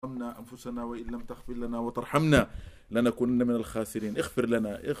ظلمنا أنفسنا وإن لم تغفر لنا وترحمنا لنكونن من الخاسرين. اغفر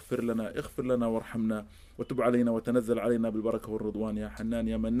لنا اغفر لنا اغفر لنا وارحمنا وتب علينا وتنزل علينا بالبركة والرضوان يا حنان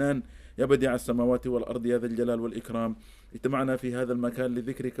يا منان يا بديع السماوات والأرض يا ذا الجلال والإكرام. اجتمعنا في هذا المكان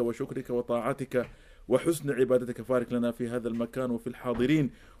لذكرك وشكرك وطاعتك وحسن عبادتك، فارك لنا في هذا المكان وفي الحاضرين،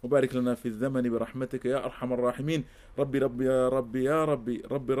 وبارك لنا في الزمن برحمتك يا أرحم الراحمين. ربي ربي يا ربي يا ربي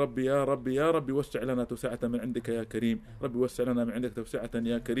ربي ربي يا ربي يا ربي وسع لنا توسعة من عندك يا كريم. ربي وسع لنا من عندك توسعة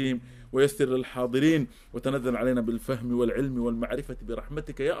يا كريم، ويسر للحاضرين وتنزل علينا بالفهم والعلم والمعرفة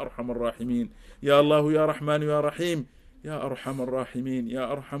برحمتك يا أرحم الراحمين. يا الله يا رحمن يا رحيم يا أرحم الراحمين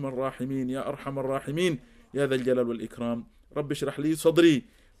يا أرحم الراحمين يا أرحم الراحمين يا ذا الجلال والإكرام. رب اشرح لي صدري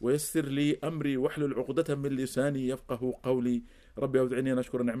ويسر لي أمري واحلل عقدة من لساني يفقه قولي. ربي أودعني أن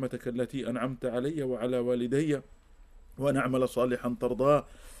أشكر نعمتك التي أنعمت علي وعلى والدي وأن أعمل صالحا ترضاه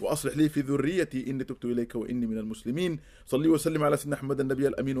وأصلح لي في ذريتي إني تبت إليك وإني من المسلمين. صلي وسلم على سيدنا أحمد النبي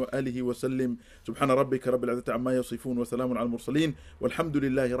الأمين وآله وسلم. سبحان ربك رب العزة عما يصفون وسلام على المرسلين والحمد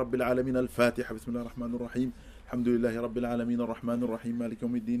لله رب العالمين. الفاتحة. بسم الله الرحمن الرحيم. الحمد لله رب العالمين الرحمن الرحيم مالك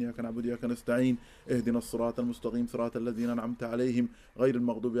يوم الدين إياك نعبد وإياك نستعين اهدنا الصراط المستقيم صراط الذين أنعمت عليهم غير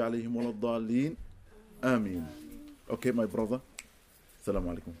المغضوب عليهم ولا الضالين آمين. Okay, my brother. Assalamu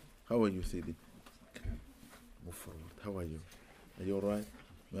alaikum. How are you, Sidi? Move forward. How are you? Are you alright?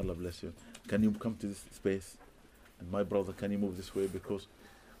 May Allah bless you. Can you come to this space? And my brother, can you move this way? Because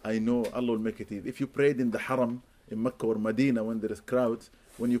I know Allah will make it easy. If you prayed in the Haram in Mecca or Medina when there is crowds,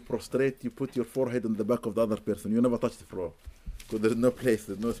 when you prostrate, you put your forehead on the back of the other person. You never touch the floor because there's no place,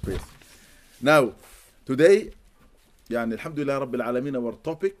 there's no space. Now, today, يعني Alhamdulillah Rabbil Alameen, our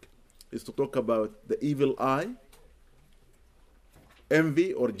topic is to talk about the evil eye,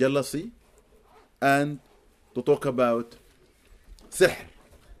 envy or jealousy, and to talk about sihr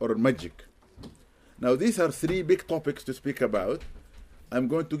or magic. Now, these are three big topics to speak about. I'm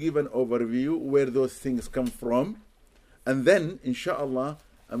going to give an overview where those things come from, and then, inshallah,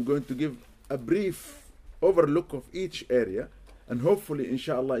 I'm going to give a brief overlook of each area, and hopefully,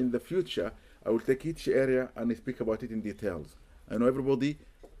 inshallah, in the future, I will take each area and speak about it in details. I know everybody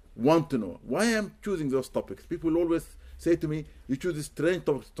want to know why I'm choosing those topics. People always say to me, you choose a strange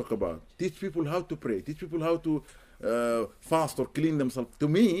topic to talk about. Teach people how to pray. Teach people how to fast or clean themselves. To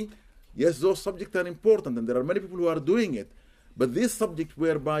me, yes, those subjects are important, and there are many people who are doing it. But this subject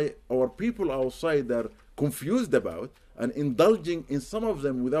whereby our people outside are confused about and indulging in some of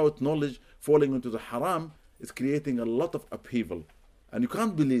them without knowledge, falling into the haram, is creating a lot of upheaval. And you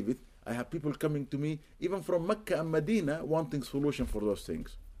can't believe it. I have people coming to me, even from Mecca and Medina, wanting solution for those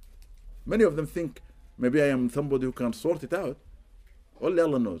things. Many of them think, maybe I am somebody who can sort it out. Only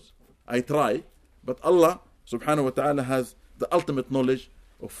Allah knows. I try, but Allah subhanahu wa ta'ala has the ultimate knowledge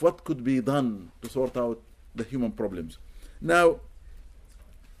of what could be done to sort out the human problems. Now,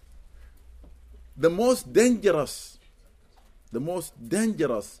 the most dangerous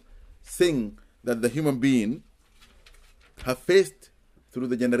thing that the human being have faced through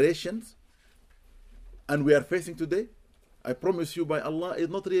the generations and we are facing today, I promise you by Allah, is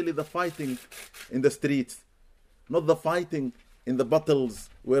not really the fighting in the streets, not the fighting in the battles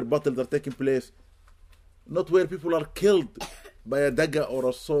where battles are taking place, not where people are killed by a dagger or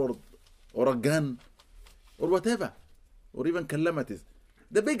a sword or a gun or whatever, or even calamities.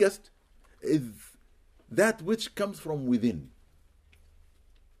 The biggest is that which comes from within.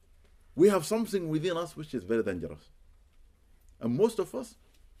 We have something within us which is very dangerous. And most of us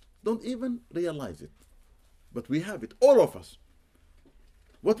don't even realize it. But we have it, all of us.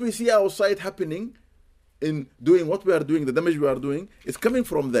 What we see outside happening in doing what we are doing, the damage we are doing, is coming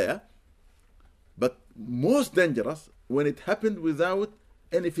from there. But most dangerous when it happened without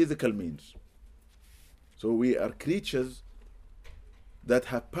any physical means. So we are creatures that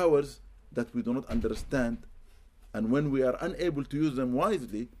have powers that we do not understand. And when we are unable to use them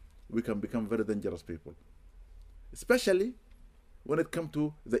wisely, we can become very dangerous people. Especially when it comes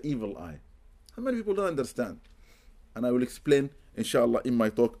to the evil eye. How many people don't understand? And I will explain, inshallah, in my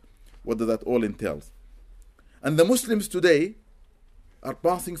talk, what that all entails. And the Muslims today are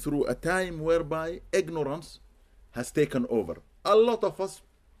passing through a time whereby ignorance has taken over. A lot of us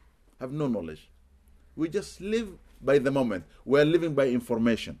have no knowledge. We just live by the moment. We are living by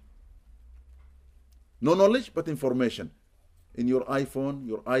information. No knowledge, but information. In your iPhone,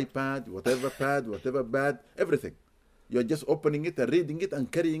 your iPad, whatever pad, whatever bad, everything. You're just opening it and reading it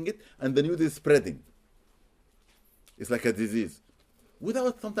and carrying it, and the news is spreading. It's like a disease,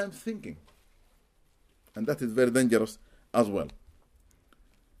 without sometimes thinking. And that is very dangerous as well.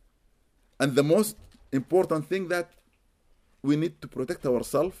 And the most important thing that we need to protect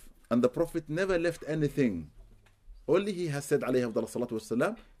ourselves, and the Prophet never left anything Only he has said alayhi salatu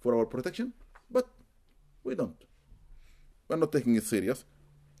wassalam for our protection, but we don't. We're not taking it serious.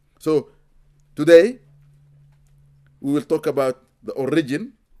 So today we will talk about the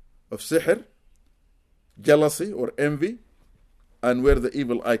origin of sihr, jealousy or envy, and where the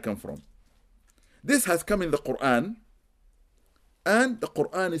evil eye come from. This has come in the Quran, and the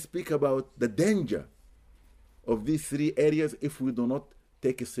Quran speaks about the danger of these three areas if we do not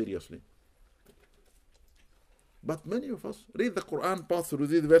take it seriously. But many of us read the Quran, pass through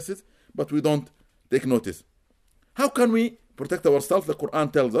these verses, but we don't take notice. How can we protect ourselves? The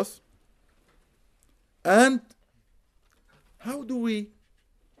Quran tells us. And how do we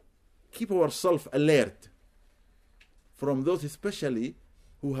keep ourselves alert from those especially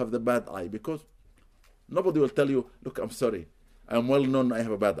who have the bad eye? Because nobody will tell you, look, I'm sorry, I'm well known I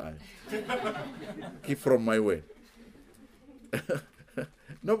have a bad eye. Keep from my way.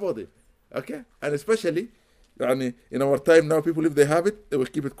 Nobody. Okay? And especially in our time now, people, if they have it, they will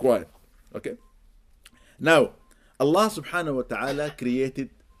keep it quiet. Okay? Now, Allah subhanahu wa ta'ala created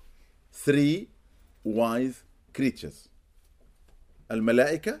three wise creatures.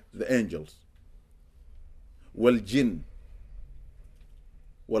 Al-Malaika, the angels. Wal-Jinn,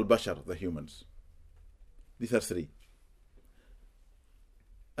 Wal-Bashar, the humans. These are three.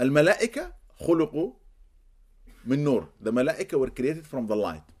 Al-Malaika khuluqu min nur. The Malaika were created from the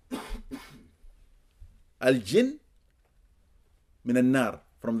light. Al-Jinn min al-nar,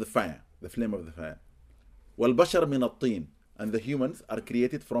 from the fire, the flame of the fire. Wal-Bashar min al-Teen, and the humans are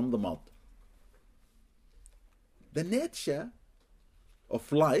created from the mud. The nature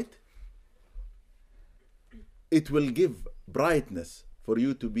of light, it will give brightness for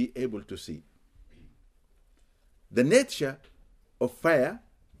you to be able to see. The nature of fire,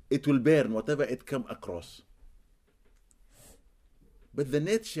 it will burn whatever it come across. But the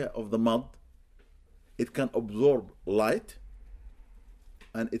nature of the mud, it can absorb light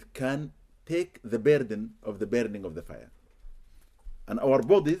and it can take the burden of the burning of the fire. And our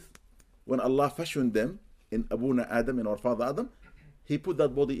bodies, when Allah fashioned them in Abuna Adam, in our father Adam, he put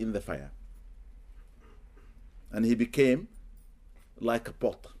that body in the fire. And he became like a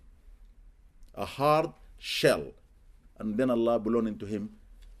pot, a hard shell. And then Allah blew into him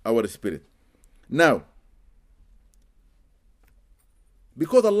our spirit. Now,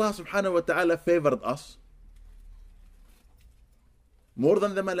 because Allah subhanahu wa ta'ala favored us more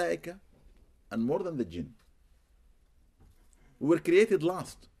than the Malaika and more than the Jinn, we were created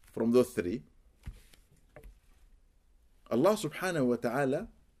last from those three. Allah subhanahu wa ta'ala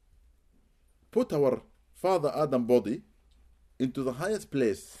put our father Adam body into the highest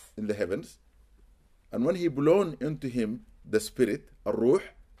place in the heavens, and when he blown into him the spirit, ar-ruh,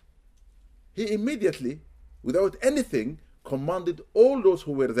 he immediately, without anything, commanded all those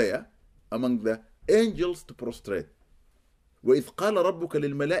who were there among the angels to prostrate. وَإِذْ قَالَ رَبُّكَ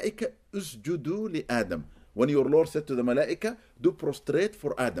لِلْمَلَائِكَ اسْجُدُوا لِآدَمَ. When your Lord said to the Malaika, do prostrate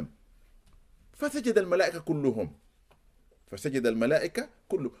for Adam. فَسَجَدَ الْمَلَائِكَ كُلُّهُمْ. فَسَجَدَ الْمَلَائِكَ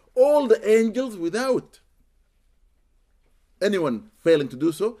كُلُّهُمْ. All the angels, without anyone failing to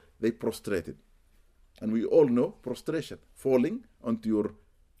do so, they prostrated. And we all know prostration, falling onto your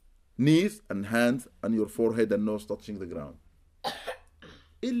knees and hands and your forehead and nose touching the ground.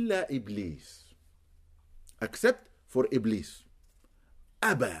 Illa Iblis. Except for Iblis.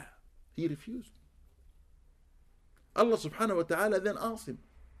 Abba. He refused. Allah subhanahu wa ta'ala then asked him,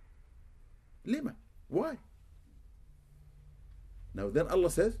 Lima? Why? Now then Allah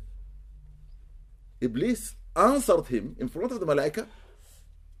says, Iblis answered him in front of the Malaika,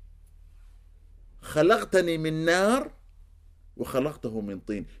 خلقتني من نار وخلقته من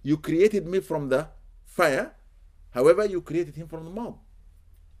طين. You created me from the fire, however you created him from the mud.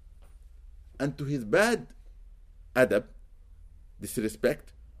 And to his bad adab,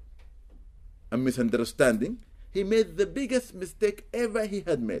 disrespect and misunderstanding, he made the biggest mistake ever he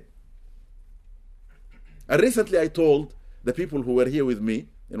had made. And recently I told the people who were here with me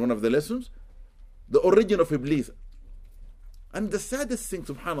in one of the lessons the origin of Iblis. And the saddest thing,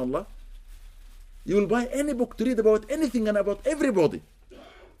 subhanallah, you will buy any book to read about anything and about everybody.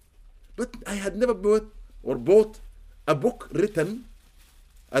 But I had never bought a book written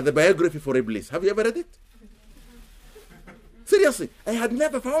as a biography for Iblis. Have you ever read it? Seriously, I had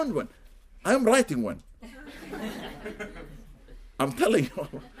never found one. I'm writing one. I'm telling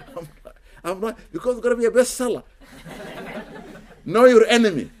you, I'm right, because it's going to be a bestseller. Know your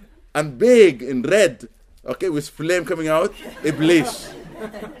enemy. And big in red, okay, with flame coming out, Iblis.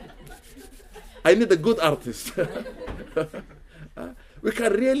 I need a good artist. We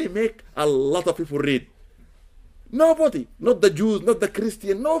can really make a lot of people read. Nobody, not the Jews, not the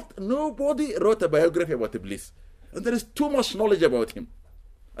Christian, nobody wrote a biography about Iblis. And there is too much knowledge about him.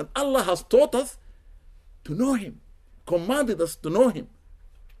 And Allah has taught us to know him, commanded us to know him.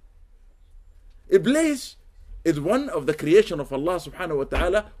 Iblis is one of the creation of Allah subhanahu wa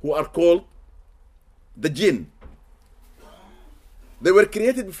ta'ala who are called the jinn. They were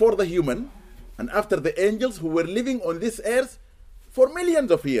created before the human and after the angels who were living on this earth for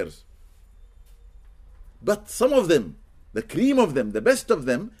millions of years. But some of them, the cream of them, the best of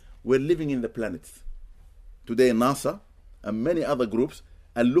them, were living in the planets. Today NASA and many other groups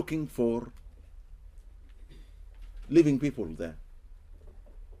are looking for living people there.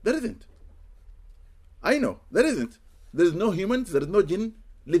 There isn't. I know, there isn't. There is no humans, there is no jinn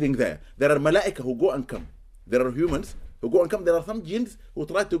living there. There are malaika who go and come. There are humans who go and come. There are some jinns who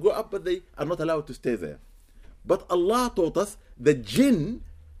try to go up, but they are not allowed to stay there. But Allah taught us the jinn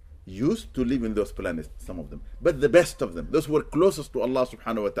used to live in those planets, some of them. But the best of them, those who were closest to Allah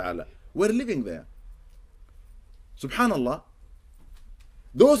subhanahu wa ta'ala, were living there. Subhanallah,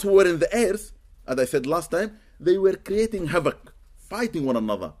 those who were in the earth, as I said last time, they were creating havoc, fighting one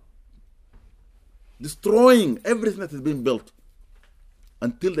another, destroying everything that has been built,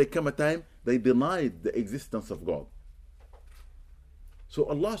 until there came a time they denied the existence of God. So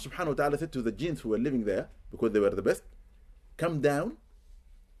Allah subhanahu wa ta'ala said to the jinns who were living there, because they were the best, come down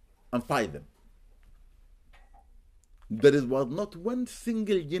and fight them. There was not one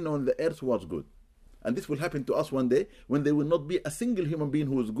single jinn on the earth who was good. And this will happen to us one day, when there will not be a single human being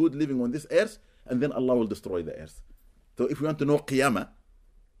who is good living on this earth, and then Allah will destroy the earth. So if we want to know Qiyamah,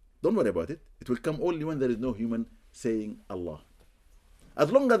 don't worry about it. It will come only when there is no human saying Allah.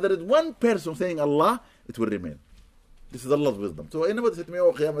 As long as there is one person saying Allah, it will remain. This is Allah's wisdom. So anybody said to me,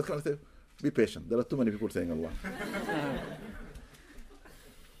 oh Qiyamah, I say, be patient. There are too many people saying Allah.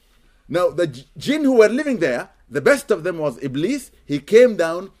 Now the jinn who were living there, the best of them was Iblis. He came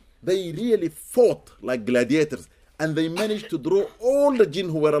down. They really fought like gladiators, and they managed to draw all the jinn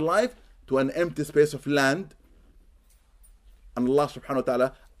who were alive to an empty space of land. And Allah subhanahu wa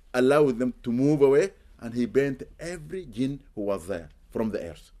ta'ala allowed them to move away, and He banned every jinn who was there from the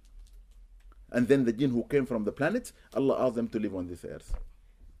earth. And then the jinn who came from the planets, Allah asked them to live on this earth.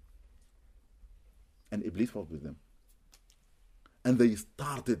 And Iblis was with them. And they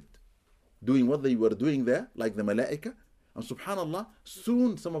started doing what they were doing there, like the malaika. And subhanallah,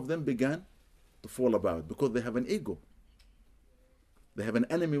 soon some of them began to fall about, because they have an ego. They have an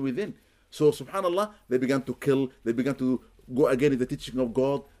enemy within. So subhanallah, they began to kill, they began to go against the teaching of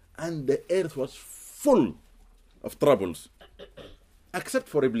God, and the earth was full of troubles, except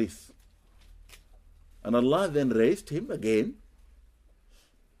for Iblis. And Allah then raised him again,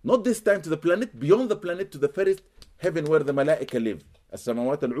 not this time to the planet, beyond the planet to the first heaven where the malaika live,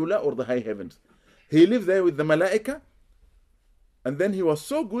 as-samawat al-ula, or the high heavens. He lived there with the malaika, and then he was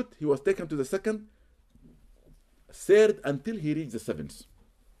so good, he was taken to the second, third, until he reached the seventh.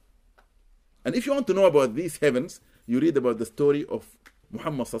 And if you want to know about these heavens, you read about the story of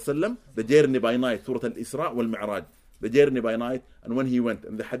Muhammad sallallahu alaihi wasallam, the journey by night, Surah Al-Isra wal-Mi'raj, the journey by night, and when he went,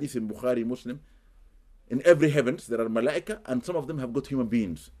 and the hadith in Bukhari, Muslim, in every heavens there are malaika, and some of them have got human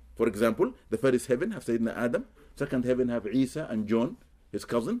beings. For example, the first heaven have Sayyidina Adam, second heaven have Isa and John, his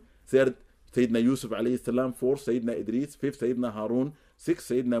cousin, third Sayyidina Yusuf alayhi salam, fourth Sayyidina Idris, fifth Sayyidina Harun, sixth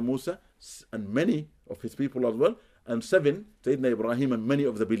Sayyidina Musa, and many of his people as well, and seven Sayyidina Ibrahim and many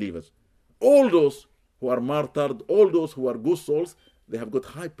of the believers. All those who are martyred, all those who are good souls, they have got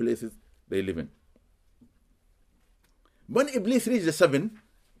high places they live in. When Iblis reaches the seven,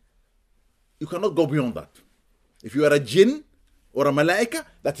 you cannot go beyond that. If you are a jinn or a malaika,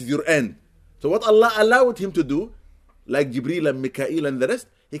 that is your end. So what Allah allowed him to do, like Jibreel and Mikael and the rest,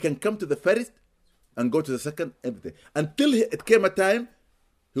 he can come to the first and go to the second, everything. Until it came a time,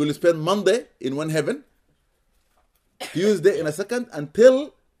 he will spend Monday in one heaven, Tuesday in a second,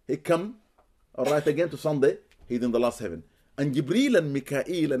 until he come, alright, again to Sunday, he's in the last heaven. And Jibreel and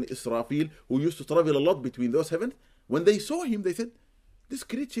Mikael and Israfil, who used to travel a lot between those heavens, when they saw him, they said, this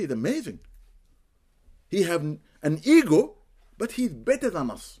creature is amazing. He have an ego, but he's better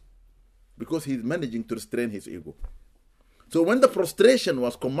than us, because he's managing to restrain his ego. So when the prostration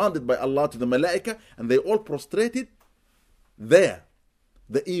was commanded by Allah to the malaika, and they all prostrated, there,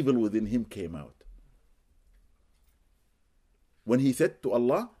 the evil within him came out. When he said to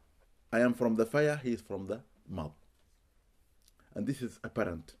Allah, I am from the fire, he is from the mud. And this is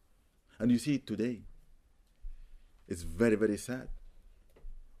apparent. And you see it today. It's very, very sad.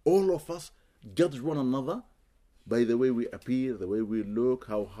 All of us judge one another by the way we appear, the way we look,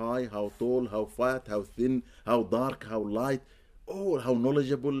 how high, how tall, how fat, how thin, how dark, how light, oh, how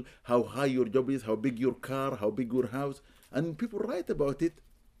knowledgeable, how high your job is, how big your car, how big your house. And people write about it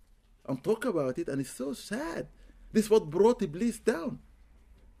and talk about it, and it's so sad. This is what brought Iblis down.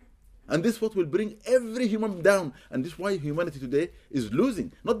 And this is what will bring every human down. And this is why humanity today is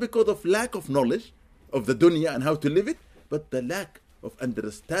losing. Not because of lack of knowledge of the dunya and how to live it, but the lack of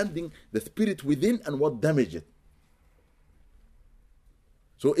understanding the spirit within and what damaged it.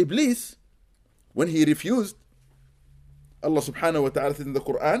 So Iblis, when he refused, Allah subhanahu wa ta'ala said in the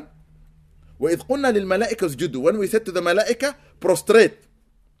Quran, وَإِذْ قُلْنَا لِلْمَلَائِكَ اسْجُدُوا, when we said to the malaika, prostrate,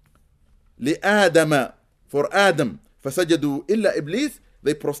 لِآدَمَ, for Adam, فَسَجَدُوا إِلَّا إِبْلِيسِ,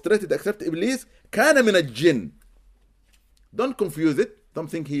 they prostrated except Iblis, كَانَ مِنَ الجِّنِّ. Don't confuse it, don't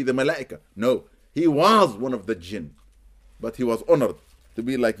think he the malaika. No, he was one of the jinn, but he was honored to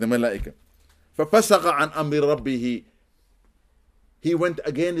be like the malaika. فَفَسَقَ عَنْ أَمْرِ رَبِّهِ, he went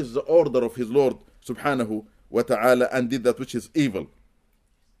against the order of his Lord subhanahu wa ta'ala and did that which is evil.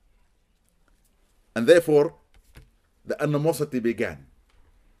 And therefore, the animosity began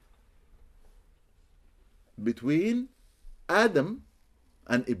between Adam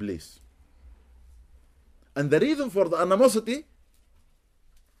and Iblis. And the reason for the animosity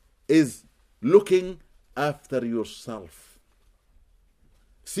is looking after yourself,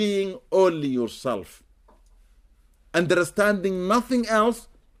 seeing only yourself, understanding nothing else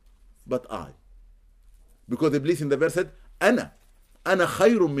but I. Because Iblis in the verse said, أنا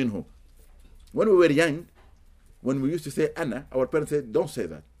خير منه. When we were young, when we used to say أنا, our parents said, don't say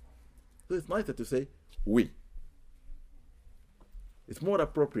that. So it's nicer to say we. It's more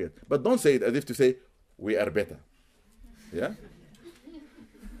appropriate. But don't say it as if to say we are better. Yeah?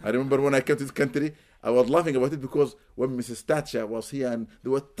 I remember when I came to this country, I was laughing about it because when Mrs. Thatcher was here and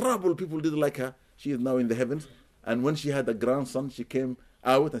there were trouble, people didn't like her. She is now in the heavens. And when she had a grandson, she came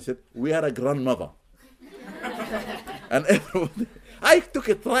out and said, we are a grandmother. And everybody, I took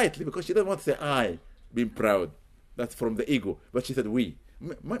it rightly because she didn't want to say I, being proud. That's from the ego. But she said we.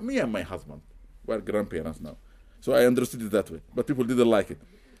 Me and my husband. We're grandparents now. So I understood it that way. But people didn't like it.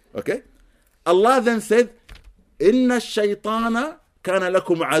 Okay? Allah then said, إِنَّ الشَّيْطَانَ كَانَ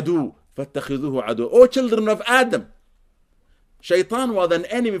لَكُمْ عَدُوٌّ فَاتَّخِذُوهُ عَدُوًّا. O children of Adam, Shaitan was an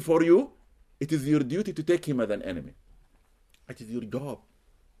enemy for you. It is your duty to take him as an enemy. It is your job.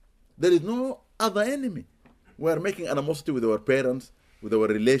 There is no other enemy. We are making animosity with our parents, with our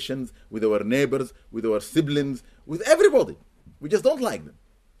relations, with our neighbors, with our siblings, with everybody. We just don't like them.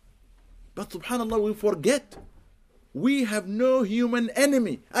 But subhanAllah, we forget. We have no human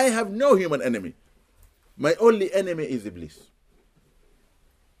enemy. I have no human enemy. My only enemy is Iblis.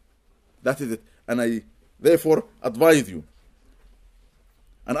 That is it. And I therefore advise you.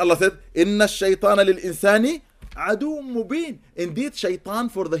 And Allah said, إِنَّ الشَّيْطَانَ لِلْإِنسَانِ عَدُوٌّ مُبِينٌ. Indeed, shaitan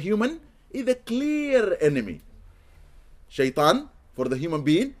for the human is a clear enemy. Shaitan for the human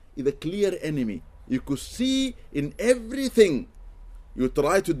being is a clear enemy. You could see in everything you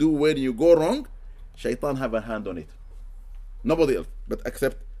try to do when you go wrong, shaitan have a hand on it. Nobody else but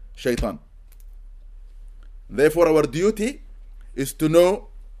except shaitan. Therefore our duty is to know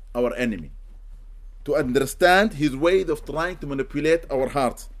our enemy, to understand his way of trying to manipulate our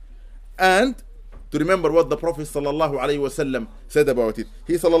hearts, and to remember what the Prophet sallallahu alaihi wasallam said about it.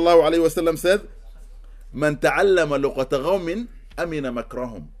 He sallallahu alaihi wasallam said, "Man ta'allama luqata qawmin amina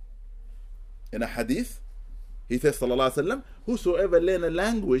makrahum." In a hadith, he says sallallahu alaihi wasallam, whosoever learn a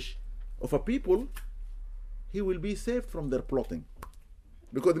language of a people, he will be saved from their plotting.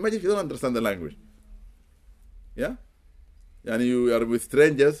 Because imagine if you don't understand the language. Yeah? And you are with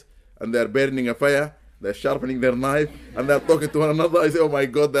strangers and they are burning a fire, they're sharpening their knife, and they're talking to one another. I say, oh my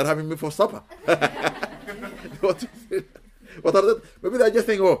God, they're having me for supper. What are they? Maybe they just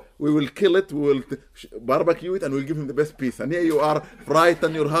think, oh, we will kill it, we will barbecue it, and we'll give him the best piece. And here you are,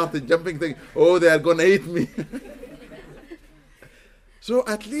 frightened, your heart is jumping, thinking, oh, they are going to eat me. So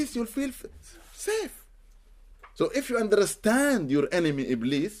at least you'll feel safe. So if you understand your enemy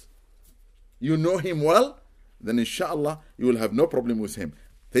Iblis, you know him well, then inshallah you will have no problem with him.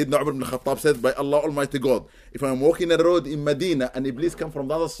 Sayyidina Umar ibn Khattab said, by Allah Almighty God, if I'm walking a road in Medina and Iblis come from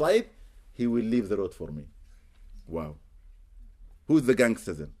the other side, he will leave the road for me. Wow. Who's the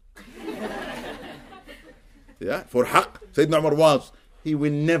gangster then? Yeah, for haqq, Sayyidina Umar was. He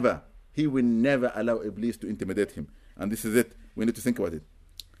will never allow Iblis to intimidate him. And this is it. We need to think about it.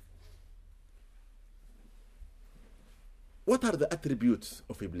 What are the attributes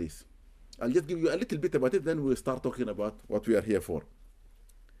of Iblis? I'll just give you a little bit about it, then we'll start talking about what we are here for.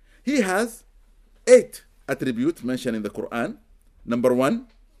 He has 8 attributes mentioned in the Quran. Number 1,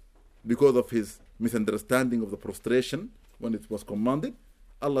 because of his misunderstanding of the prostration when it was commanded,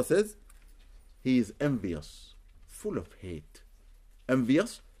 Allah says, he is envious, full of hate.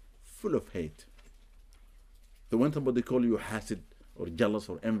 Envious, full of hate. So when somebody calls you hasid or jealous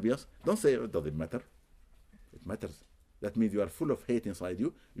or envious, don't say it doesn't matter. it matters. That means you are full of hate inside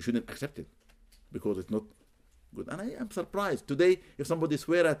you. You shouldn't accept it because it's not good. And I am surprised. Today, if somebody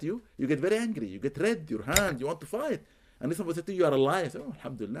swear at you, you get very angry. You get red, your hand, you want to fight. And if somebody says to you, you are a liar, you say, oh,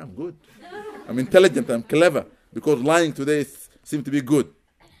 alhamdulillah, I'm good. I'm intelligent, I'm clever. Because lying today seems to be good.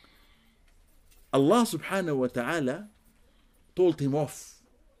 Allah subhanahu wa ta'ala told him off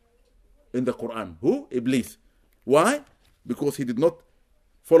in the Quran. Who? Iblis. Why? Because he did not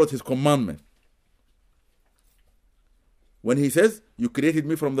follow his commandment. When he says, you created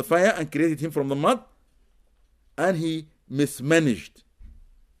me from the fire and created him from the mud, and he mismanaged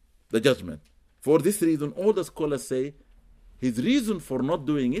the judgment. For this reason, all the scholars say, his reason for not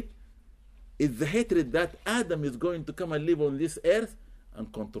doing it is the hatred that Adam is going to come and live on this earth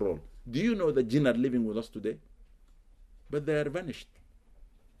and control. Do you know the jinn are living with us today? But they are vanished.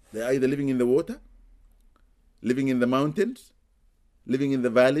 They are either living in the water, living in the mountains, living in the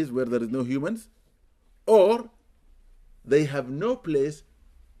valleys where there is no humans, or they have no place,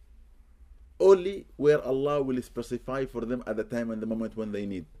 only where Allah will specify for them at the time and the moment when they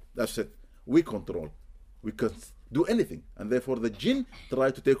need. That's it. We control. We can do anything. And therefore the jinn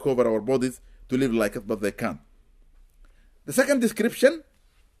try to take over our bodies to live like us, but they can't. The second description,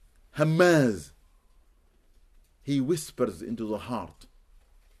 Hammaz. He whispers into the heart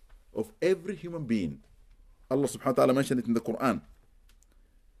of every human being. Allah subhanahu wa ta'ala mentioned it in the Quran.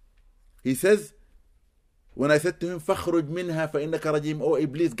 He says, when I said to him, فَخْرُجْ مِنْهَا فَإِنَّكَ رَجِيمٌ, oh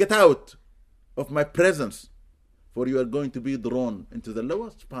Iblis, get out of my presence, for you are going to be drawn into the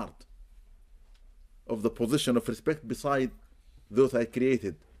lowest part of the position of respect beside those I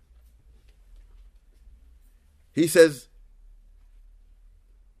created. He says,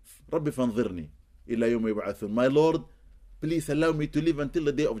 رَبِّ فَانظِرْنِي إِلَّا يَوْمِ يُبْعَثُونَ, my Lord, please allow me to live until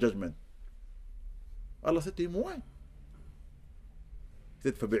the day of judgment. Allah said to him, why? He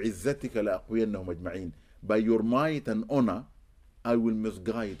said, فَبِعِزَّتِكَ لَأَقْوِيَنَّهُمْ أَجْمَعِينَ, by your might and honor, I will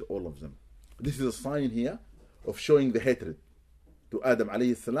misguide all of them. This is a sign here of showing the hatred to Adam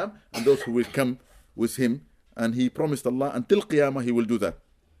alayhi salam and those who will come with him. And he promised Allah until Qiyamah he will do that.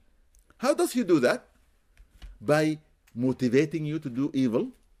 How does he do that? By motivating you to do evil,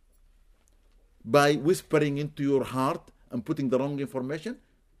 by whispering into your heart and putting the wrong information.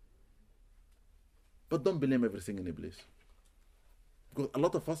 But don't blame everything in Iblis, because a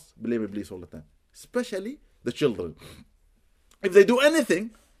lot of us blame Iblis all the time, especially the children. If they do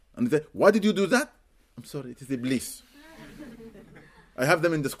anything and they say, why did you do that? I'm sorry, it is Iblis. I have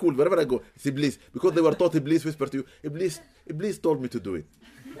them in the school, wherever I go, it's Iblis. Because they were taught Iblis whisper to you, Iblis told me to do it.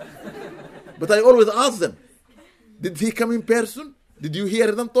 But I always ask them, did he come in person? Did you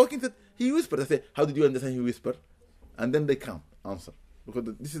hear them talking? He whispered. I say, how did you understand he whispered? And then they can't answer,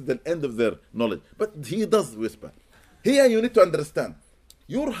 because this is the end of their knowledge. But he does whisper. Here you need to understand,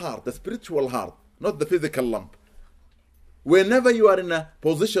 your heart, the spiritual heart, not the physical lump. Whenever you are in a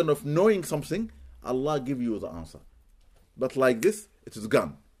position of knowing something, Allah give you the answer. But like this, it is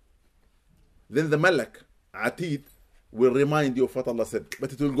gone. Then the Malak, Atid, will remind you of what Allah said.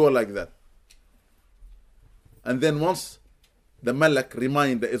 But it will go like that. And then once the Malak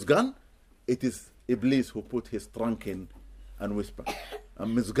reminder is gone, it is Iblis who put his trunk in and whisper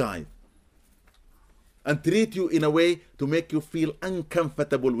and misguide and treat you in a way to make you feel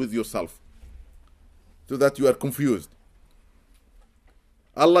uncomfortable with yourself, so that you are confused.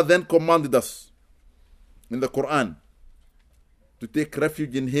 Allah then commanded us in the Quran to take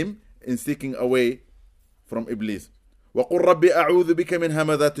refuge in him in seeking away from Iblis. وَقُلْ رَبِّ أَعُوذُ بِكَ مِنْ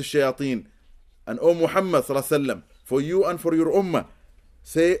هَمَذَاتِ الشَّيَاطِينَ. And O Muhammad sallallahu alaihi wasallam, for you and for your ummah,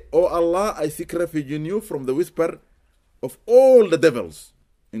 say, O Allah, I seek refuge in you from the whisper of all the devils,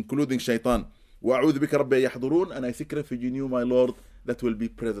 including shaitan. وَأَعُوذُ بِكَ رَبِّ يَحْضُرُونَ. And I seek refuge in you, my Lord, that will be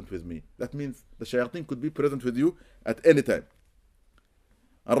present with me. That means the shayateen could be present with you at any time.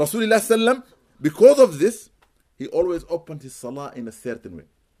 And Rasulullah sallam, because of this, he always opened his salah in a certain way.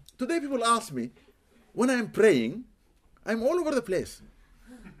 Today people ask me, when I'm praying, I'm all over the place.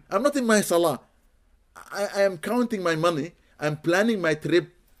 I'm not in my salah. I am counting my money. I'm planning my trip.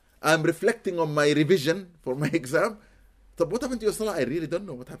 I'm reflecting on my revision for my exam. So what happened to your salah? I really don't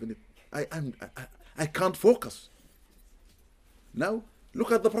know what happened. I can't focus. Now,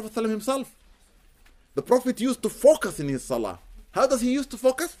 look at the Prophet ﷺ himself. The Prophet used to focus in his salah. How does he used to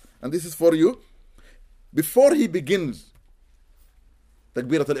focus? And this is for you. Before he begins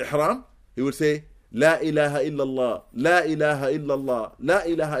Takbirat al-Ihram, he will say, La ilaha illallah, La ilaha illallah, La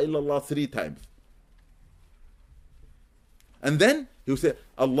ilaha illallah 3 times. And then he will say,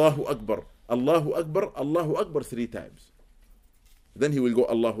 Allahu Akbar, Allahu Akbar, Allahu Akbar 3 times. Then he will go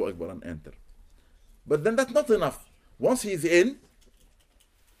Allahu Akbar and enter. But then that's not enough. Once he is in,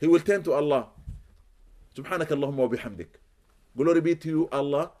 he will turn to Allah سبحانك اللهم وبحمدك. Glory be to you,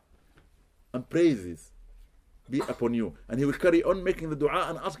 Allah, and praises be upon you. And he will carry on making the dua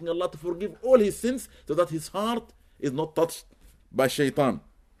and asking Allah to forgive all his sins so that his heart is not touched by shaitan,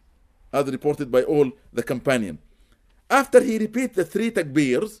 as reported by all the companion. After he repeats the 3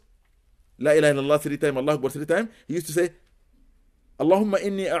 takbirs, La ilaha illallah 3 times, Allah Akbar 3 times, he used to say, Allahumma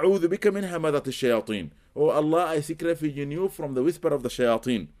inni a'udhu bika min hamadat al-shayateen. Oh Allah, I seek refuge in you from the whisper of the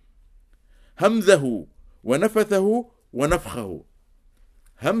shayateen. Hamzahu wa nafathahu wa nafkhahu.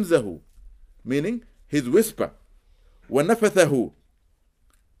 Hamzahu, meaning his whisper. Wa nafathahu,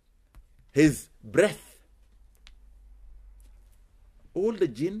 his breath. All the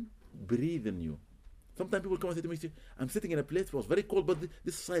jinn breathe in you. Sometimes people come and say to me, I'm sitting in a place that was very cold, but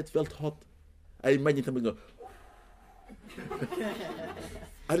this side felt hot. I imagine somebody going,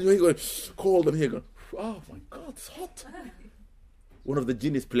 and you're going, cold, and here going, oh my God, it's hot. One of the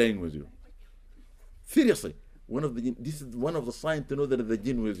jinn is playing with you. Seriously, this is one of the signs to know that the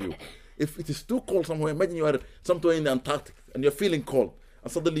jinn with you. If it is too cold somewhere, imagine you are somewhere in the Antarctic and you're feeling cold,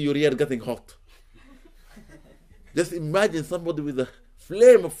 and suddenly your ear getting hot. Just imagine somebody with a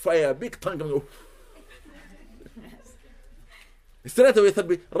flame of fire, big tongue coming. Straight away,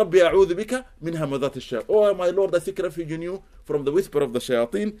 Rabbi a'udhu bika min hamadat al-shayateen. Oh my Lord, I seek refuge in you from the whisper of the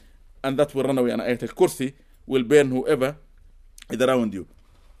shayateen, and that will run away. And Ayat al-Kursi will burn whoever is around you.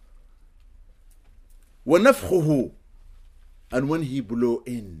 وَنَفْخُهُ, and when he blow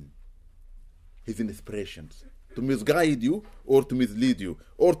in his inspirations to misguide you or to mislead you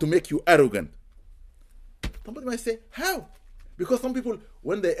or to make you arrogant. Somebody might say, how? Because some people,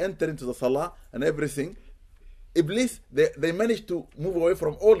 when they enter into the salah and everything, Iblis, they managed to move away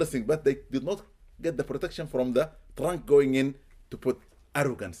from all the things, but they did not get the protection from the trunk going in to put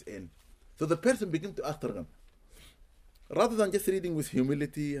arrogance in. So the person begins to act arrogant. Rather than just reading with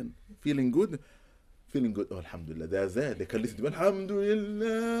humility and feeling good, oh, alhamdulillah, they are there, they can listen to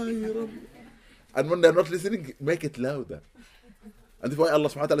alhamdulillah. And when they're not listening, make it louder. And that's why Allah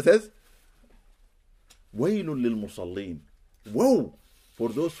subhanahu wa ta'ala says, Waylun lil musallin. Woe for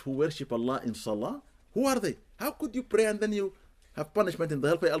those who worship Allah in salah. Who are they? How could you pray and then you have punishment in the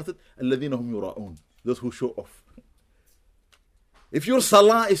hellfire? Allah said, Alladhina hum yura'un. Those who show off. If your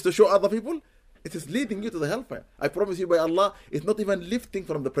salah is to show other people, it is leading you to the hellfire. I promise you by Allah, it's not even lifting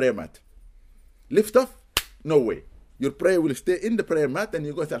from the prayer mat. Lift off? No way. Your prayer will stay in the prayer mat and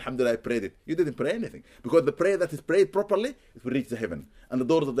you go and say, Alhamdulillah, I prayed it. You didn't pray anything. Because the prayer that is prayed properly, it will reach the heaven. And the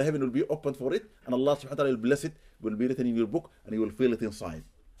doors of the heaven will be opened for it. And Allah subhanahu wa ta'ala will bless it, will be written in your book, and you will feel it inside.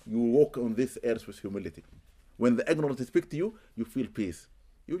 You will walk on this earth with humility. When the ignorant speak to you, you feel peace.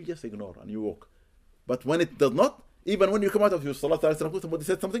 You will just ignore and you walk. But when it does not, even when you come out of your salah, somebody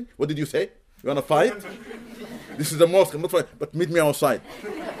said something, what did you say? You want to fight? This is the mosque, I'm not fighting, but meet me outside.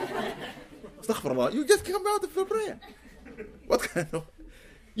 Astaghfirullah. You just come out of your prayer. What kind of...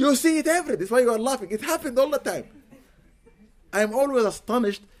 You see it every day. That's why you are laughing. It happened all the time. I am always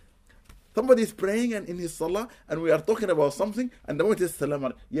astonished. Somebody is praying and in his salah, and we are talking about something, and the moment he says, Salam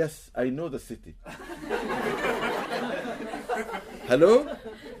alaikum. Yes, I know the city. Hello?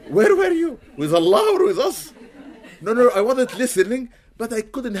 Where were you? With Allah or with us? No, I wasn't listening, but I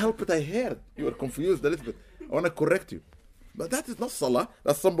couldn't help it. I heard. You were confused a little bit. I want to correct you. But that is not salah.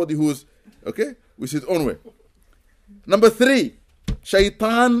 That's somebody who's, okay, with his own way. Number 3,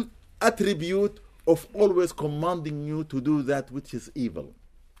 shaitan attribute of always commanding you to do that which is evil,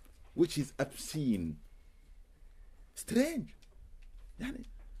 which is obscene. Strange.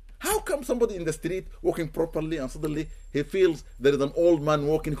 How come somebody in the street walking properly and suddenly he feels there is an old man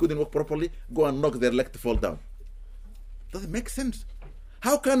walking, couldn't walk properly, go and knock their leg to fall down? Doesn't make sense.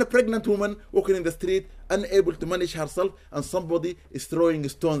 How can a pregnant woman walking in the street unable to manage herself and somebody is throwing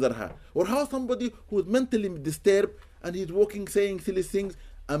stones at her? Or how somebody who is mentally disturbed and he's walking saying silly things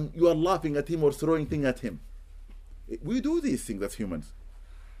and you are laughing at him or throwing things at him? We do these things as humans.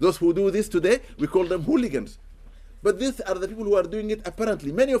 Those who do this today, we call them hooligans. But these are the people who are doing it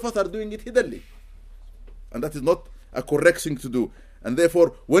apparently. Many of us are doing it hiddenly. And that is not a correct thing to do. And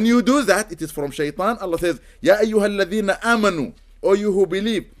therefore, when you do that, it is from shaitan. Allah says, Ya ayyuhalladhina amanu, O you who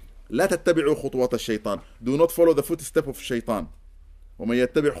believe, لا تتبعوا خطوات الشيطان. Do not follow the footstep of shaitan. ومن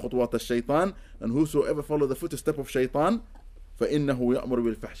يتبع خطوات الشيطان, and whosoever follow the footstep of shaitan, فإنه يأمر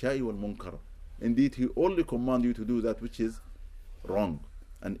بالفحشاء والمنكر. Indeed, he only command you to do that which is wrong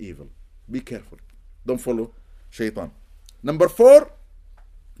and evil. Be careful. Don't follow shaitan. Number 4,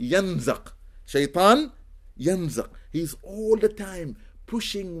 yanzaq. Shaitan yanzaq. He's all the time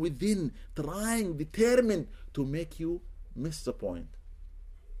pushing within, trying, determined to make you miss the point.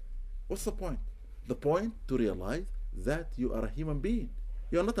 What's the point? The point to realize that you are a human being.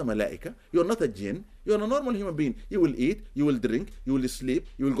 You are not a malaika. You are not a jinn. You're a normal human being. You will eat, you will drink, you will sleep,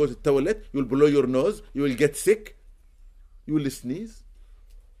 you will go to the toilet, you will blow your nose, you will get sick, you will sneeze.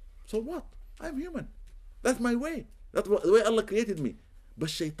 So what? I'm human. That's my way. That's the way Allah created me. But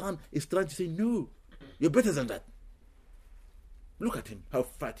Shaitan is trying to say, no, you're better than that. Look at him, how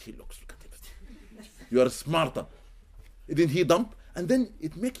fat he looks. Look at him. You are smarter. Didn't he dump? And then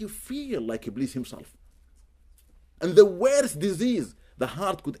it makes you feel like Iblis himself. And the worst disease the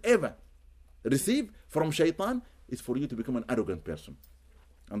heart could ever receive from Shaitan is for you to become an arrogant person.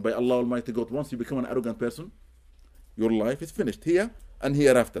 And by Allah Almighty God, once you become an arrogant person, your life is finished here and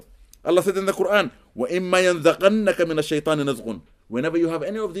hereafter. Allah said in the Quran, وَإِمَّا يَنْزَغَنَّكَ مِنَ الشَّيْطَانِ نَزْغٌ. Whenever you have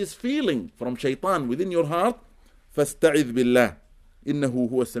any of these feeling from Shaitan within your heart, فَاسْتَعِذْ بِاللَّهِ إِنَّهُ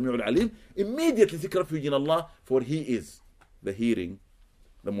هُوَ السَّمِيعُ الْعَلِيمُ. Immediately seek refuge in Allah, for He is the hearing,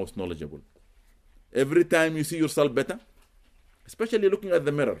 the most knowledgeable. Every time you see yourself better, especially looking at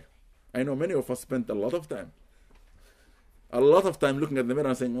the mirror. I know many of us spent a lot of time looking at the mirror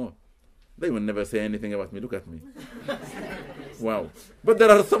and saying, oh, they will never say anything about me, look at me. Wow. But there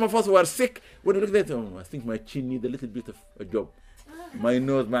are some of us who are sick. When you look at that, oh, I think my chin needs a little bit of a job. My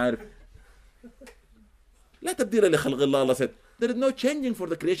nose, ما عارف. لا تبديل لخلق الله. Allah said, there is no changing for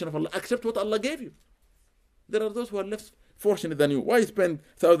the creation of Allah except what Allah gave you. There are those who are less fortunate than you. Why spend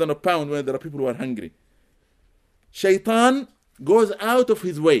thousands of pounds when there are people who are hungry? Shaitan goes out of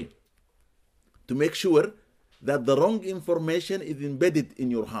his way to make sure that the wrong information is embedded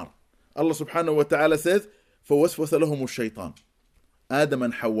in your heart. Allah subhanahu wa ta'ala says, فَوَسْوَسَ لَهُمُ الشَّيْطَانِ. Adam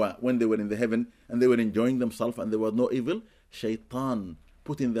and Hawa, when they were in the heaven and they were enjoying themselves and there was no evil, Shaitan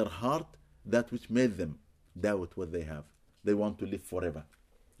put in their heart that which made them doubt what they have. They want to live forever.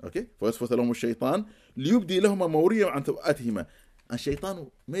 Okay? فَوَسْوَسَ لَهُمُ الشَّيْطَانِ لِيُبْدِي لَهُمَا مَوْرِيًا عَنْ سَوْآتِهِمَا. And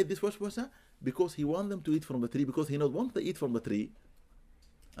Shaitan made this waswasa because he wants them to eat from the tree, because he knows once they eat from the tree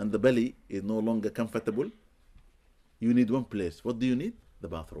and the belly is no longer comfortable, you need one place. What do you need? The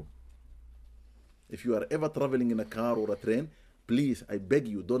bathroom. If you are ever traveling in a car or a train, please, I beg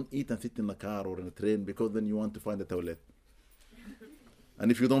you, don't eat and sit in a car or in a train, because then you want to find the toilet.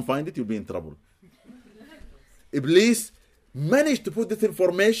 And if you don't find it, you'll be in trouble. Iblis managed to put this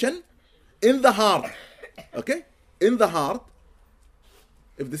information in the heart. Okay? In the heart.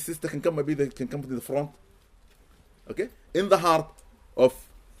 If the sister can come, maybe they can come to the front. Okay? In the heart of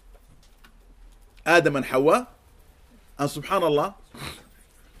Adam and Hawa. And subhanallah,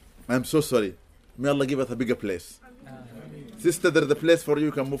 I'm so sorry. May Allah give us a bigger place. Sister, there's a place for you.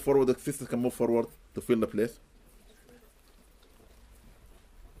 You can move forward. The sister can move forward to fill the place.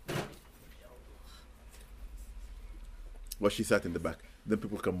 Well, she sat in the back. Then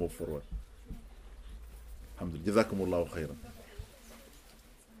people can move forward. Alhamdulillah. Jazakumullahu khairan.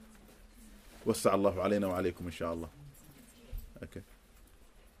 وسع الله علينا وعليكم إن شاء الله. Okay.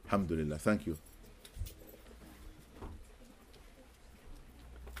 Alhamdulillah. Thank you.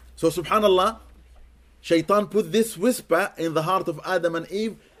 So subhanallah, Shaitan put this whisper in the heart of Adam and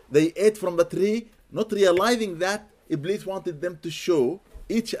Eve. They ate from the tree, not realizing that Iblis wanted them to show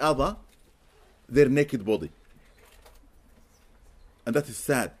each other their naked body. And that is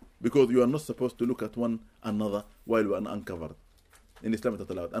sad, because you are not supposed to look at one another while you are uncovered. In Islam, it's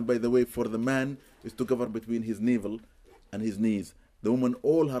not allowed. And by the way, for the man is to cover between his navel and his knees. The woman,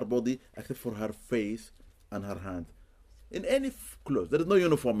 all her body, except for her face and her hand. In any clothes. There is no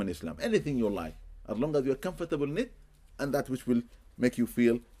uniform in Islam. Anything you like. As long as you are comfortable in it, and that which will make you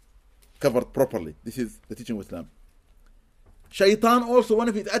feel covered properly. This is the teaching of Islam. Shaitan also, one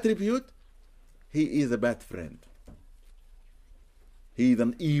of his attributes, he is a bad friend. He is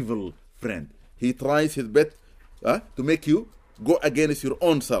an evil friend. He tries his best to make you go against your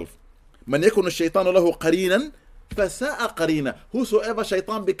own self. من يكن الشيطان له قرينا فساء قرينا. Whosoever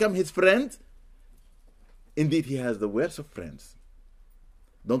Shaitan become his friend, indeed he has the worst of friends.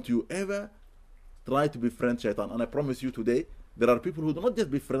 Don't you ever try to befriend Shaitan. And I promise you today, there are people who do not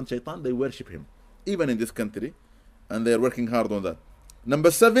just befriend Shaitan, they worship him. Even in this country. And they are working hard on that. Number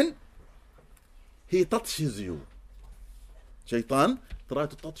 7, he touches you. Shaitan try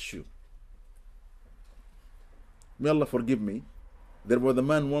to touch you. May Allah forgive me. There was a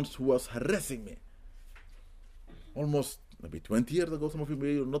man once who was harassing me. Almost maybe 20 years ago. Some of you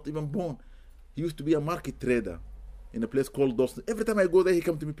may not even born. He used to be a market trader in a place called Dawson. Every time I go there, he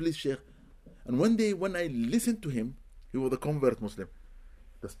come to me, please, Sheikh. And one day when I listened to him, he was a convert Muslim.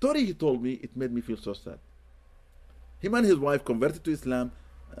 The story he told me, it made me feel so sad. Him and his wife converted to Islam,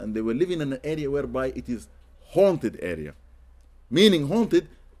 and they were living in an area whereby it is haunted area. Meaning haunted,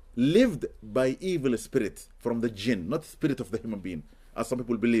 lived by evil spirits from the jinn, not spirit of the human being, as some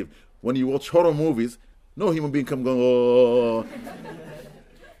people believe. When you watch horror movies, no human being come going, oh.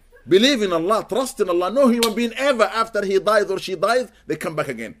 Believe in Allah, trust in Allah. No human being ever after he dies or she dies, they come back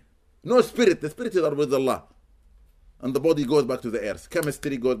again. No spirit. The spirit are with Allah. And the body goes back to the earth.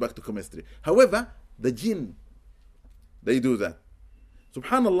 Chemistry goes back to chemistry. However, the jinn, they do that.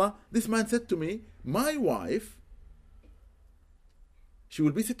 Subhanallah, this man said to me, my wife, she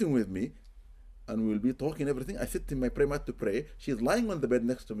will be sitting with me and we will be talking everything. I sit in my prayer mat to pray. She is lying on the bed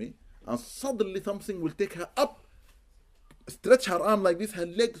next to me and suddenly something will take her up, stretch her arm like this, her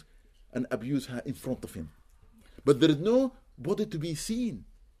legs, and abuse her in front of him. But there is no body to be seen.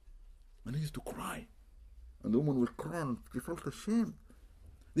 And he used to cry. And the woman will cry and she felt ashamed.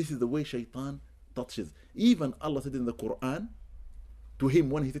 This is the way shaitan touches. Even Allah said in the Quran to him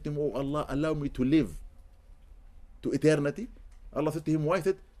when he said to him, oh Allah, allow me to live to eternity. Allah said to him, why? He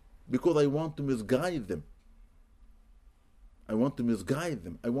said, because I want to misguide them. I want to misguide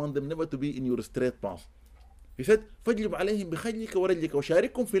them. I want them never to be in your straight path. He said, فَاجْلِبْ عَلَيْهِمْ بِخَيْلِكَ وَرَجْلِكَ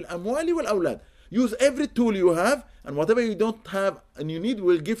وَشَارِكُمْ فِي الْأَمْوَالِ وَالْأَوْلَادِ. Use every tool you have, and whatever you don't have and you need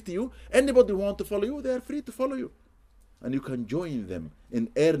will give to you. Anybody who wants to follow you, they are free to follow you. And you can join them in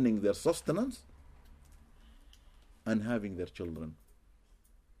earning their sustenance and having their children.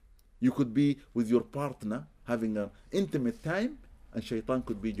 You could be with your partner having an intimate time, and shaitan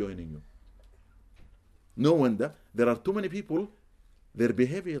could be joining you. No wonder there are too many people, their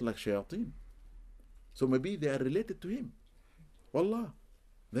behavior like shayateen. So maybe they are related to him. Wallah,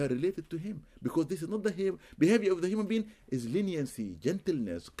 they are related to him. Because this is not the behavior of the human being, is leniency,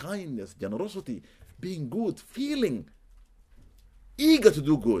 gentleness, kindness, generosity, being good, feeling, eager to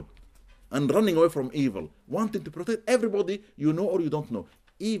do good, and running away from evil, wanting to protect everybody you know or you don't know,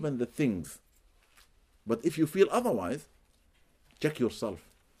 even the things. But if you feel otherwise, check yourself.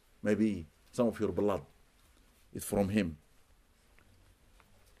 Maybe some of your blood is from him.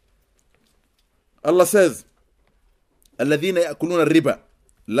 Allah says, الذين يأكلون الربا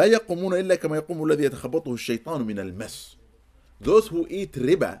لا يقومون إلا كما يقوم الذي يتخبطه الشيطان من المس. Those who eat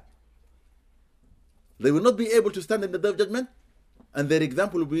riba, they will not be able to stand in the day of judgment, and their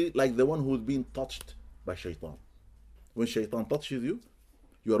example will be like the one who is being touched by shaitan. When shaitan touches you,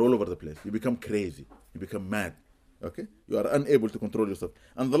 you are all over the place. You become crazy. You become mad. Okay? You are unable to control yourself.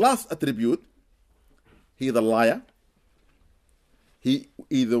 And the last attribute, he is a liar. He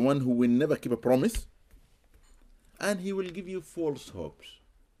is the one who will never keep a promise. And he will give you false hopes.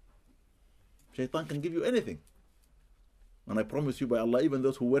 Shaitan can give you anything. And I promise you by Allah, even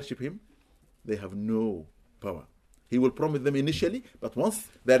those who worship him, they have no power. He will promise them initially, but once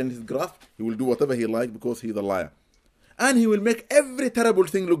they are in his grasp, he will do whatever he likes because he is a liar. And he will make every terrible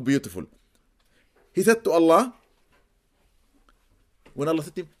thing look beautiful. He said to Allah, when Allah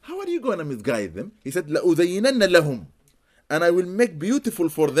said to him, how are you going to misguide them? He said, لَأُزَيِّنَنَّ لَهُمْ, and I will make beautiful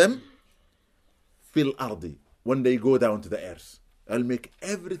for them fil ardi, when they go down to the earth. I'll make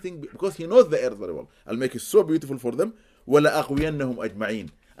everything, because he knows the earth very well. I'll make it so beautiful for them. وَلَأَغْوِيَنَّهُمْ أَجْمَعِينَ,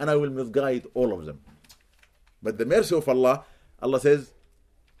 and I will misguide all of them. But the mercy of Allah, Allah says,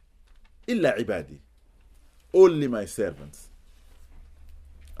 إِلَّا عِبَادِي, only my servants.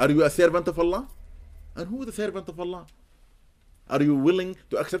 Are you a servant of Allah? And who is the servant of Allah? Are you willing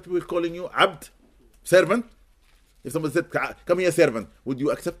to accept people calling you abd, servant? If somebody said, come here, servant, would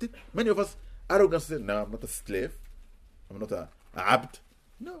you accept it? Many of us arrogantly say, no, I'm not a slave. I'm not a abd.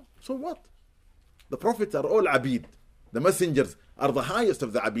 No, so what? The prophets are all abid. The messengers are the highest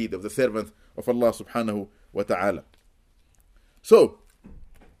of the abid, of the servants of Allah subhanahu wa ta'ala. So,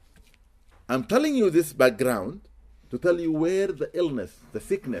 I'm telling you this background to tell you where the illness, the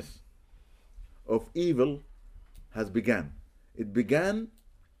sickness of evil has begun. It began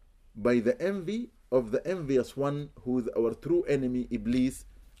by the envy of the envious one, who is our true enemy, Iblis,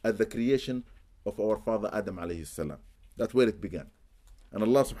 at the creation of our father Adam alayhi salam. That's where it began. And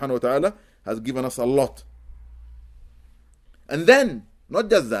Allah subhanahu wa ta'ala has given us a lot. And then, not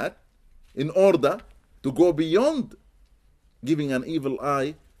just that, in order to go beyond giving an evil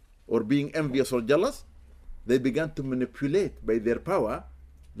eye or being envious or jealous, they began to manipulate by their power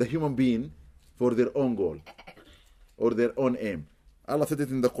the human being for their own goal or their own aim. Allah said it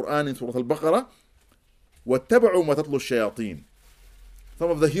in the Quran in Surah Al-Baqarah, وَاتَّبَعُوا مَا تَتْلُو الشَّيَاطِينَ.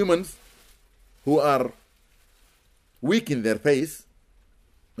 Some of the humans who are weak in their faith,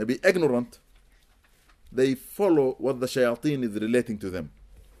 maybe ignorant, they follow what the shayateen is relating to them.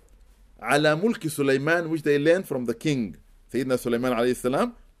 على ملك سليمان, which they learned from the king, Sayyidina Sulaiman alayhi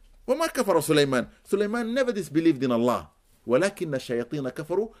salam. وما كفر سليمان. Sulaiman never disbelieved in Allah. ولكن الشياطين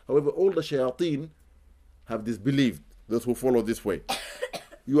كفروا. However, all the shayateen have disbelieved, those who follow this way.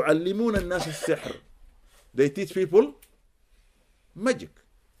 يعلمون الناس السحر. They teach people magic.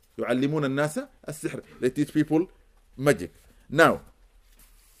 يعلمون الناس السحر. They teach people magic. Now,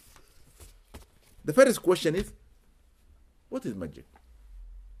 The first question is, what is magic?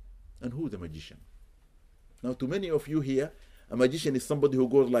 And who is the magician? Now, to many of you here, a magician is somebody who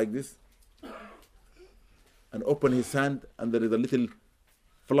goes like this and open his hand and there is a little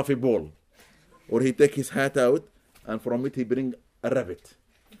fluffy ball. Or he take his hat out and from it he bring a rabbit.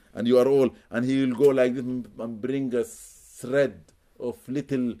 And you are all, and he will go like this and bring a thread of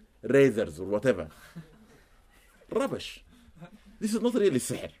little razors or whatever. Rubbish. This is not really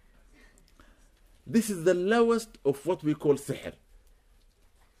sihr. This is the lowest of what we call sihr.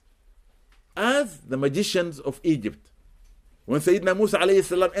 As the magicians of Egypt, when Sayyidina Musa alayhi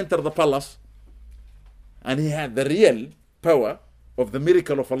salam entered the palace and he had the real power of the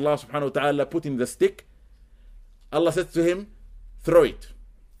miracle of Allah subhanahu wa ta'ala putting the stick, Allah said to him, throw it.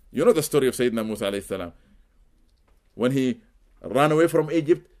 You know the story of Sayyidina Musa alayhi salam. When he ran away from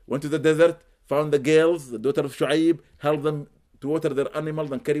Egypt, went to the desert, found the girls, the daughter of Shu'aib, helped them to water their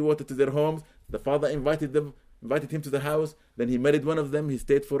animals and carry water to their homes. The father invited him to the house. Then he married one of them. He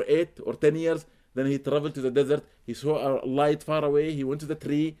stayed for 8 or 10 years. Then he traveled to the desert. He saw a light far away. He went to the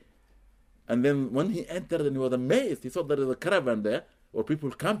tree. And then when he entered and he was amazed, he thought there is a caravan there or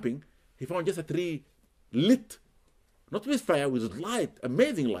people camping. He found just a tree lit, not with fire, with light,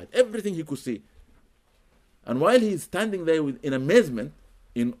 amazing light, everything he could see. And while he's standing there in amazement,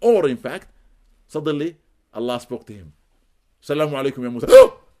 in awe in fact, suddenly Allah spoke to him. Salamu alaikum ya Musa.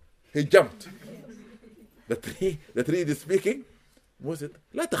 Oh! He jumped. The tree is speaking. Musa said,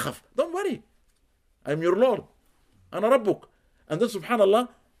 لا تخف, don't worry. I'm your Lord. أنا ربك. And then subhanallah,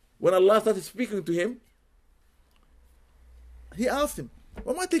 when Allah started speaking to him, he asked him,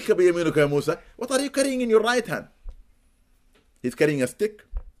 وما تلك بيمينك يا موسى? What are you carrying in your right hand? He's carrying a stick.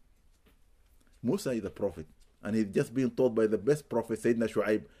 Musa is a prophet, and he's just been taught by the best prophet, Sayyidina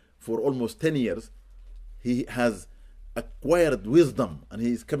Shu'aib, for almost 10 years. He has acquired wisdom, and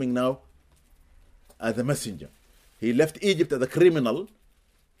he is coming now as a messenger. He left Egypt as a criminal,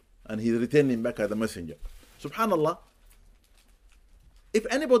 and he's returning back as a messenger. Subhanallah, if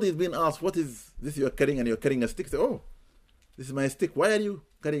anybody is being asked, what is this you're carrying, and you're carrying a stick, say, oh, this is my stick, why are you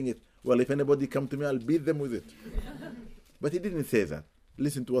carrying it? Well, if anybody come to me, I'll beat them with it. But he didn't say that.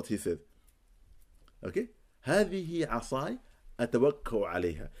 Listen to what he said. Okay? هذه عصاي أتوكأ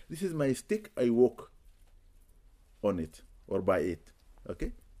عليها. This is my stick, I walk on it or by it.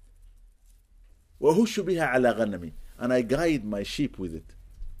 Okay? وأهش بها على غنمي. And I guide my sheep with it.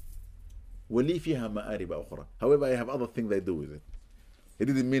 ولي فيها مآرب أخرى. However, I have other things I do with it. He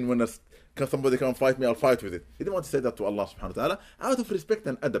didn't mean when somebody come fight me, I'll fight with it. He didn't want to say that to Allah subhanahu wa ta'ala out of respect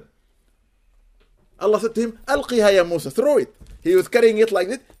and adab. Allah said to him, ألقيها يا موسى, throw it. He was carrying it like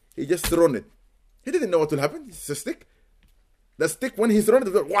this. He just thrown it. He didn't know what will happen. It's a stick. The stick, when he's thrown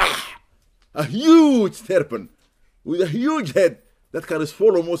it, wow! A huge serpent with a huge head that can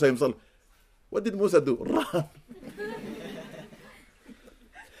swallow Musa himself. What did Musa do? Run.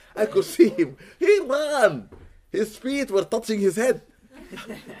 I could see him. He ran. His feet were touching his head.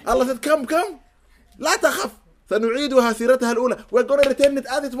 Allah said, come. لا تخف. سنعيدها سيرتها الأولى. We're going to return it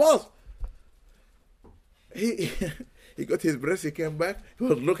as it was. He got his breath. He came back. He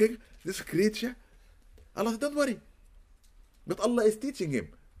was looking. This creature. Allah said, don't worry. But Allah is teaching him.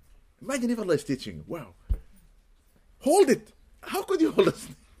 Imagine if Allah is teaching him. Wow. Hold it. How could you hold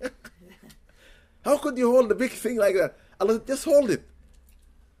it? How could you hold a big thing like that? Allah said, just hold it.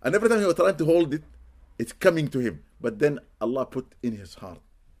 And every time he was trying to hold it, it's coming to him. But then Allah put in his heart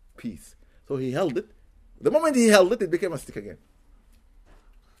peace. So he held it. The moment he held it, it became a stick again.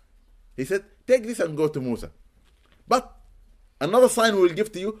 He said, take this and go to Musa. But another sign we will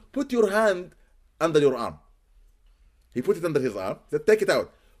give to you, put your hand under your arm. He put it under his arm. He said, take it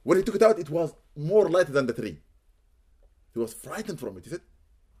out. When he took it out, it was more lighter than the tree. He was frightened from it. He said,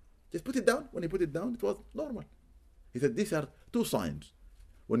 just put it down. When he put it down, it was normal. He said, these are 2 signs.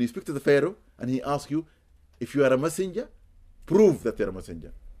 When you speak to the Pharaoh and he asks you, if you are a messenger, prove that you're a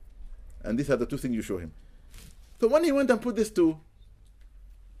messenger. And these are the 2 things you show him. So when he went and put this to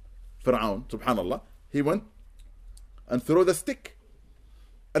Pharaoh, subhanallah, he went and threw the stick.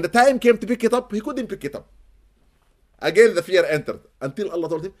 And the time came to pick it up, he couldn't pick it up. Again the fear entered until Allah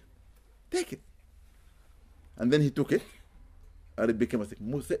told him, take it. And then he took it and it became a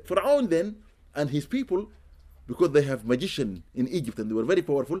stick. Pharaoh then and his people, because they have magician in Egypt and they were very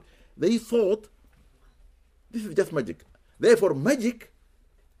powerful, they thought this is just magic. Therefore magic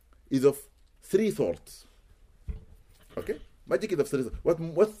is of 3 sorts. Okay? Magic is of 3 sorts.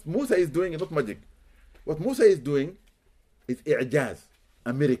 What Musa is doing is not magic. What Musa is doing is i'jaz,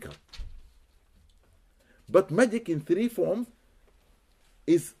 a miracle. But magic in 3 forms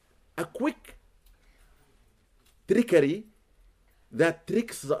is a quick trickery that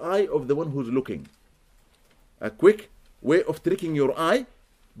tricks the eye of the one who's looking. A quick way of tricking your eye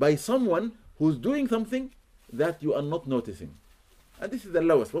by someone who's doing something that you are not noticing. And this is the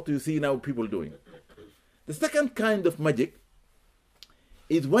lowest, what you see now people doing. The second kind of magic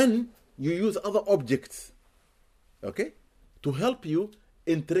is when you use other objects, okay, to help you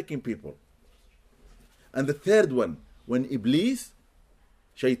in tricking people. And the third one, when Iblis,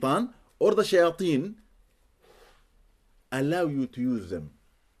 Shaitan, or the Shayateen allow you to use them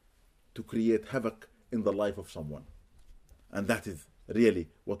to create havoc in the life of someone. And that is really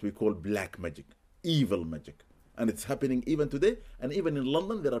what we call black magic, evil magic. And it's happening even today, and even in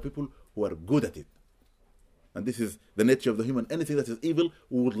London there are people who are good at it. And this is the nature of the human. Anything that is evil,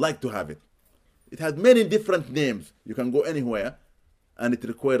 we would like to have it. It has many different names. You can go anywhere, and it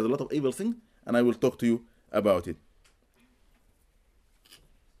requires a lot of evil things, and I will talk to you about it.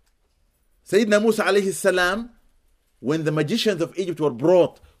 Sayyidina Musa alayhi salam, when the magicians of Egypt were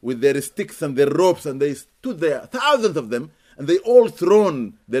brought with their sticks and their ropes, and they stood there, thousands of them, and they all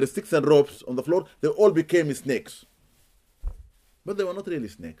thrown their sticks and ropes on the floor, they all became snakes. But they were not really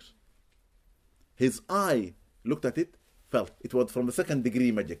snakes. His eye looked at it, felt. It was from the second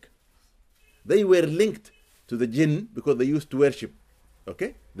degree magic. They were linked to the jinn because they used to worship,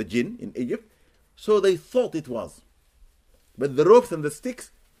 okay, the jinn in Egypt. So they thought it was. But the ropes and the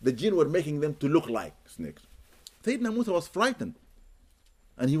sticks, the jinn were making them to look like snakes. Sayyidina Musa was frightened.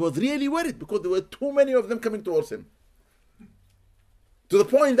 And he was really worried because there were too many of them coming towards him. To the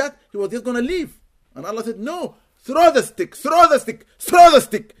point that he was just going to leave. And Allah said, no, throw the stick, throw the stick, throw the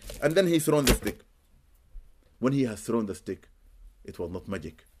stick. And then he thrown the stick. When he has thrown the stick, it was not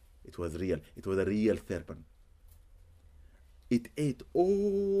magic. It was real. It was a real serpent. It ate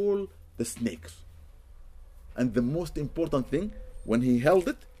all the snakes. And the most important thing, when he held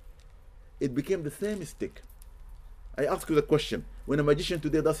it, it became the same stick. I ask you the question, when a magician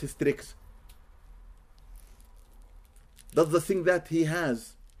today does his tricks, does the thing that he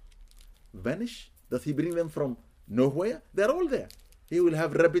has vanish? Does he bring them from nowhere? They're all there. He will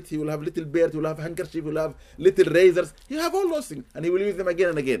have rabbits, he will have little bears, he will have handkerchiefs, he will have little razors. He will have all those things, and he will use them again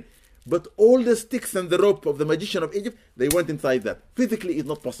and again. But all the sticks and the rope of the magician of Egypt, they went inside that. Physically, it's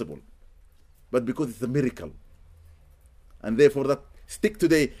not possible. But because it's a miracle. And therefore, that stick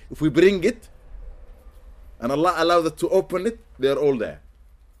today, if we bring it, and Allah allows us to open it, they are all there.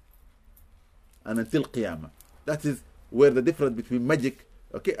 And until Qiyamah. That is where the difference between magic,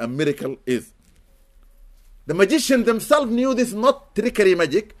 okay, and miracle is. The magicians themselves knew this is not trickery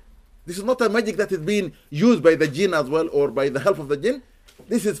magic. This is not a magic that is being used by the jinn as well, or by the help of the jinn.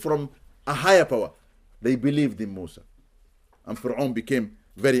 This is from a higher power. They believed in Musa. And Fir'aun became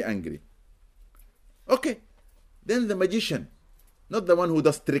very angry. Okay. Then the magician, not the one who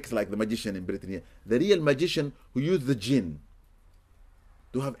does tricks like the magician in Britain here, the real magician who used the jinn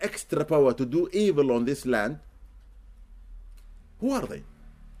to have extra power to do evil on this land, who are they?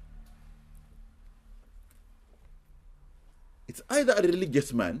 It's either a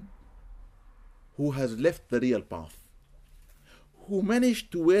religious man who has left the real path, who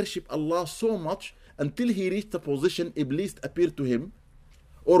managed to worship Allah so much until he reached a position Iblis appeared to him,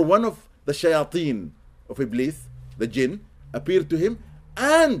 or one of the shayateen of Iblis, the jinn, appeared to him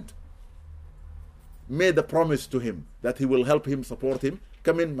and made a promise to him that he will help him, support him.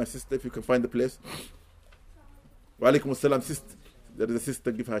 Come in, my sister, if you can find the place. Wa alaikum assalam, sister. There is a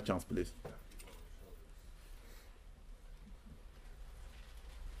sister, give her a chance, please.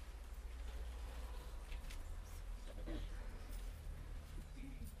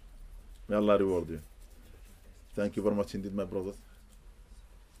 May Allah reward you. Thank you very much indeed, my brothers.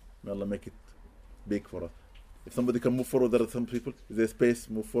 May Allah make it big for us. If somebody can move forward, there are some people. Is there space?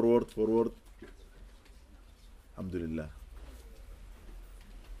 Move forward, forward. Alhamdulillah.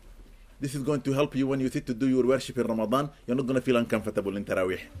 This is going to help you when you sit to do your worship in Ramadan. You're not going to feel uncomfortable in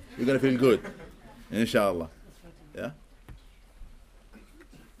Taraweeh. You're going to feel good. Inshallah. Yeah?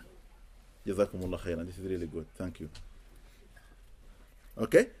 Jazakumullah khairan. This is really good. Thank you.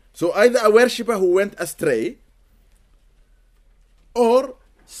 Okay? So either a worshipper who went astray, or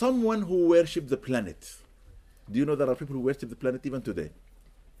someone who worshipped the planet. Do you know there are people who worship the planet even today?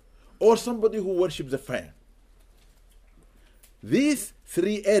 Or somebody who worships the fire. These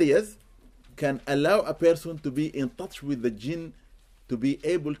three areas can allow a person to be in touch with the jinn, to be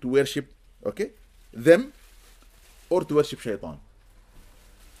able to worship, okay, them, or to worship shaitan.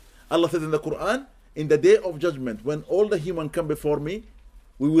 Allah says in the Quran, in the day of judgment, when all the humans come before me,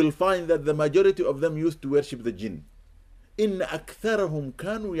 we will find that the majority of them used to worship the jinn. إن أكثرهم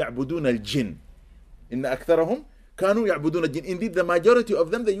كانوا يعبدون الجن. إن أكثرهم كانوا يعبدون الجن. Indeed, the majority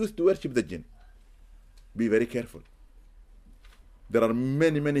of them, they used to worship the jinn. Be very careful. there are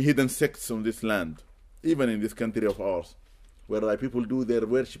many, many hidden sects on this land, even in this country of ours, where people do their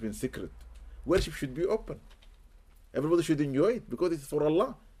worship in secret. Worship should be open. Everybody should enjoy it because it's for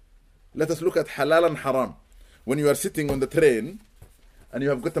Allah. Let us look at halal and haram. When you are sitting on the train and you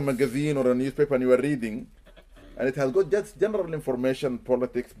have got a magazine or a newspaper and you are reading, and it has got just general information,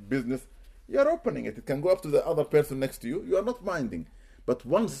 politics, business, you are opening it. It can go up to the other person next to you. You are not minding. But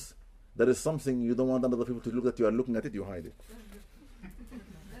once there is something you don't want other people to look at, you are looking at it, you hide it.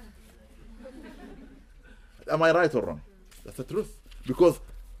 Am I right or wrong? That's the truth. Because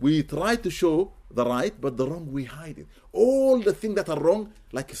we try to show the right, but the wrong we hide it. All the things that are wrong,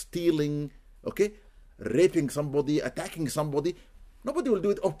 like stealing, okay, raping somebody, attacking somebody, nobody will do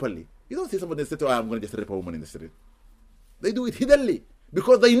it openly. You don't see somebody say, "Oh, I'm going to just rape a woman in the street." They do it hiddenly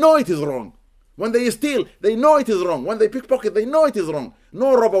because they know it is wrong. When they steal, they know it is wrong. When they pickpocket, they know it is wrong.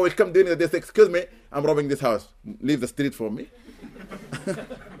 No robber will come during the day and say, "Excuse me, I'm robbing this house. Leave the street for me."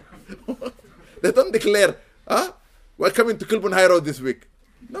 They don't declare, we're coming to Kilburn High Road this week.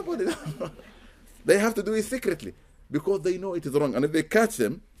 Nobody. They have to do it secretly because they know it is wrong. And if they catch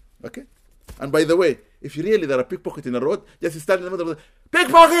them, okay. And by the way, if really there are pickpocket in the road, just stand in the middle of the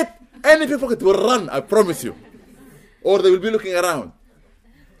pickpocket. Any pickpocket will run, I promise you. Or they will be looking around.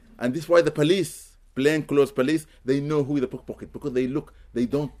 And this is why the police, plainclothes police, they know who is the pickpocket because they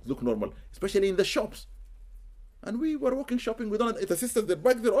don't look normal, especially in the shops. And we were walking shopping, we don't. It's a sister, their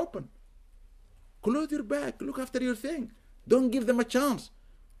bags are open. Close your bag, look after your thing. Don't give them a chance.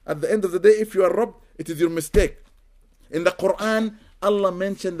 At the end of the day, if you are robbed, it is your mistake. In the Quran, Allah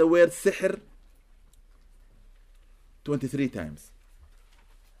mentioned the word sihr 23 times.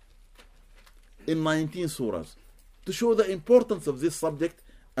 In 19 surahs. To show the importance of this subject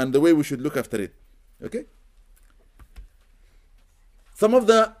and the way we should look after it. Okay? Some of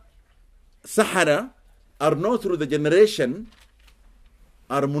the Sahara are known through the generation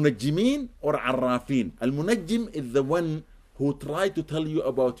are munajjimin or arrafin. Al-munajjim is the one who try to tell you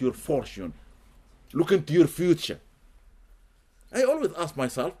about your fortune. Look into your future. I always ask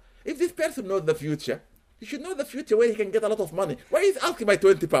myself, if this person knows the future, he should know the future where he can get a lot of money. Why is he asking my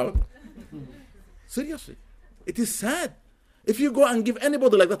 20 pounds? Seriously. It is sad. If you go and give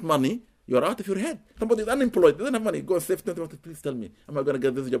anybody like that money, you're out of your head. Somebody is unemployed, doesn't have money. Go and save 20 pounds. Please tell me, am I going to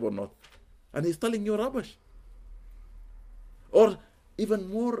get this job or not? And he's telling you rubbish. Or even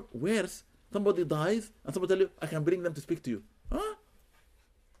more worse, somebody dies and somebody tell you, I can bring them to speak to you. Huh?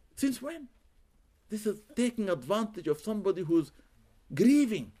 Since when? This is taking advantage of somebody who's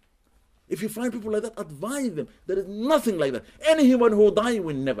grieving. If you find people like that, advise them. There is nothing like that. Any human who die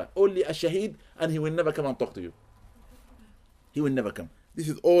will never. Only a shaheed, and he will never come and talk to you. He will never come. This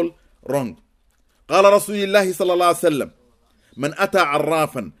is all wrong. قال رسول الله صلى الله عليه وسلم من أتى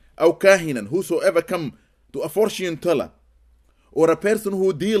عرافا أو كاهنا, whosoever come to a fortune teller or a person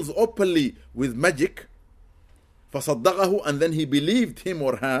who deals openly with magic, فصدقه, and then he believed him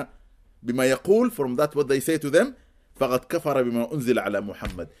or her بما يقول, from that what they say to them, فقد كفر بما أنزل على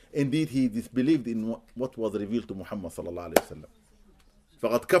محمد. Indeed, he disbelieved in what was revealed to Muhammad صلى الله عليه وسلم.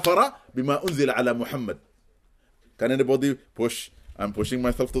 فقد كفر بما أنزل على محمد. Can anybody push? I'm pushing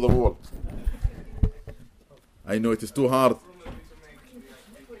myself to the wall. I know it is too hard.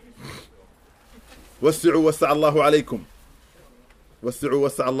 وسعوا وسع الله عليكم. وسعوا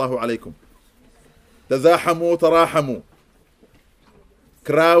وسع الله عليكم. تزاحموا تراحموا.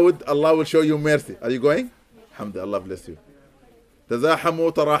 Crowd, Allah will show you mercy. Are you going? Alhamdulillah, Allah bless you.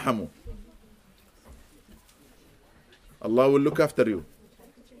 تزاحموا تراحموا. Allah will look after you.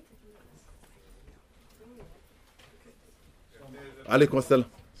 Alaikum assalam.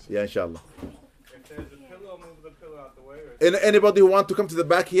 Yeah, inshallah. If there's a pillow, move the pillow out the way. Anybody who want to come to the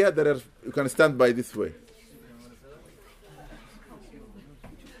back here, you can stand by this way.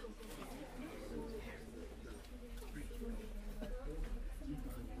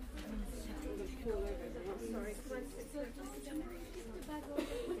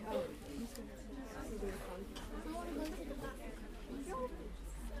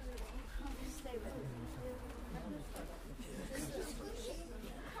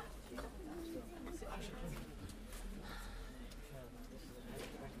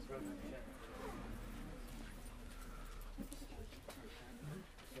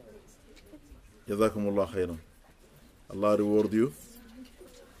 جزاكم الله خيرا. Allah reward you.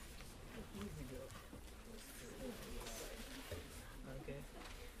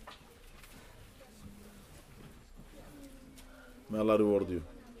 May Allah reward you.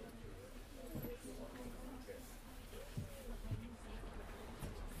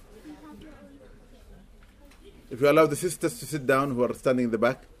 If you allow the sisters to sit down who are standing in the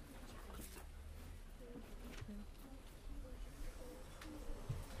back.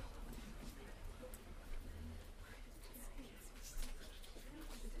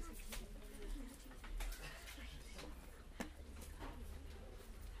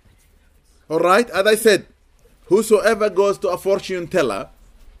 All right, as I said, whosoever goes to a fortune teller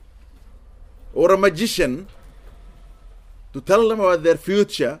or a magician to tell them about their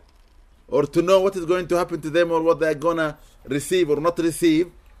future or to know what is going to happen to them or what they're going to receive or not receive,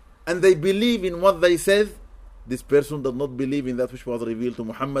 and they believe in what they said, this person does not believe in that which was revealed to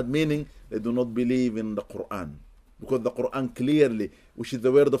Muhammad, meaning they do not believe in the Quran. Because the Quran clearly, which is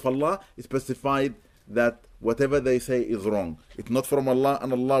the word of Allah, is specified that whatever they say is wrong. It's not from Allah,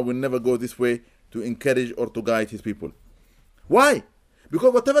 and Allah will never go this way to encourage or to guide His people. Why?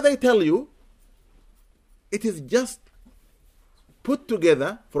 Because whatever they tell you, it is just put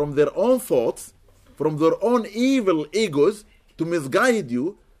together from their own thoughts, from their own evil egos, to misguide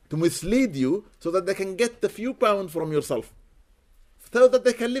you, to mislead you, so that they can get the few pounds from yourself, so that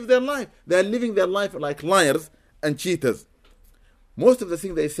they can live their life. They are living their life like liars and cheaters. Most of the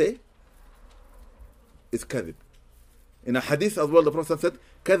things they say is kadhib. In a hadith as well, the Prophet said,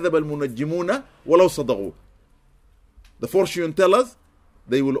 كذب المنجمون ولو صدقوا. The fortune tellers,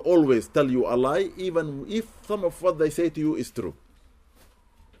 they will always tell you a lie, even if some of what they say to you is true.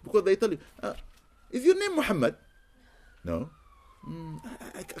 Because they tell you, is your name Muhammad? No.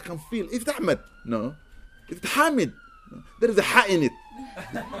 I can feel. Is it Ahmed? No. Is it Hamid? No. There is a ha in it.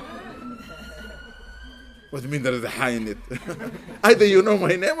 What do you mean there is a ha in it? Either you know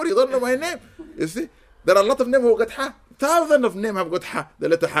my name or you don't know my name. You see? There are a lot of names who got ha. Thousands of names have got ha, the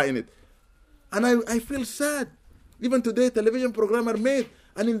letter ha in it. And I feel sad. Even today, television program are made.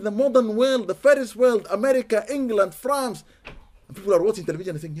 And in the modern world, the first world, America, England, France, and people are watching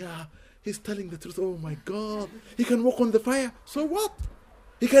television and saying, yeah, he's telling the truth. Oh my God. He can walk on the fire. So what?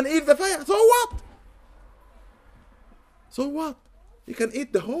 He can eat the fire. So what? So what? He can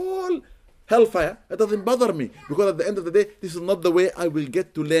eat the whole hellfire. It doesn't bother me. Because at the end of the day, this is not the way I will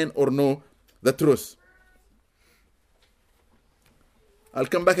get to learn or know the truth. I'll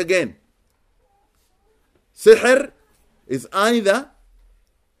come back again. Sihr is either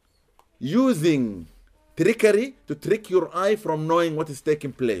using trickery to trick your eye from knowing what is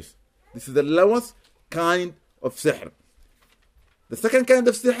taking place. This is the lowest kind of sihr. The second kind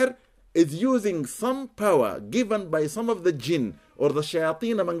of sihr is using some power given by some of the jinn or the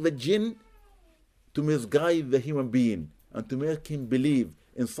shayateen among the jinn to misguide the human being and to make him believe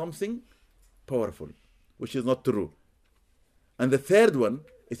in something powerful, which is not true. And the third one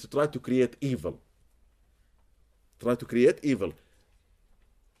is to try to create evil. Try to create evil.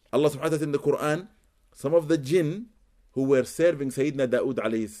 Allah subhanahu wa ta'ala in the Quran, some of the jinn who were serving Sayyidina Dawood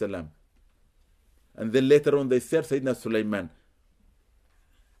alayhi salam, and then later on they served Sayyidina Sulaiman.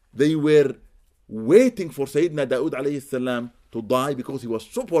 They were waiting for Sayyidina Dawood alayhi salam to die because he was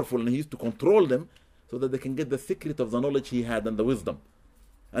so powerful and he used to control them so that they can get the secret of the knowledge he had and the wisdom.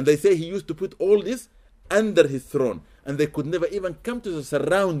 And they say he used to put all this under his throne, and they could never even come to the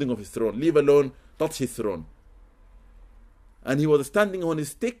surrounding of his throne, leave alone touch his throne. And he was standing on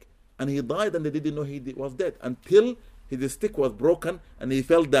his stick, and he died, and they didn't know he was dead until his stick was broken and he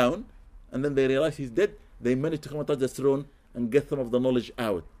fell down, and then they realized he's dead. They managed to come and touch the throne and get some of the knowledge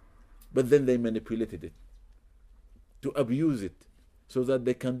out, but then they manipulated it to abuse it so that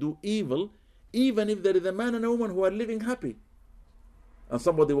they can do evil, even if there is a man and a woman who are living happy, and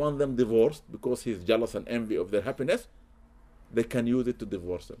somebody wants them divorced because he's jealous and envy of their happiness, they can use it to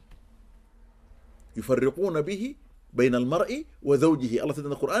divorce them. يفرقون به بين المرء وزوجه. Allah said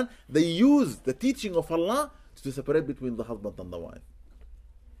in the Quran, they use the teaching of Allah to separate between the husband and the wife.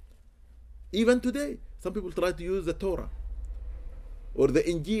 Even today, some people try to use the Torah or the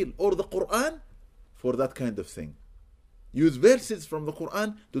Injil or the Quran for that kind of thing. Use verses from the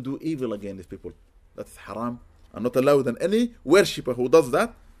Quran to do evil against people. That's haram and not allowed. And any worshipper who does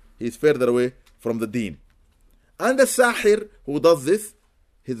that, he is further away from the deen. And the sahir who does this,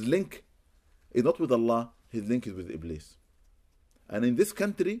 his link is not with Allah, his link is with Iblis. And in this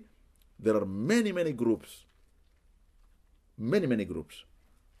country, there are many groups, many groups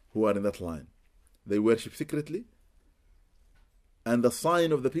who are in that line. They worship secretly, and the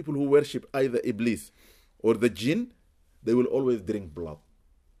sign of the people who worship either Iblis or the jinn, they will always drink blood.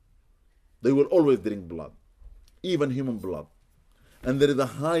 They will always drink blood, even human blood. And there is a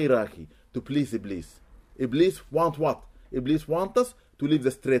hierarchy to please Iblis. Iblis wants what? Iblis wants us to live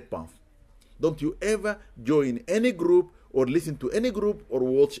the straight path. Don't you ever join any group or listen to any group or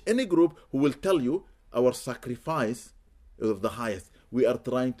watch any group who will tell you our sacrifice is of the highest. We are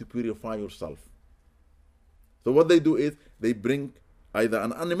trying to purify yourself. So what they do is they bring either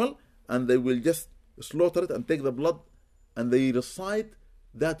an animal and they will just slaughter it and take the blood and they recite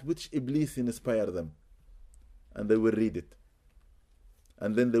that which Iblis inspired them. And they will read it.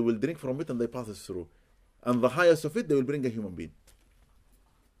 And then they will drink from it and they pass it through. And the highest of it, they will bring a human being.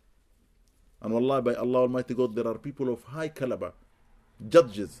 And wallah, by Allah Almighty God, there are people of high caliber,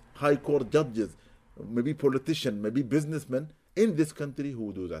 judges, high court judges, maybe politicians, maybe businessmen in this country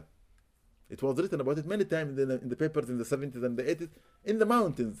who do that. It was written about it many times in the papers in the 70s and the 80s, in the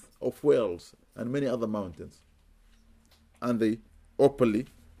mountains of Wales and many other mountains. And they openly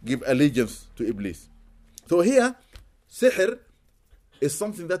give allegiance to Iblis. So here, sihr is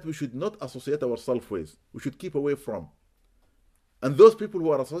something that we should not associate ourselves with. We should keep away from. And those people who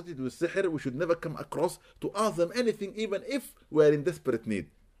are associated with sihr, we should never come across to ask them anything, even if we are in desperate need.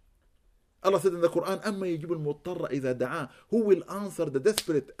 Allah said in the Quran, أَمَّا يَجِبُ الْمُضْطَرَّ إِذَا دَعَاهُ. Who will answer the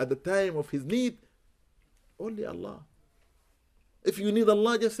desperate at the time of his need? Only Allah. If you need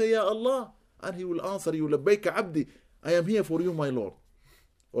Allah, just say, Ya Allah, and He will answer you, لَبَّيْكَ عَبْدِي. I am here for you, my Lord,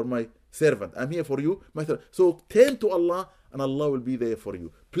 or my servant. I'm here for you, my servant. So turn to Allah, and Allah will be there for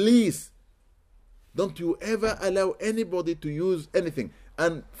you. Please, don't you ever allow anybody to use anything.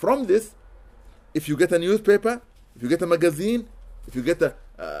 And from this, if you get a newspaper, if you get a magazine, if you get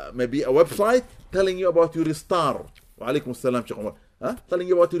maybe a website telling you about your star, wa alaikum assalam, Shaykh Umar, telling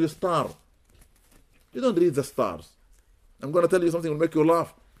you about your star, you don't read the stars. I'm going to tell you something that will make you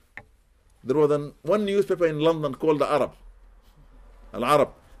laugh. There was one newspaper in London called the Arab. Al-Arab.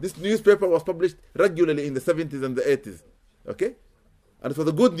 This newspaper was published regularly in the 70s and the 80s. Okay? And it was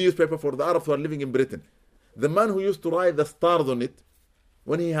a good newspaper for the Arabs who are living in Britain. The man who used to write the stars on it,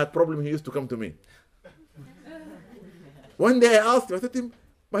 when he had problem, he used to come to me. One day I asked him, I said to him,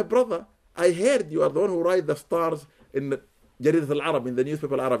 my brother, I heard you are the one who write the stars in the Jaridat al-Arab, in the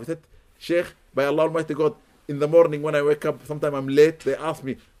newspaper al-Arab. He said, Sheikh, by Allah Almighty God, in the morning when I wake up, sometime I'm late, they ask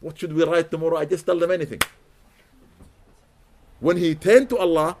me, what should we write tomorrow? I just tell them anything. When he turned to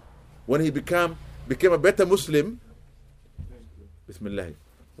Allah, when he became a better Muslim, Bismillah.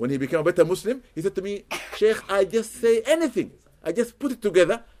 When he became a better Muslim, he said to me, Sheikh, I just say anything. I just put it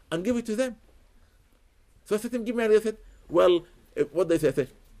together and give it to them. So I said to him, give me an idea. I said, well, what they say? I said,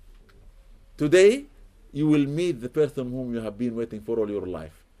 today you will meet the person whom you have been waiting for all your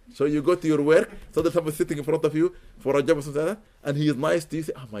life. So you go to your work, so there's someone sitting in front of you for a job or something like that, and he is nice to you.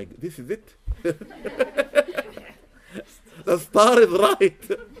 Say, oh my God, this is it. The star is right.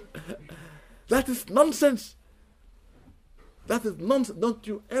 That is nonsense. That is nonsense. Don't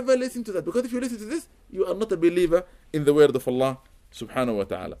you ever listen to that. Because if you listen to this, you are not a believer in the word of Allah subhanahu wa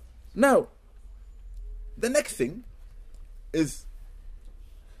ta'ala. Now, the next thing is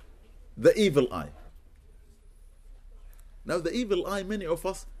the evil eye. Now, the evil eye, many of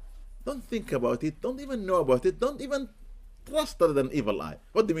us don't think about it, don't even know about it, don't even trust there is an evil eye.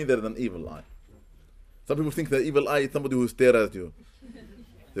 What do you mean there is an evil eye? Some people think the evil eye is somebody who stares at you.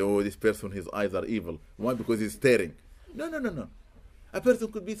 Say, oh, this person, his eyes are evil. Why? Because he's staring. No. A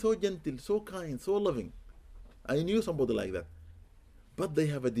person could be so gentle, so kind, so loving. I knew somebody like that. But they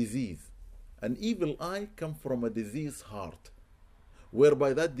have a disease. An evil eye comes from a diseased heart,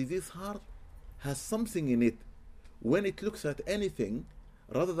 whereby that diseased heart has something in it. When it looks at anything,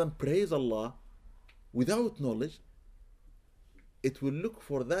 rather than praise Allah without knowledge, it will look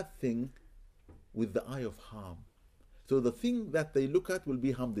for that thing with the eye of harm. So the thing that they look at will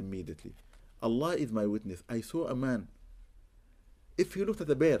be harmed immediately. Allah is my witness. I saw a man. If he looked at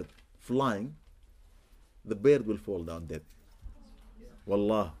a bird flying, the bird will fall down dead.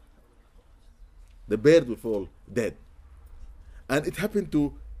 Wallah. The bird will fall dead. And it happened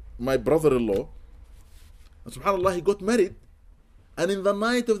to my brother-in-law. And subhanAllah, he got married. And in the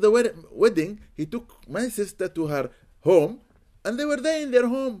night of the wedding, he took my sister to her home. And they were there in their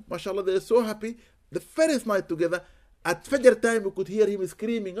home. MashaAllah, they were so happy. The first night together, at Fajr time, we could hear him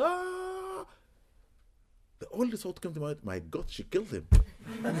screaming, ah! The only thought came to my mind, my God, she killed him.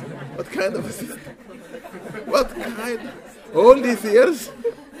 What kind of a sister? What kind? All these years,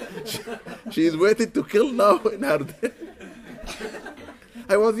 she is waiting to kill now in her day.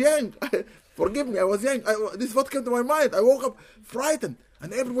 I was young. Forgive me, I was young. This is what came to my mind. I woke up frightened,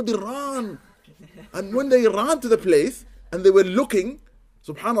 and everybody ran. And when they ran to the place, and they were looking,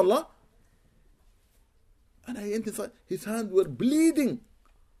 subhanallah, and I went inside, his hands were bleeding.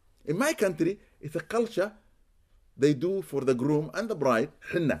 In my country, it's a culture they do for the groom and the bride,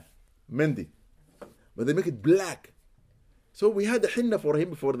 henna, mendi. But they make it black. So we had a henna for him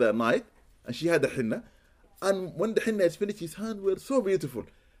before the night, and she had a henna. And when the henna is finished, his hands were so beautiful.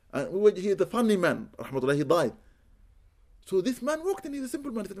 And he is a funny man, rahmatullah, he died. So this man walked in, he's a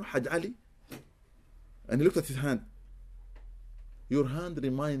simple man, he said, Hajj Ali. And he looked at his hand. Your hand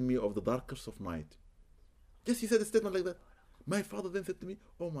reminds me of the darkest of night. Just he said a statement like that. My father then said to me,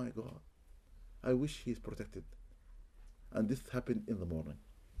 oh my God, I wish he is protected. And this happened in the morning.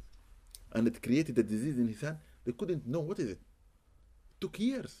 And it created a disease in his hand. They couldn't know what is it. It took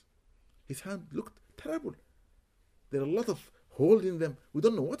years. His hand looked terrible. There are a lot of holes in them. We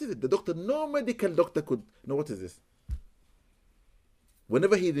don't know what is it. The doctor, no medical doctor could know what is this.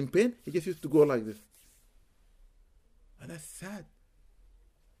 Whenever he is in pain, he just used to go like this. And that's sad.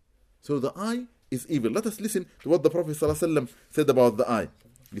 So the eye is evil. Let us listen to what the Prophet ﷺ said about the eye.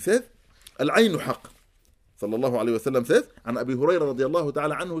 He says, العين حق. صلى الله عليه وسلم says, عن أبي هريرة رضي الله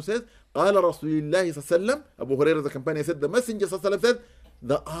تعالى عنه says, قال رسول الله صلى الله عليه وسلم, Abu Hurairah the companion said, the messenger صلى الله عليه وسلم said,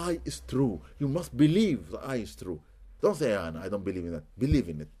 the eye is true. You must believe the eye is true. Don't say, no, I don't believe in that. Believe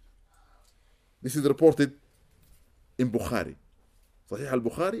in it. This is reported in Bukhari. Sahih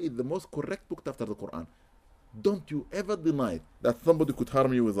al-Bukhari is the most correct book after the Quran. Don't you ever deny that somebody could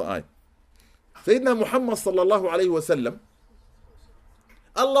harm you with the eye. Sayyidina Muhammad sallallahu alayhi wa sallam,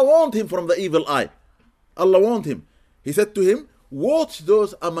 Allah warned him from the evil eye. Allah warned him. He said to him, watch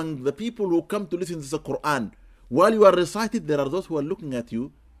those among the people who come to listen to the Quran. While you are reciting, there are those who are looking at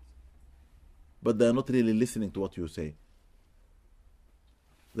you, but they are not really listening to what you say.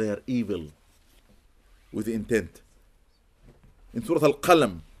 They are evil with intent. In Surah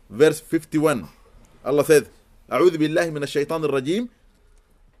Al-Qalam, verse 51, Allah said, أعوذ بالله من الشيطان الرجيم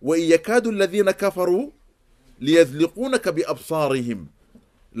وإن يكاد الذين كفروا ليزلقونك بأبصارهم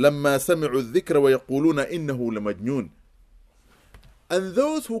لما سمعوا الذكر ويقولون إنه لمجنون. And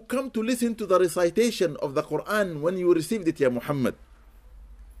those who come to listen to the recitation of the Quran when you received it, Ya Muhammad,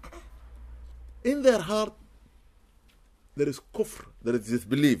 in their heart there is kufr, there is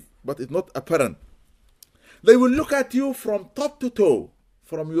disbelief, but it's not apparent. They will look at you from top to toe,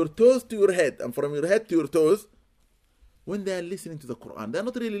 from your toes to your head, and from your head to your toes, when they are listening to the Quran. They are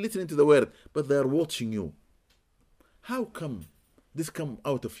not really listening to the word, but they are watching you. How come this come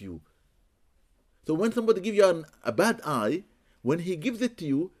out of you? So when somebody gives you a bad eye, when he gives it to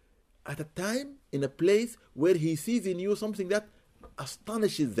you at a time, in a place where he sees in you something that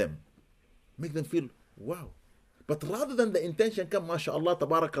astonishes them, make them feel, wow. But rather than the intention come, mashallah,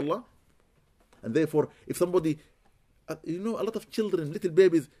 tabarakallah, and therefore, if somebody, a lot of children, little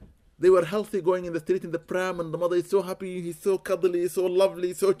babies, they were healthy going in the street in the pram, and the mother is so happy, he's so cuddly, so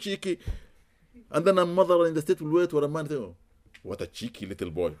lovely, so cheeky. And then a mother in the street will wait for a man and say, oh, what a cheeky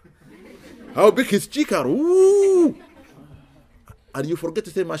little boy. How big his cheek are. Ooh! And you forget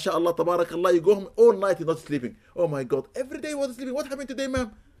to say, mashallah, tabarakallah, you go home all night, you're not sleeping. Oh my God, every day he was sleeping. What happened today,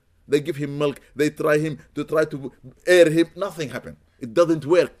 ma'am? They give him milk, they try to air him, nothing happened. It doesn't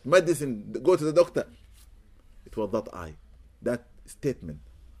work. Medicine, go to the doctor. It was that eye, that statement.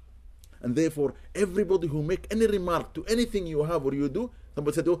 And therefore, everybody who make any remark to anything you have or you do,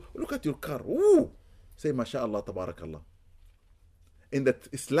 somebody said, oh, look at your car. Ooh! Say, mashallah, tabarakallah. In that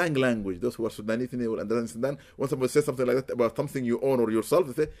slang language, those who are Sudanese, they will understand. When somebody says something like that about something you own or yourself,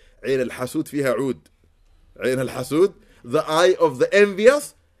 they say, عين الحسود فيها عود. عين الحسود, the eye of the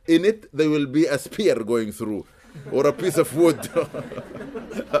envious, in it there will be a spear going through, or a piece of wood.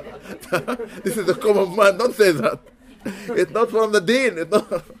 This is the common man, don't say that. It's not from the deen.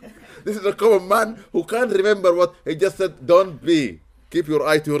 This is a common man who can't remember what he just said. Don't be. Keep your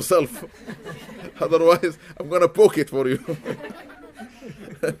eye to yourself. Otherwise, I'm going to poke it for you.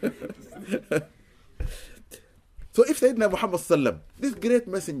 So if Sayyidina Muhammad sallam, this great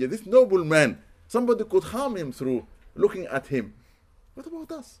messenger, this noble man, somebody could harm him through looking at him, what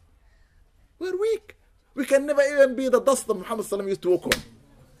about us? We're weak. We can never even be the dust that Muhammad sallam used to walk on.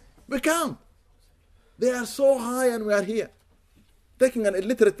 We can't. They are so high and we are here. Taking an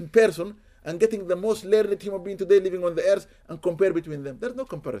illiterate person and getting the most learned human being today living on the earth and compare between them. There's no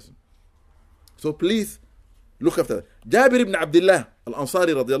comparison. So please look after that. جابر بن عبد الله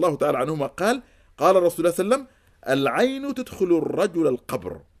الأنصاري رضي الله تعالى عنهما قال رسول الله صلى الله عليه وسلم العين تدخل الرجل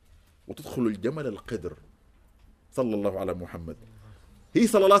القبر وتدخل الجمل القدر. صلى الله على محمد. He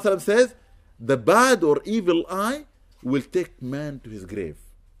صلى الله عليه وسلم says, the bad or evil eye will take man to his grave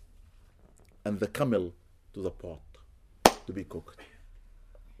and the camel to the pot to be cooked.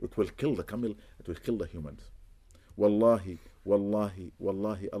 It will kill the camel, it will kill the humans. Wallahi, wallahi,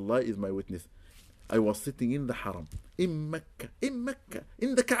 wallahi, Allah is my witness. I was sitting in the Haram, in Mecca,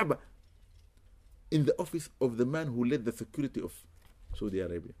 in the Kaaba, in the office of the man who led the security of Saudi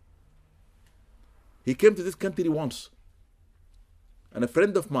Arabia. He came to this country once, and a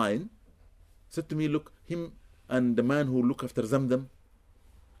friend of mine said to me, look, him and the man who look after Zamzam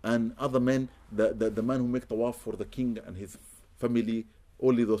and other men, the man who make tawaf for the king and his family,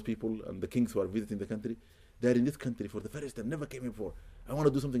 only those people and the kings who are visiting the country, they are in this country for the first time, never came before. I want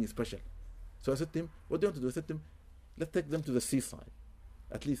to do something special. So I said to him, what do you want to do? I said to him, let's take them to the seaside,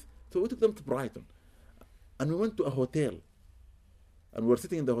 at least. So we took them to Brighton. And we went to a hotel. And we were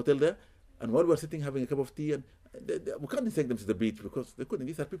sitting in the hotel there, And while we were sitting having a cup of tea, and we can't take them to the beach because they couldn't.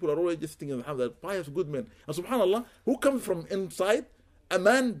 These are people who are always just sitting in the house. They're pious, good men. And subhanAllah, who comes from inside? A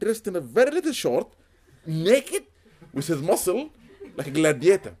man dressed in a very little short, naked, with his muscle, like a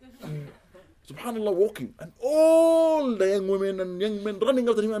gladiator. SubhanAllah, walking. And all the young women and young men running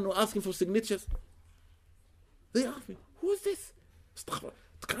after him and asking for signatures. They asked me, who is this?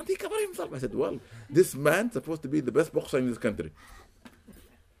 Can't he cover himself? I said, well, this man supposed to be the best boxer in this country.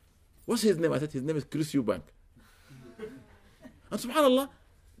 What's his name? I said, his name is Chris Eubank. And SubhanAllah,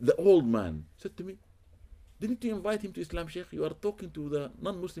 the old man said to me, didn't you invite him to Islam, Sheikh? You are talking to the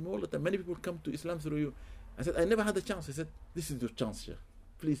non-Muslim all the time. Many people come to Islam through you. I said, I never had a chance. He said, this is your chance, Sheikh.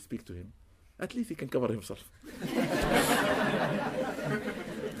 Please speak to him. At least he can cover himself.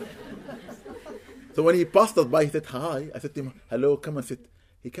 So when he passed us by, he said, hi. I said to him, hello, come and sit.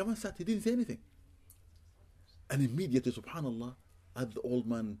 He came and sat. He didn't say anything. And immediately, SubhanAllah, as the old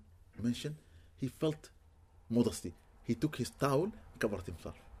man mentioned, he felt modesty. He took his towel and covered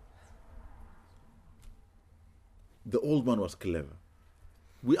himself. The old man was clever.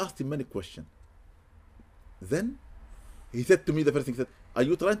 We asked him many questions. Then he said to me, the first thing he said, are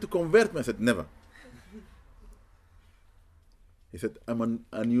you trying to convert me? I said, never. He said, I'm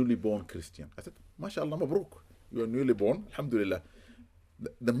a newly born Christian. I said, MashaAllah, Mabruk. You are newly born. Alhamdulillah.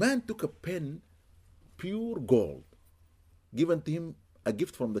 The man took a pen, pure gold, given to him a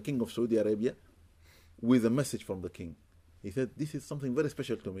gift from the king of Saudi Arabia with a message from the king. He said, this is something very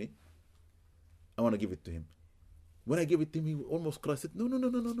special to me. I want to give it to him. When I gave it to him, he almost cried. I said,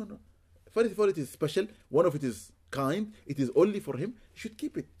 no. First of all, it is special. One of it is kind. It is only for him. He should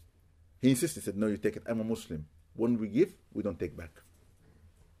keep it. He insisted. He said, no, you take it. I'm a Muslim. When we give, we don't take back.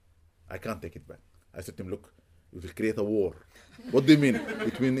 I can't take it back. I said to him, look, we will create a war. What do you mean?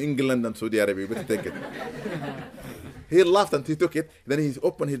 Between England and Saudi Arabia, you better take it. He laughed and he took it. Then he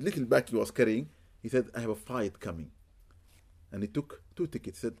opened his little bag he was carrying. He said, I have a fight coming. And he took 2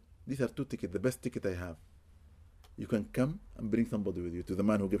 tickets. He said, these are 2 tickets, the best ticket I have. You can come and bring somebody with you, to the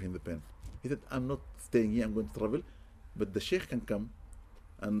man who gave him the pen. He said, I'm not staying here, I'm going to travel. But the sheikh can come,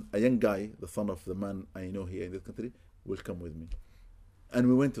 and a young guy, the son of the man I know here in this country, will come with me. And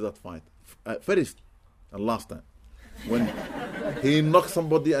we went to that fight. First and last time. When he knocked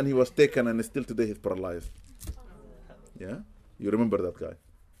somebody and he was taken, and still today he's paralyzed. Yeah? You remember that guy?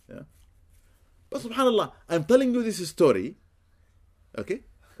 Yeah? But subhanAllah, I'm telling you this story, okay,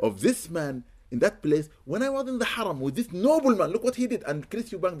 of this man in that place. When I was in the haram with this noble man, look what he did. And Chris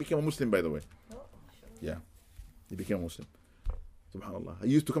Eubank became a Muslim, by the way. Yeah, he became a Muslim. SubhanAllah.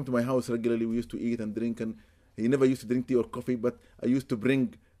 He used to come to my house regularly. We used to eat and drink, and he never used to drink tea or coffee, but I used to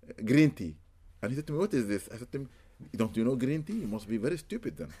bring green tea. And he said to me, what is this? I said to him, don't you know green tea? You must be very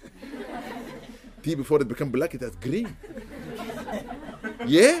stupid then. Tea before it become black, it has green.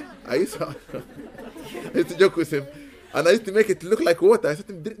 Yeah, I used to joke with him. And I used to make it look like water. I said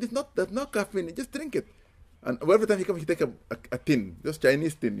to him, there's no caffeine, just drink it. And every time he comes, he take a tin, just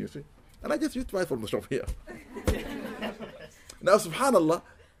Chinese tin, you see. And I just used to buy it from the shop here. Now, subhanAllah,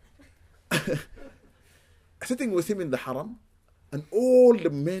 sitting with him in the haram, and all the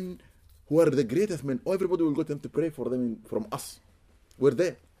men who are the greatest men, everybody will go to them to pray for them from us. We're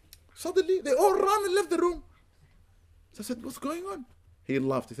there. Suddenly, they all ran and left the room. So I said, what's going on? He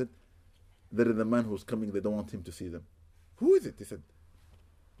laughed. He said, there is a man who's coming. They don't want him to see them. Who is it? He said,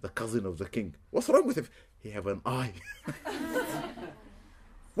 the cousin of the king. What's wrong with him? He have an eye.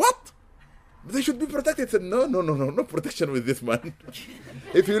 What? They should be protected. He said, no protection with this man.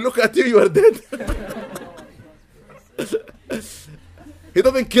 If you look at you, you are dead. He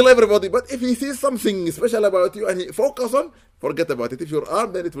doesn't kill everybody, but if he sees something special about you and he focus on, forget about it. If your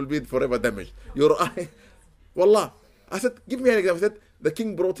arm, then it will be forever damaged. Your eye, wallah. I said, give me an example. I said, the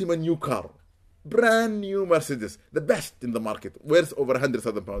king brought him a new car, brand new Mercedes, the best in the market, worth over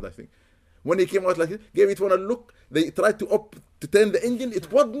 100,000 pounds, I think. When he came out like this, gave it one a look. They tried to turn the engine. It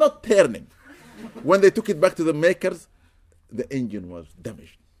was not turning. When they took it back to the makers, the engine was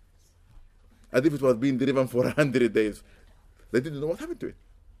damaged, as if it was being driven for 100 days. They didn't know what happened to it.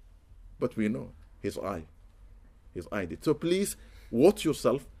 But we know his eye did. So please watch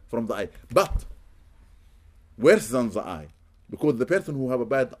yourself from the eye. But worse than the eye, because the person who have a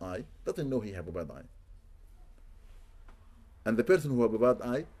bad eye doesn't know he have a bad eye. And the person who have a bad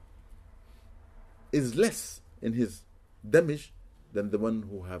eye is less in his damage than the one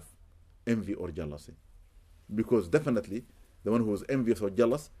who have envy or jealousy. Because definitely the one who is envious or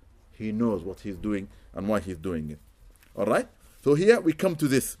jealous, he knows what he's doing and why he's doing it. Alright? So here we come to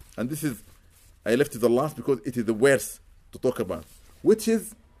this, and this is, I left it the last because it is the worst to talk about, which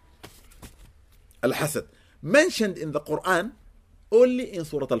is Al-Hasad, mentioned in the Quran only in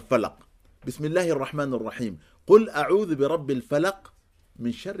Surah Al-Falaq. بسم الله الرحمن الرحيم قل أعوذ برب الفلق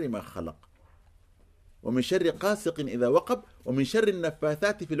من شر ما خلق ومن شر قاسق إذا وقب ومن شر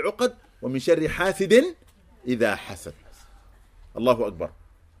النفاثات في العقد ومن شر حاسد إذا حسد. Allahu Akbar.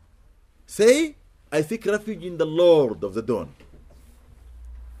 Say, I seek refuge in the Lord of the dawn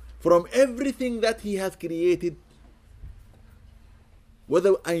from everything that He has created,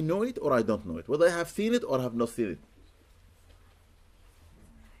 whether I know it or I don't know it, whether I have seen it or have not seen it.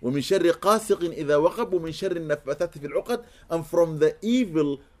 ومن شر قاسق إذا وقب ومن شر النفاثات في العقد, and from the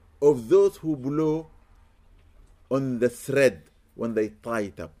evil of those who blow on the thread when they tie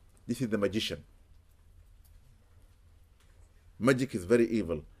it up. This is the magician. Magic is very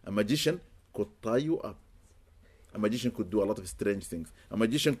evil. A magician could tie you up. A magician could do a lot of strange things. A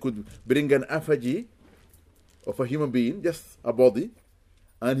magician could bring an effigy of a human being, just a body,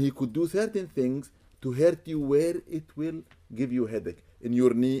 and he could do certain things to hurt you where it will give you a headache. In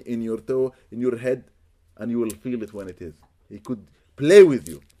your knee, in your toe, in your head, and you will feel it when it is. He could play with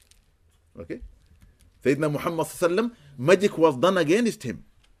you. Okay? Sayyidina Muhammad sallallahu, magic was done against him.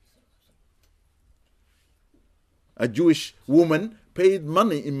 A Jewish woman paid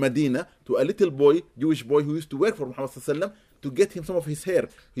money in Medina to a little boy, Jewish boy who used to work for Muhammad sallallahu, to get him some of his hair.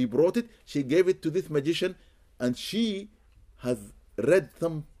 He brought it, she gave it to this magician, and she has read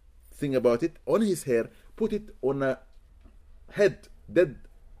something about it on his hair, put it on a head, dead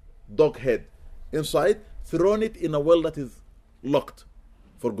dog head inside, thrown it in a well that is locked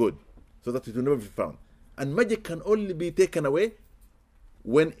for good, so that it will never be found. And magic can only be taken away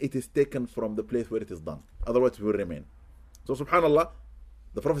when it is taken from the place where it is done. Otherwise it will remain. So subhanallah,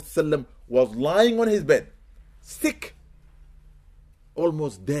 the Prophet ﷺ was lying on his bed, sick,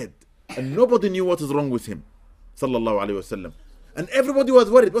 almost dead, and nobody knew what is wrong with him, sallallahu alaihi wasallam. And everybody was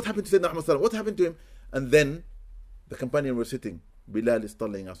worried, what happened to Sayyidina Muhammad sallallahu, what happened to him? And then the companion were sitting, Bilal is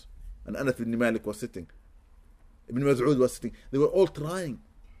telling us, and Anas ibn Malik was sitting, Ibn Mas'ud was sitting. They were all trying,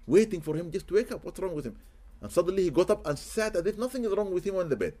 waiting for him just to wake up. What's wrong with him? And suddenly he got up and sat as if nothing is wrong with him on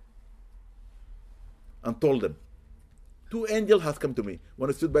the bed, and told them, 2 angels has come to me.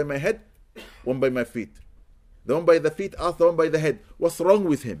 One stood by my head, one by my feet. The one by the feet asked the one by the head, what's wrong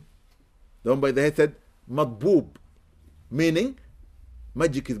with him? The one by the head said, Madboob, meaning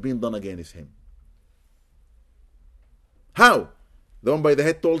magic is being done against him. How? The one by the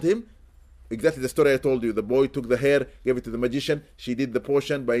head told him exactly the story I told you. The boy took the hair, gave it to the magician. She did the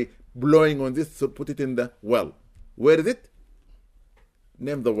potion by blowing on this, so put it in the well. Where is it?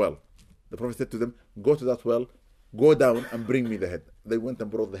 Name the well. The Prophet said to them, go to that well, go down and bring me the head. They went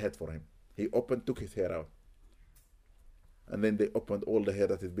and brought the head for him. He opened, took his hair out. And then they opened all the hair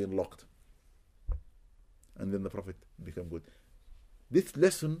that is being locked. And then the Prophet became good. This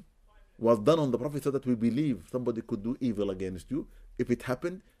lesson was done on the Prophet so that we believe somebody could do evil against you. If it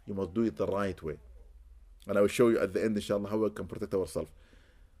happened, you must do it the right way. And I will show you at the end, inshallah, how we can protect ourselves.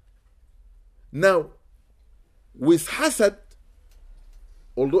 Now, with hasad,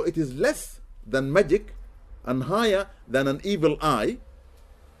 although it is less than magic and higher than an evil eye,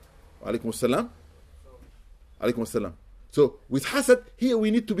 alaykum assalam, alaykum assalam. So with hasad, here we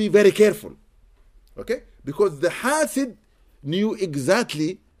need to be very careful. Okay? Because the hasid knew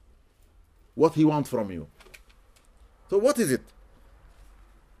exactly what he wants from you. So what is it?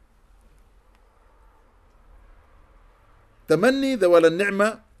 تمني ذوال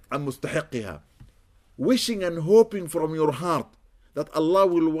النعمة عن مستحقها. Wishing and hoping from your heart that Allah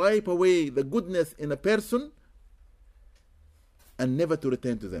will wipe away the goodness in a person and never to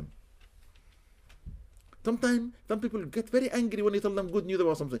return to them. Sometimes some people get very angry when you tell them good news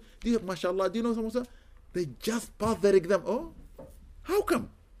about something. Do you, mashallah, do you know something? They just pass their exam. Oh, how come?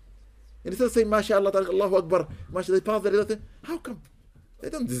 And instead of saying mashallah, Allahu Akbar, mashallah, they pass their exam. How come? They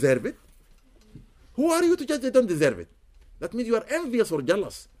don't deserve it. Who are you to judge they don't deserve it? That means you are envious or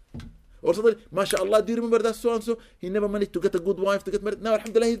jealous. Or suddenly, mashallah, do you remember that so and so? He never managed to get a good wife to get married. Now,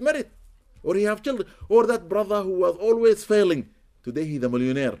 alhamdulillah, he's married. Or he have children. Or that brother who was always failing. Today he's a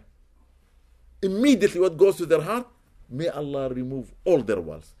millionaire. Immediately what goes to their heart? May Allah remove all their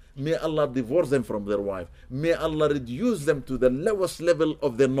wealth. May Allah divorce them from their wife. May Allah reduce them to the lowest level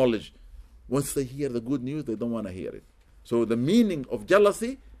of their knowledge. Once they hear the good news, they don't want to hear it. So the meaning of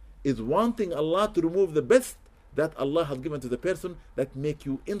jealousy is wanting Allah to remove the best that Allah has given to the person that make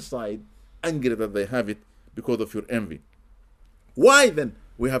you inside angry that they have it because of your envy. Why then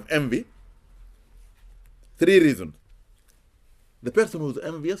we have envy? 3 reasons. The person who's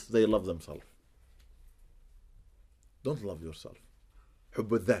envious, they love themselves. Don't love yourself. حب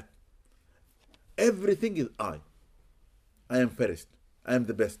الذات. Everything is I. I am first. I am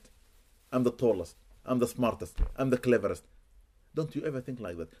the best. I'm the tallest. I'm the smartest. I'm the cleverest. Don't you ever think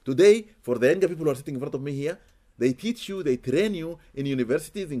like that. Today, for the younger people who are sitting in front of me here, they teach you, they train you in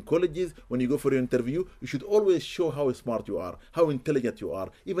universities, in colleges. When you go for your interview, you should always show how smart you are, how intelligent you are.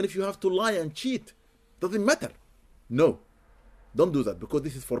 Even if you have to lie and cheat, doesn't matter. No, don't do that, because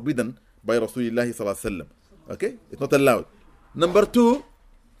this is forbidden by Rasulullah sallallahu alaihi wasallam. Okay, it's not allowed. Number 2,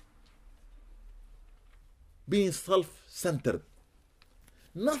 being self-centered.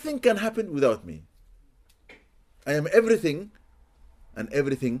 Nothing can happen without me. I am everything, and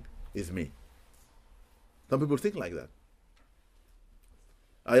everything is me. Some people think like that.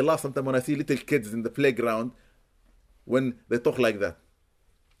 I laugh sometimes when I see little kids in the playground when they talk like that.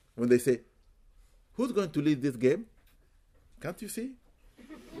 When they say, who's going to lead this game? Can't you see?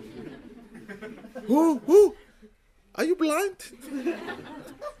 Who? Are you blind?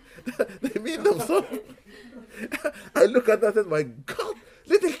 They mean themselves. I look at that and my God,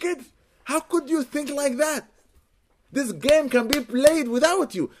 little kids, how could you think like that? This game can be played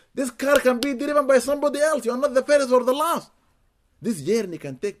without you. This car can be driven by somebody else. You are not the first or the last. This journey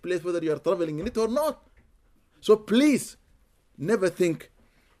can take place whether you are traveling in it or not. So please, never think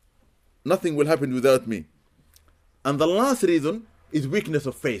nothing will happen without me. And the last reason is weakness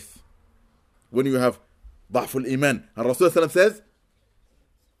of faith. When you have ضعف الإيمان. And Rasulullah says,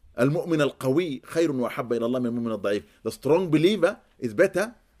 المؤمن القوي خير وأحب إلى الله من المؤمن الضعيف. The strong believer is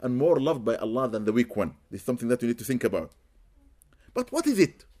better and more loved by Allah than the weak one. This is something that you need to think about. But what is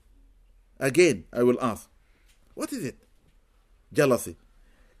it? Again, I will ask, what is it? Jealousy.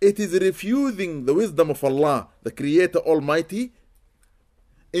 It is refusing the wisdom of Allah, the Creator Almighty,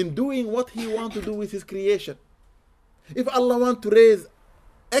 in doing what He wants to do with His creation. If Allah wants to raise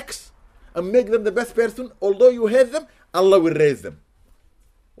X and make them the best person, although you hate them, Allah will raise them.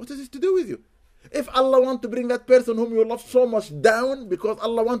 What has this to do with you? If Allah wants to bring that person whom you love so much down because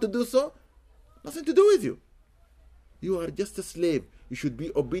Allah wants to do so, nothing to do with you. You are just a slave. You should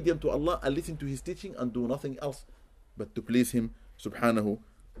be obedient to Allah and listen to His teaching and do nothing else but to please Him subhanahu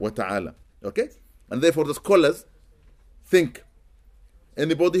wa ta'ala. Okay? And therefore the scholars think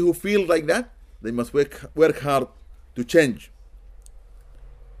anybody who feels like that, they must work hard to change.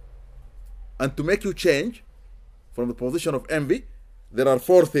 And to make you change from the position of envy, there are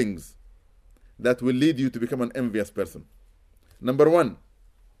 4 things that will lead you to become an envious person. Number 1,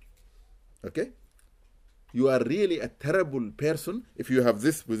 okay? You are really a terrible person if you have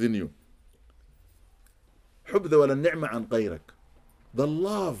this within you. حب ولا النعمة عن غيرك. The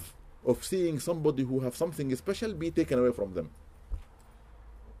love of seeing somebody who have something special be taken away from them.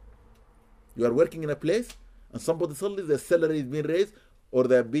 You are working in a place and somebody suddenly their salary is being raised or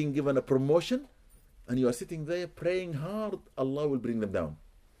they are being given a promotion and you are sitting there praying hard, Allah will bring them down.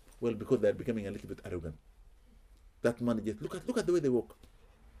 Well, because they are becoming a little bit arrogant. That money just look at the way they walk.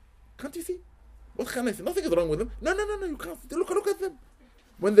 Can't you see? What can I say? Nothing is wrong with them. No, you can't. Look at them.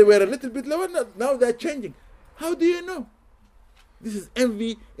 When they were a little bit lower, now they are changing. How do you know? This is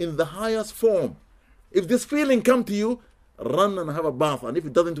envy in the highest form. If this feeling come to you, run and have a bath. And if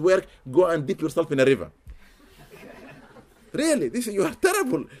it doesn't work, go and dip yourself in a river. Really, you are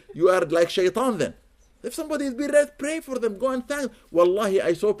terrible. You are like shaitan then. If somebody is being raised, pray for them. Go and thank. Wallahi,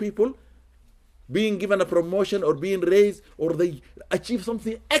 I saw people being given a promotion or being raised or they achieve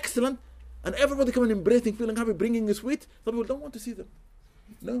something excellent and everybody coming embracing, feeling happy, bringing a sweet. Some people don't want to see them.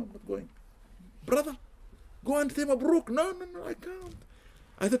 No, I'm not going. Brother, go and say Mabruk. No, I can't.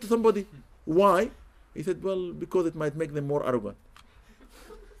 I said to somebody, why? He said, well, because it might make them more arrogant.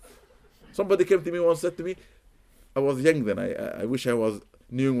 Somebody came to me once, said to me, I was young then. I wish I was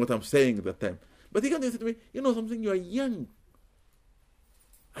knowing what I'm saying at that time. But he came and said to me, you know something, you are young.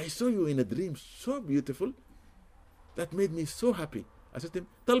 I saw you in a dream, so beautiful. That made me so happy. I said to him,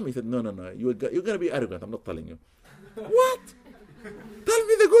 tell me. He said, no, you're going to be arrogant. I'm not telling you. What? Tell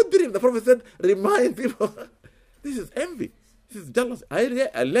me the good dream. The Prophet said, remind people. This is envy. This is jealousy.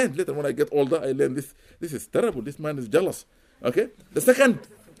 I learned later when I get older, I learned this. This is terrible. This man is jealous. Okay? The second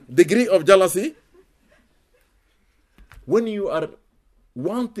degree of jealousy, when you are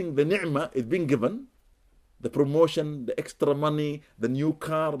wanting the ni'mah is being given, the promotion, the extra money, the new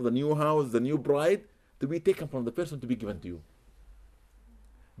car, the new house, the new bride, to be taken from the person to be given to you.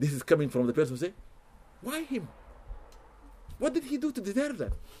 This is coming from the person who say, why him? What did he do to deserve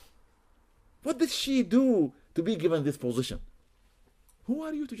that? What did she do to be given this position? Who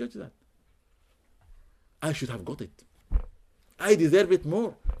are you to judge that? I should have got it. I deserve it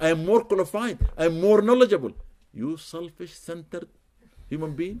more. I am more qualified. I am more knowledgeable. You selfish, centered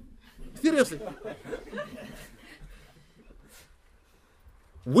human being. Seriously.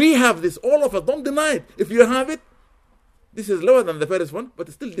 We have this, all of us. Don't deny it. If you have it, this is lower than the first one, but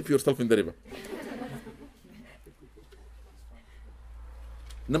still dip yourself in the river.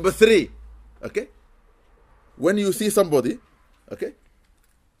 Number 3, okay? When you see somebody, okay,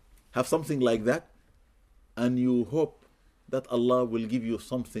 have something like that, and you hope that Allah will give you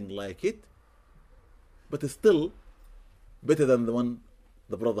something like it, but it's still better than the one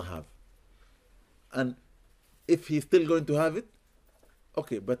the brother have. And if he's still going to have it,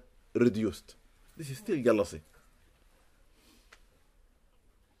 okay, but reduced. This is still jealousy.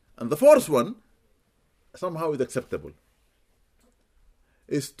 And the fourth one, somehow is acceptable,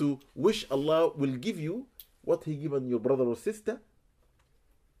 is to wish Allah will give you what He given your brother or sister,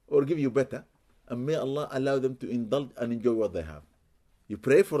 or give you better, and may Allah allow them to indulge and enjoy what they have. You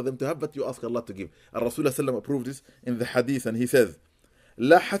pray for them to have, but you ask Allah to give. And Rasulullah approved this in the hadith, and he says,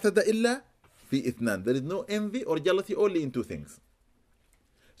 لا حسد إلا في اثنان. There is no envy or jealousy only in 2 things.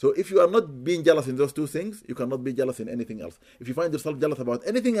 So if you are not being jealous in those 2 things, you cannot be jealous in anything else. If you find yourself jealous about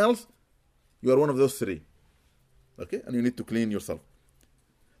anything else, you are one of those 3. Okay? And you need to clean yourself.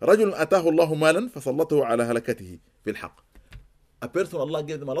 رجل أتاه الله مالا فسلطه على هلكته في الحق. A person, Allah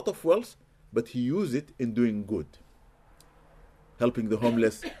gave them a lot of wealth, but he used it in doing good. Helping the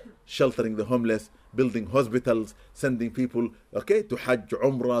homeless, sheltering the homeless, building hospitals, sending people, okay, to Hajj,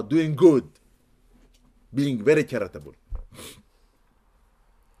 Umrah, doing good. Being very charitable.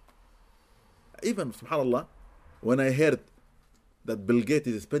 Even, subhanAllah, when I heard that Bill Gates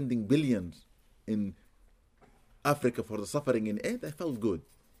is spending billions in Africa for the suffering in aid, I felt good.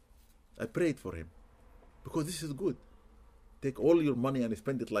 I prayed for him. Because this is good. Take all your money and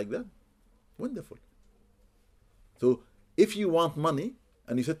spend it like that. Wonderful. So, if you want money,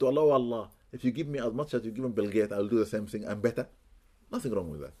 and you said to Allah, oh Allah, if you give me as much as you give Bill Gates, I'll do the same thing, I'm better. Nothing wrong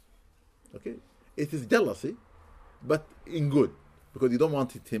with that. Okay? It is jealousy, but in good. Because you don't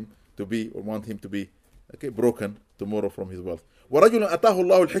want him to be, okay, broken tomorrow from his wealth. وَرَجُلٌ أَتَاهُ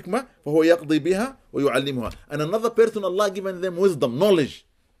اللَّهُ الْحِكْمَةِ فَهُوَ يَقْضِي بِهَا وَيُعَلِّمُهَا. And another person, Allah given them wisdom, knowledge.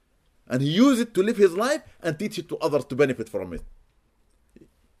 And he used it to live his life and teach it to others to benefit from it.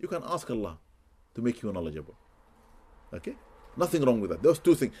 You can ask Allah to make you knowledgeable. Okay? Nothing wrong with that. Those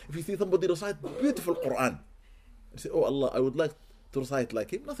 2 things. If you see somebody recite beautiful Quran, you say, oh Allah, I would like to recite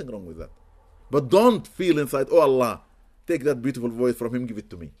like him. Nothing wrong with that. But don't feel inside, oh Allah, take that beautiful voice from him, give it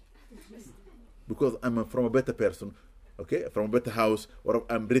to me. Because I'm from a better person, okay? From a better house, or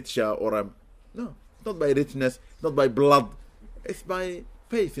I'm richer, or I'm... No, it's not by richness, it's not by blood. It's by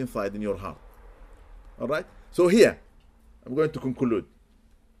faith inside in your heart. Alright? So here, I'm going to conclude.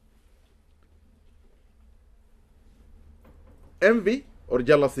 Envy or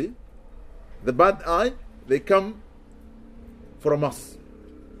jealousy, the bad eye, they come from us,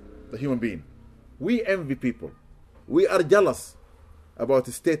 the human being. We envy people. We are jealous about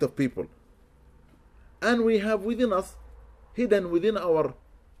the state of people. And we have within us, hidden within our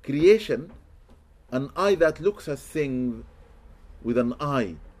creation, an eye that looks at things with an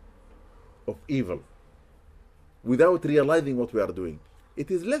eye of evil, without realizing what we are doing.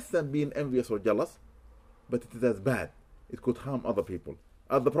 It is less than being envious or jealous, but it is as bad. It could harm other people.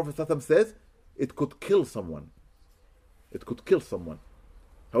 As the Prophet ﷺ says, it could kill someone. It could kill someone.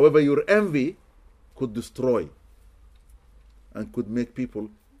 However, your envy could destroy and could make people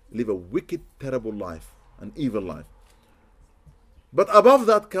live a wicked, terrible life, an evil life. But above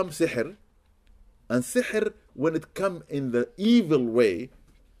that comes sihr. And sihr, when it comes in the evil way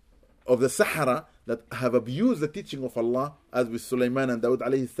of the Sahara that have abused the teaching of Allah, as with Sulaiman and Dawood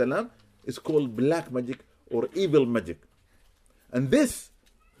alayhi salam, is called black magic or evil magic. And this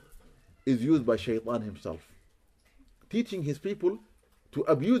is used by Shaitan himself, teaching his people to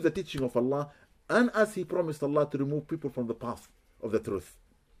abuse the teaching of Allah, and as he promised Allah to remove people from the path of the truth.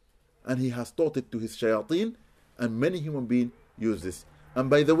 And he has taught it to his shayateen, and many human beings use this. And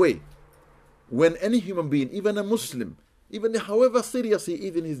by the way, when any human being, even a Muslim, even however serious he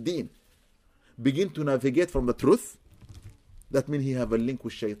is in his deen, begin to navigate from the truth, that means he have a link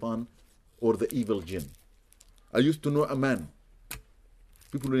with shaitan or the evil jinn. I used to know a man.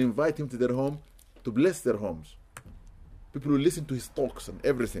 People will invite him to their home to bless their homes. People will listen to his talks and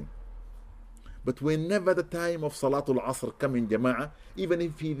everything. But whenever the time of Salatul Asr come in Jama'ah, even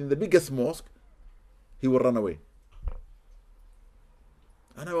if he's in the biggest mosque, he will run away.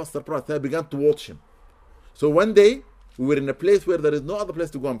 And I was surprised. I began to watch him. So one day, we were in a place where there is no other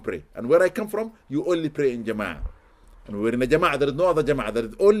place to go and pray. And where I come from, you only pray in Jama'ah. And we were in a Jama'ah, there is no other Jama'ah. There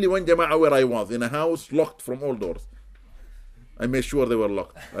is only one Jama'ah where I was, in a house locked from all doors. I made sure they were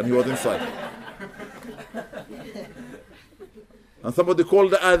locked, and he was inside. And somebody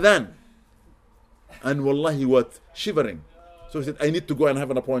called the adhan. And wallahi, he was shivering. So he said, I need to go and have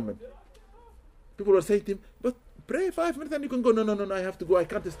an appointment. People were saying to him, but pray 5 minutes and you can go. No, I have to go, I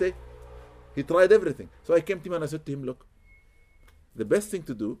can't stay. He tried everything. So I came to him and I said to him, look, the best thing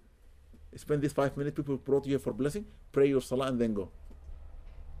to do is spend these 5 minutes. People brought you here for blessing, pray your salah and then go.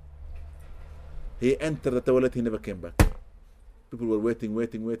 He entered the toilet, he never came back. People were waiting,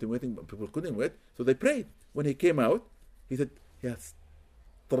 but people couldn't wait, so they prayed. When he came out, he said he has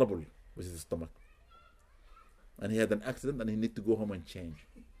trouble with his stomach. And he had an accident and he needed to go home and change.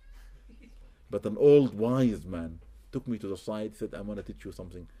 But an old wise man took me to the side, said, I'm going to teach you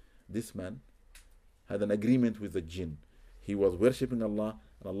something. This man had an agreement with the jinn. He was worshipping Allah,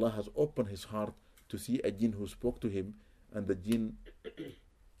 and Allah has opened his heart to see a jinn who spoke to him, and the jinn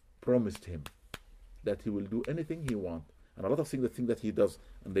promised him that he will do anything he wants. And a lot of things that he does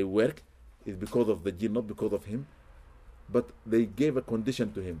and they work is because of the jinn, not because of him. But they gave a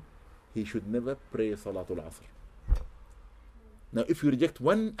condition to him. He should never pray Salatul Asr. Now, if you reject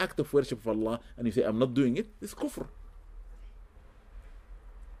one act of worship of Allah and you say, I'm not doing it, it's kufr.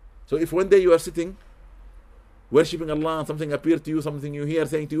 So if one day you are sitting worshipping Allah and something appears to you, something you hear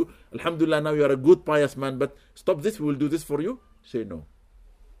saying to you, Alhamdulillah, now you are a good pious man, but stop this, we will do this for you, say no.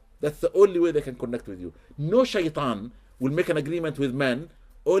 That's the only way they can connect with you. No shaitan will make an agreement with man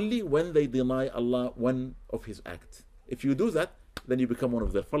only when they deny Allah one of his acts. If you do that, then you become one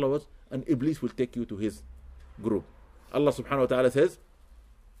of their followers and Iblis will take you to his group. Allah subhanahu wa ta'ala says,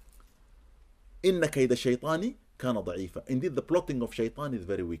 إِنَّ كَيْدَ الشَّيْطَانِ كَانَ ضَعِيفًا. Indeed, the plotting of shaitan is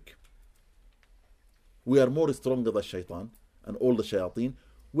very weak. We are more stronger than shaitan and all the shayateen.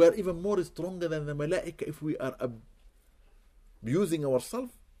 We are even more stronger than the malaika. If we are abusing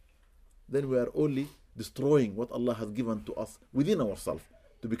ourselves, then we are only destroying what Allah has given to us within ourselves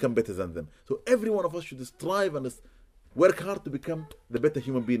to become better than them. So every one of us should strive and work hard to become the better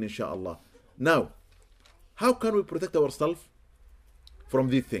human being, inshallah. Now, how can we protect ourselves from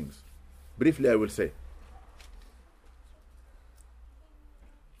these things? Briefly, I will say.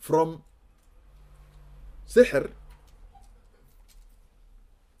 From sihr,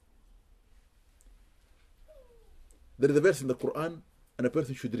 there is a verse in the Quran and a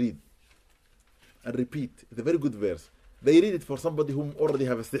person should read and repeat. It's a very good verse. They read it for somebody who already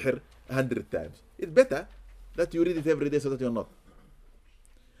have a sihr 100 times. It's better that you read it every day so that you're not.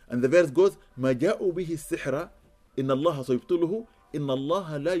 And the verse goes, ما جاءوا به السحر إن الله سيبطله إن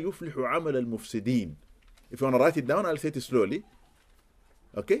الله لا يفلح عمل المفسدين. If you want to write it down, I'll say it slowly.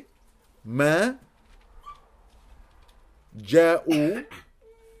 Okay? ما جاءوا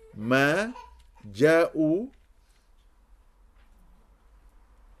ما جاءوا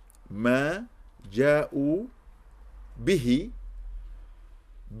ما جاءوا به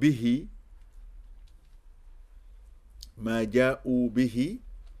ما جاءوا به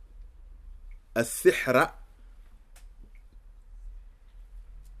السحر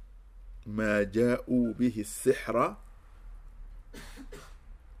ما جاءوا به السحر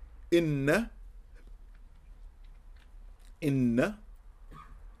إن الله سيبطله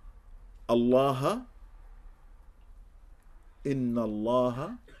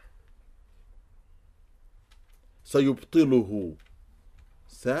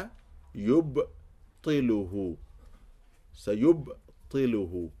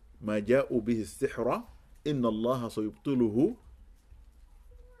ما جاءوا به السحر إن الله سيبطله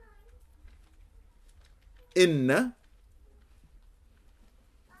إن الله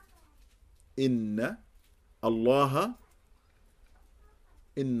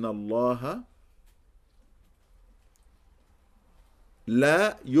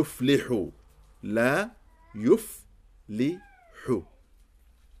لا يفلح عمل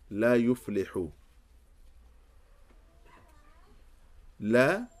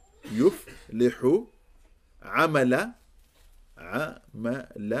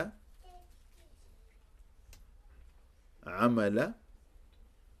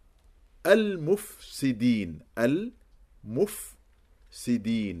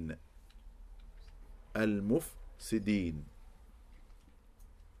المفسدين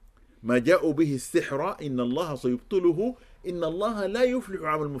ما جاءوا به السحر إن الله سيبطله إن الله لا يفلح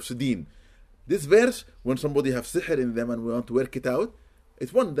عمل المفسدين. This verse, when somebody have sihr in them and we want to work it out,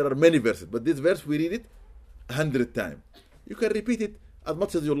 it's one, there are many verses, but this verse we read it 100 times. You can repeat it as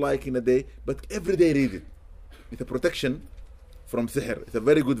much as you like in a day, but every day read it. It's a protection from sihr. It's a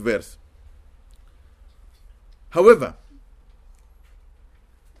very good verse. However,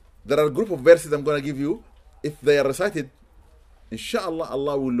 there are a group of verses I'm going to give you. If they are recited, inshallah,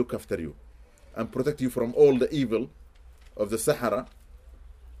 Allah will look after you and protect you from all the evil of the Sahara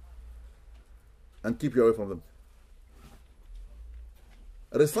and keep you away from them.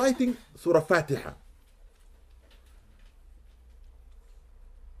 Reciting Surah Fatiha.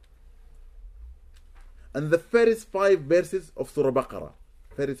 And the first 5 verses of Surah Baqarah.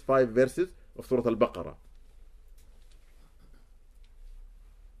 First 5 verses of Surah Al-Baqarah.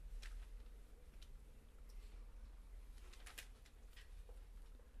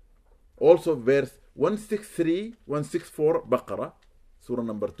 Also verse 163, 164, Baqarah, surah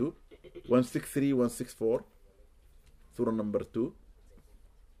number 2. 163, 164, surah number 2.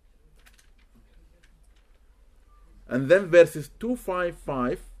 And then verses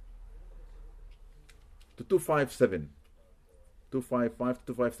 255 to 257. 255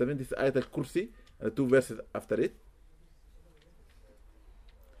 to 257, this is Ayat al-Kursi, and the two verses after it.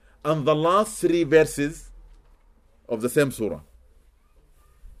 And the last three verses of the same surah.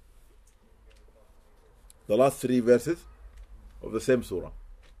 The last three verses of the same surah.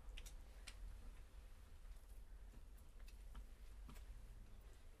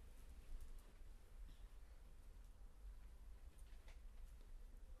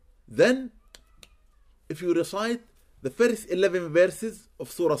 Then, if you recite the first 11 verses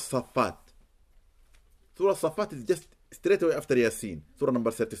of Surah Safat. Surah Safat is just straight away after Yasin, Surah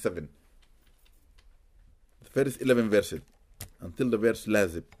number 37. The first 11 verses until the verse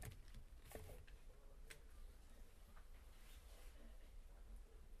Lazib.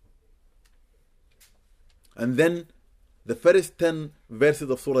 And then the first 10 verses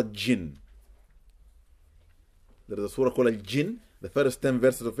of Surah Jinn. There is a surah called Al-Jinn. The first 10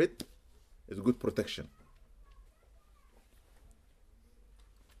 verses of it is good protection.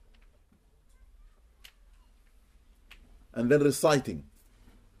 And then reciting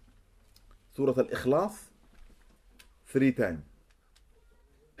Surah Al-Ikhlas 3 times.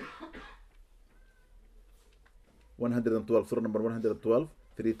 112, Surah number 112,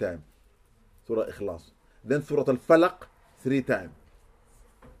 3 times. Surah Ikhlas. Then Surah Al-Falaq 3 times.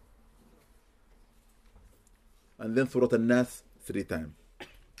 And then Surah Al-Nas 3 times.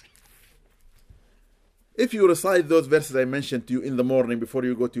 If you recite those verses I mentioned to you in the morning before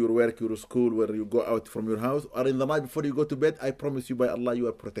you go to your work, your school, where you go out from your house, or in the night before you go to bed, I promise you by Allah you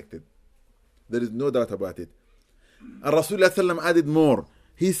are protected. There is no doubt about it. And Rasulullah added more.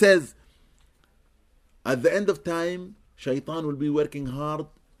 He says, at the end of time, Shaitan will be working hard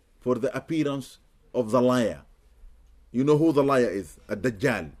for the appearance of the liar. You know who the liar is?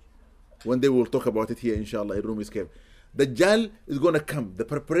 Ad-Dajjal. One day we will talk about it here, inshallah, in Rumi's cave. Dajjal is going to come. The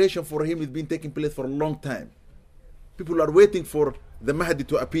preparation for him has been taking place for a long time. People are waiting for the Mahdi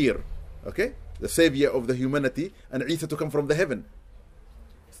to appear. Okay? The savior of the humanity, and Isa to come from the heaven.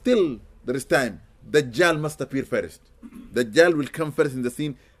 Still, there is time. Dajjal must appear first. Dajjal will come first in the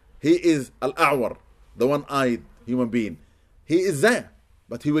scene. He is Al-A'war, the one-eyed human being. He is there,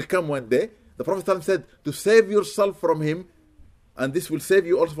 but he will come one day. The Prophet ﷺ said, to save yourself from him, and this will save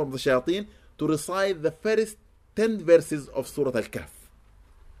you also from the shayateen, to recite the first 10 verses of Surah Al-Kahf.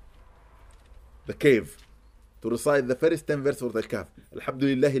 The cave. To recite the first 10 verses of Al-Kahf.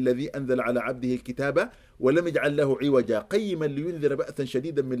 Alhamdulillahi alladhi anzala ala abdihi al-kitaba wa lam yaj'al lahu 'iwaja qayyiman liyunzira ba'san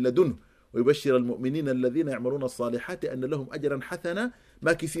shadidan min ladunhu wa yubashshira al-mu'minina alladhina ya'maluna as-salihati anna lahum ajran hasana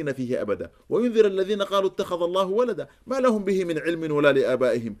makisina fihi abada wa yunzira alladhina qalu ittakhadha Allahu walada ma lahum bihi min 'ilmin wala li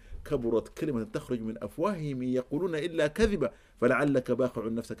abaihim kaburat kalimatan takhruju min afwahihim yaquluna illa kadhiba فلعلك باخع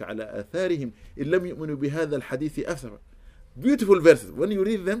نفسك على آثارهم إن لم يؤمنوا بهذا الحديث أسفا. Beautiful verses. When you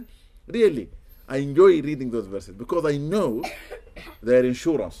read them, really, I enjoy reading those verses because I know their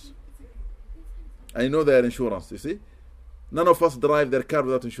insurance. I know their insurance, you see. None of us drive their car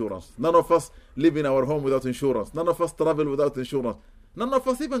without insurance. None of us live in our home without insurance. None of us travel without insurance. None of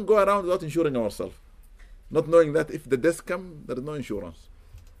us even go around without insuring ourselves. Not knowing that if the death comes, there is no insurance.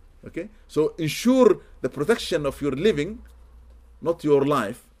 Okay? So ensure the protection of your living, not your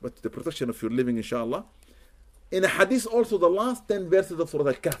life, but the protection of your living, inshallah. In a hadith also, the last 10 verses of Surah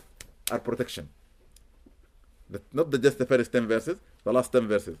Al-Kahf are protection. Not just the first 10 verses, the last 10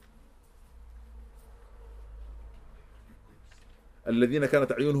 verses. الذين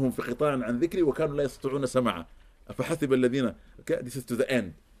كانت أعينهم في قطاع عن ذكري وكانوا لا يستطيعون سماعا أفحسب الذين. Okay, this is to the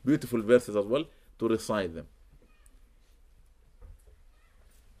end. Beautiful verses as well to recite them.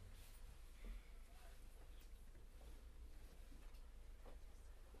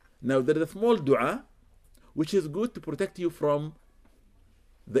 Now there is a small dua which is good to protect you from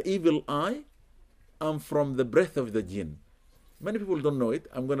the evil eye and from the breath of the jinn. Many people don't know it.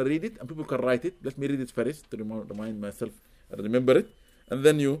 I'm going to read it and people can write it. Let me read it first to remind myself and remember it, and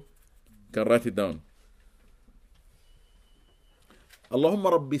then you can write it down. اللهم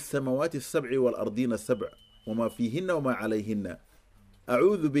رب السماوات السبع والأرضين السبع وما فيهن وما عليهن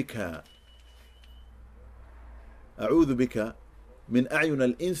أعوذ بك من أعين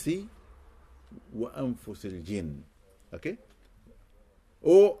الإنس وأنفس الجن. Okay?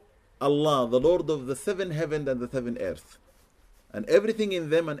 O Allah, the Lord of the 7 heavens and the 7 earths, and everything in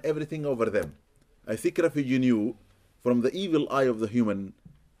them and everything over them, I seek refuge in you from the evil eye of the human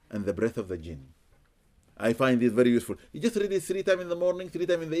and the breath of the jinn. I find this very useful. You just read it 3 times in the morning, 3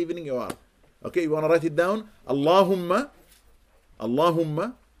 times in the evening, you are. Okay, you want to write it down? Allahumma,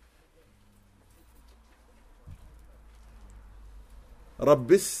 Allahumma,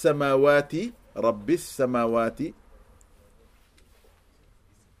 Rabbis samawati, Rabbis samawati,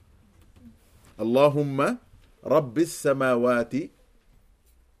 Allahumma, Rabbis samawati,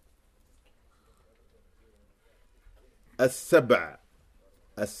 السبع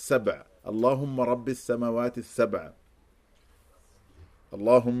السبع اللهم رب السماوات السبع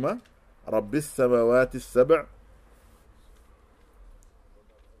اللهم رب السماوات السبع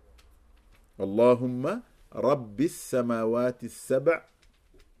اللهم رب السماوات السبع.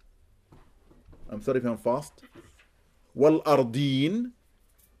 I'm sorry if I'm fast. والأرضين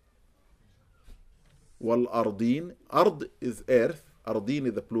والأرضين أرض is earth, أرضين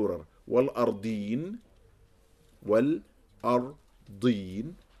is the plural. والأرضين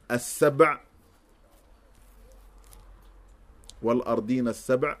والأرضين السبع والأرضين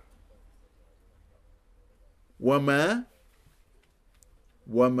السبع وما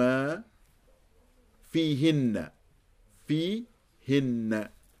فيهن فيهن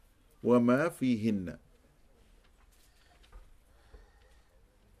وما فيهن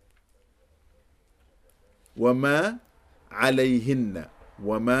وما عليهن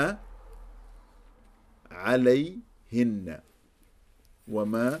وما عليهن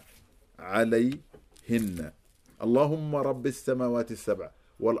وما عليهن اللهم رب السماوات السبع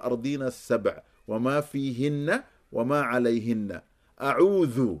والأرضين السبع وما فيهن وما عليهن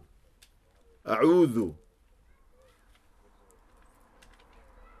أعوذ أعوذ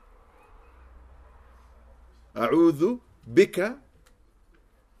أعوذ بك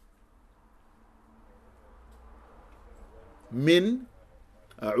من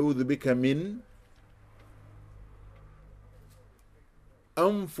أعوذ بك من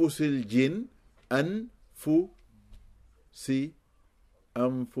أنفس الجن أنفس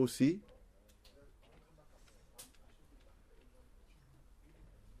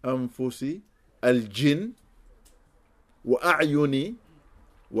الجن وأعين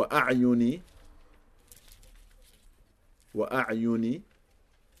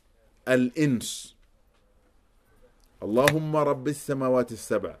الإنس اللهم رب السماوات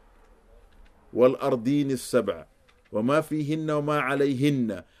السبع والأرضين السبع وما فيهن وما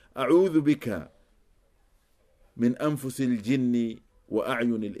عليهن أعوذ بك من أنفس الجن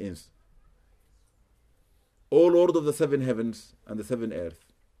وأعين الإنس. O Lord of the 7 heavens and the 7 earth,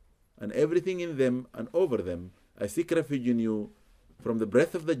 and everything in them and over them, I seek refuge in you from the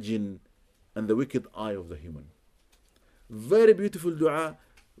breath of the jinn and the wicked eye of the human. Very beautiful dua,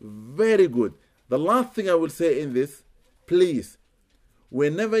 very good. The last thing I will say in this, please,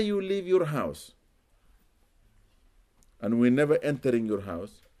 whenever you leave your house and whenever entering your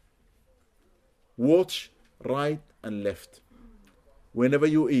house, watch right and left. Whenever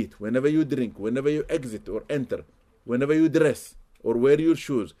you eat, whenever you drink, whenever you exit or enter, whenever you dress or wear your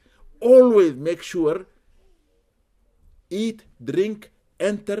shoes, always make sure eat, drink,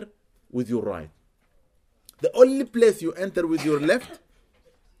 enter with your right. The only place you enter with your left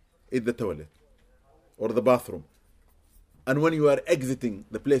is the toilet or the bathroom. And when you are exiting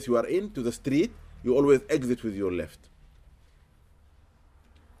the place you are in to the street, you always exit with your left.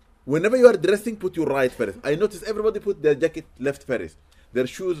 Whenever you are dressing, put your right first. I notice everybody put their jacket left first. Their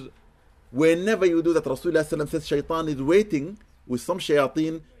shoes, whenever you do that, Rasulullah says Shaitan is waiting with some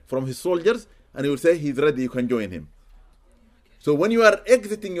shayateen from his soldiers, and he will say he's ready, you can join him. So when you are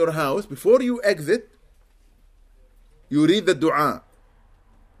exiting your house, before you exit, you read the dua.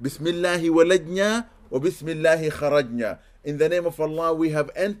 Bismillahi walajna wa bismillahi kharajna. In the name of Allah we have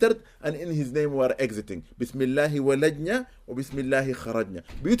entered, and in His name we are exiting. Bismillahi walajna wa bismillahi kharajna.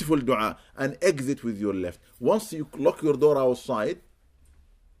 Beautiful dua. And exit with your left. Once you lock your door outside,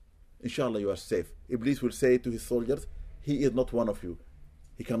 inshallah you are safe. Iblis will say to his soldiers, he is not one of you.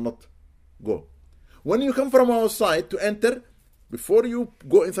 He cannot go. When you come from outside to enter, before you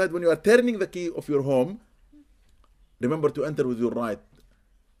go inside, when you are turning the key of your home, remember to enter with your right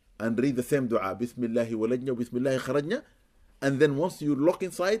and read the same dua. Bismillahi walajna wa bismillahi kharajna. And then once you lock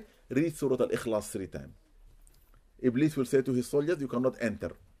inside, read Surah Al-Ikhlas 3 times. Iblis will say to his soldiers, you cannot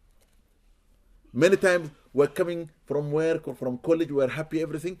enter. Many times we're coming from work or from college, we're happy,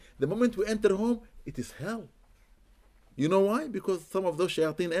 everything. The moment we enter home, it is hell. You know why? Because some of those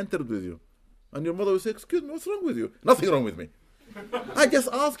shayateen entered with you. And your mother will say, excuse me, what's wrong with you? Nothing wrong with me. I just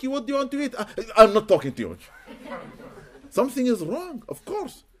ask you, what do you want to eat? I'm not talking to you. Something is wrong, of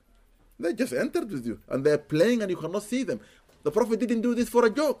course. They just entered with you. And they're playing and you cannot see them. The Prophet didn't do this for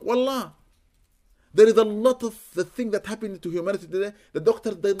a joke. Wallah. There is a lot of the thing that happened to humanity today. The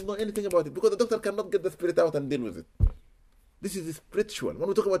doctor doesn't know anything about it because the doctor cannot get the spirit out and deal with it. This is spiritual. When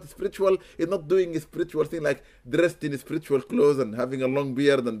we talk about spiritual, it's not doing a spiritual thing like dressed in spiritual clothes and having a long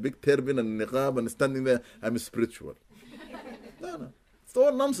beard and big turban and niqab and standing there. I'm spiritual. No. It's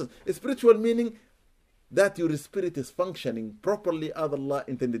all nonsense. Spiritual meaning that your spirit is functioning properly as Allah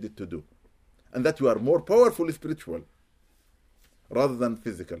intended it to do. And that you are more powerful spiritual rather than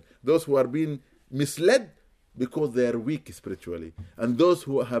physical. Those who are being misled because they are weak spiritually. And those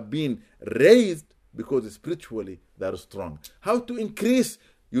who have been raised because spiritually they are strong. How to increase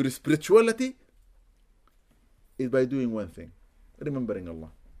your spirituality is by doing one thing. Remembering Allah.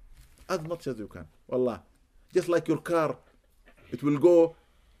 As much as you can. Wallah. Just like your car, it will go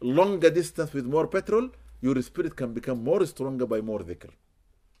longer distance with more petrol. Your spirit can become more stronger by more dhikr.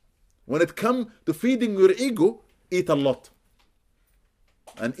 When it comes to feeding your ego, eat a lot.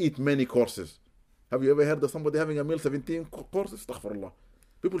 And eat many courses. Have you ever heard of somebody having a meal 17 courses? Astaghfirullah.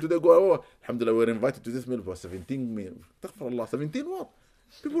 People today go, oh, alhamdulillah, we're invited to this meal for 17 meals. Astaghfirullah, 17 what?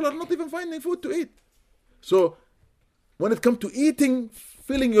 People are not even finding food to eat. So, when it comes to eating,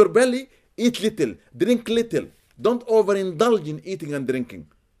 filling your belly, eat little, drink little. Don't overindulge in eating and drinking.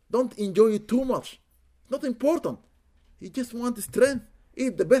 Don't enjoy it too much. It's not important. You just want strength.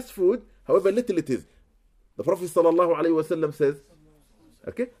 Eat the best food, however little it is. The Prophet ﷺ says,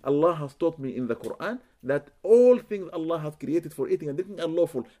 okay, Allah has taught me in the Quran that all things Allah has created for eating and drinking are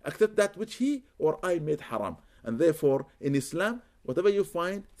lawful, except that which He or I made haram. And therefore, in Islam, whatever you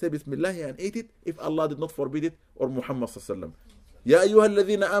find, say Bismillah and eat it if Allah did not forbid it or Muhammad sallallahu. Ya ayyuha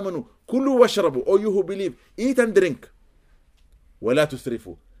alladhina amanu, kulu washrabu, O you who believe, eat and drink. ولا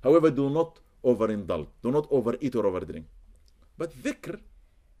تسرفوا. However, do not overindulge. Do not overeat or overdrink. But dhikr,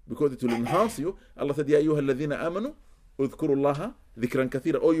 because it will enhance you, Allah said, Ya ayyuha alladhina amanu, اذكروا الله ذكرا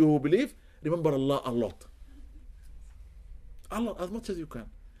كثيرا. Oh, you who believe, remember Allah a lot. Allah as much as you can.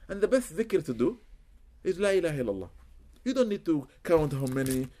 And the best dhikr to do is La ilaha illallah. You don't need to count how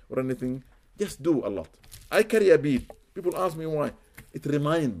many or anything. Just do a lot. I carry a bead. People ask me why. It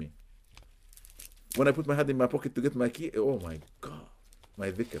reminds me. When I put my hand in my pocket to get my key, oh my God,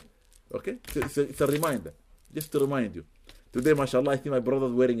 my dhikr. Okay? It's a reminder. Just to remind you. Today, mashallah, I see my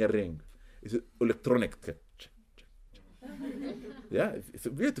brother's wearing a ring. It's electronic. Yeah, it's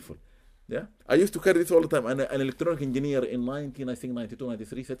beautiful. Yeah, I used to carry this all the time. And an electronic engineer in 1992,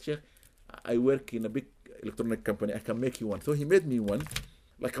 93 said, Sheikh, I work in a big electronic company. I can make you one. So he made me one,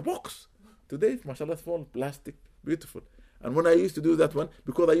 like a box. Today, mashallah, it's all plastic, beautiful. And when I used to do that one,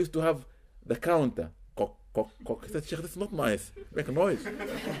 because I used to have the counter, cock, cock, cock. He said, Sheikh, that's not nice. Make a noise.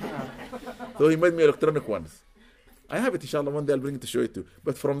 So he made me electronic ones. I have it, inshallah. One day I'll bring it to show it to you.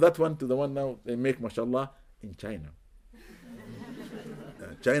 But from that one to the one now, they make, mashallah, in China.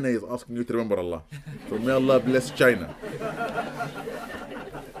 China is asking you to remember Allah. So may Allah bless China.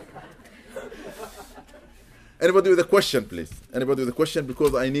 Anybody with a question, please? Anybody with a question?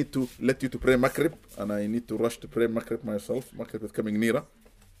 Because I need to let you to pray Maghrib, and I need to rush to pray Maghrib myself. Maghrib is coming nearer.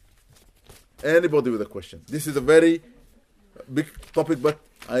 Anybody with a question? This is a very big topic, but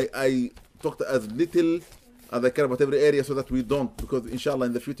I talked as little as I can about every area so that we don't, because inshallah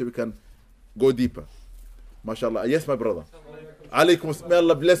in the future we can go deeper. MashaAllah. Yes, my brother. Alaykum. May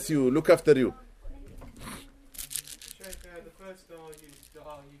Allah bless you. Look after you. Sheikh, the first dua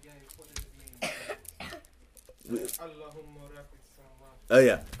you gave, what does it mean? Allahumma rabbis samawat.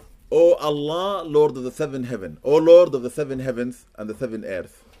 Yeah. O Allah, Lord of the seven heaven. O Lord of the seven heavens and the seven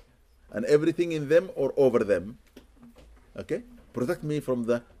earth, and everything in them or over them. Okay? Protect me from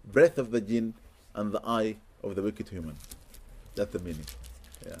the breath of the jinn and the eye of the wicked human. That's the meaning.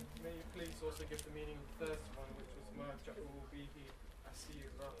 Yeah. May you please also give the meaning of the first one, which was ma ja'u bihi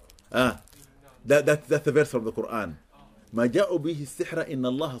asira. That's the verse from the Quran. ما جاءوا به السحر إن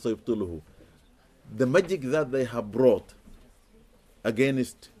الله سيبطله. The magic that they have brought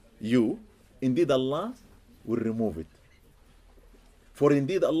against you, indeed Allah will remove it. For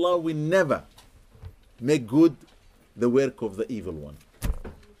indeed Allah will never make good the work of the evil one.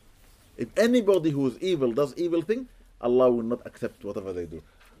 If anybody who is evil does evil thing, Allah will not accept whatever they do.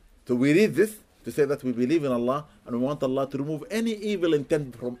 So we read this to say that we believe in Allah and we want Allah to remove any evil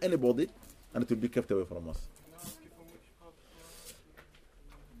intent from anybody, and it will be kept away from us.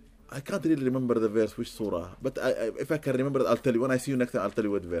 I can't really remember the verse, which surah, but if I can remember it, I'll tell you. When I see you next time, I'll tell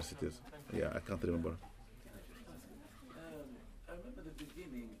you what verse it is. Yeah, I can't remember. I remember the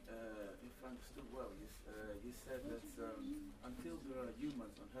beginning, if I understood well, you said that until there are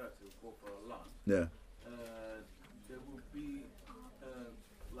humans on earth who call for Allah, Yeah. there will be,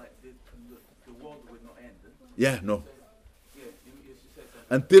 like, the world will not end. Yeah, no. Yeah, you said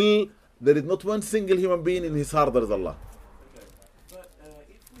that. Until there is not one single human being in his heart there is Allah. Okay. But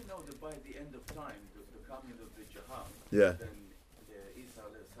if we know that by the end of time, the coming of the Jihad, Yeah. then Isa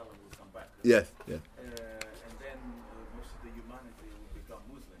alayhi salam will come back. Yes, yes, And then most of the humanity will become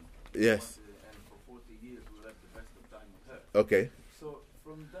Muslim. yes. And for 40 years we'll have the best of time with her. Okay. So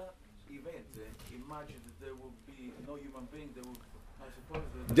from that event, imagine that there will be no human being. There will, I suppose,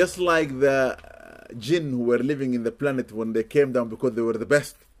 that Just like the jinn who were living in the planet when they came down because they were the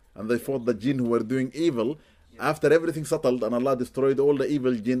best, and they fought the jinn who were doing evil. After everything settled and Allah destroyed all the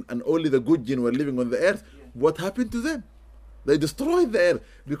evil jinn and only the good jinn were living on the earth, what happened to them? They destroyed the earth.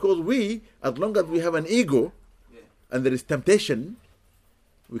 Because we, as long as we have an ego and there is temptation,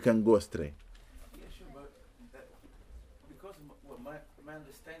 we can go astray. yeah, sure, but because my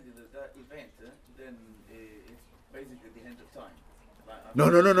understanding of that event, then it's basically the end of time. Like,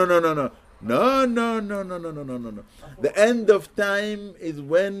 No. The end of time is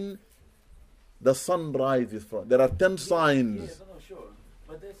when the sun rises from. There are 10 signs. Yes, no, sure.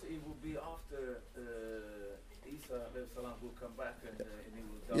 But this it will be after Isa alayhi salam will come back and he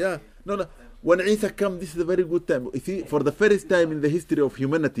will die. Yeah, no. When Isa comes, this is a very good time. You see, for the first time in the history of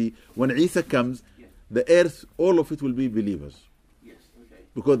humanity, when Isa comes, the earth, all of it will be believers. Yes, okay.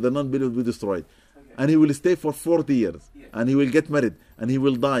 Because the non-believers will be destroyed. Okay. And he will stay for 40 years. Yeah. And he will get married. And he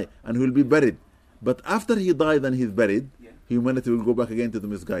will die. And he will be buried. But after he died and he's buried, humanity will go back again to the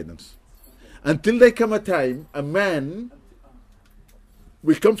misguidance. Until there come a time, a man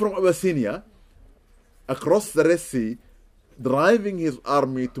will come from Abyssinia across the Red Sea, driving his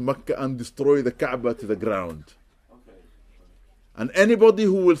army to Mecca and destroy the Kaaba to the ground. Okay. And anybody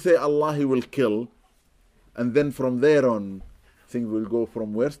who will say Allah, he will kill. And then from there on, things will go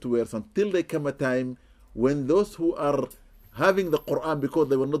from worse to worse until there come a time when those who are having the Quran because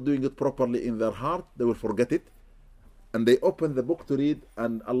they were not doing it properly in their heart, they will forget it. And they open the book to read,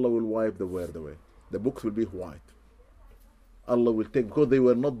 and Allah will wipe the word away. The books will be white. Allah will take, because they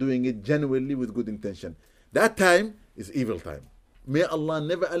were not doing it genuinely with good intention. That time is evil time. May Allah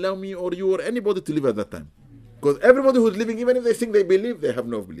never allow me or you or anybody to live at that time. Because everybody who's living, even if they think they believe, they have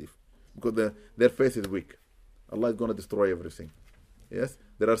no belief. Because their faith is weak. Allah is going to destroy everything. Yes?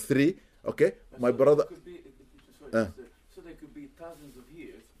 There are 3. Okay? My So brother. it could be, sorry, so there could be thousands of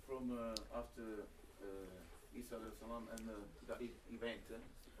years from after Isa alayhi salam and the event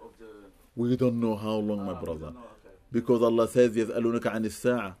of the. We don't know how long, my we brother. don't know, okay. Because Allah says, يَسْأَلُونَكَ عَنِ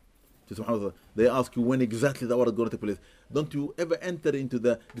السَّاعَةِ. Subhanallah, they ask you when exactly the hour is going to take place. Don't you ever enter into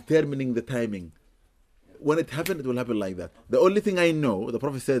the determining the timing. When it happens, it will happen like that. The only thing I know, the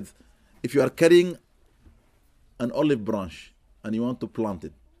Prophet says, if you are carrying an olive branch and you want to plant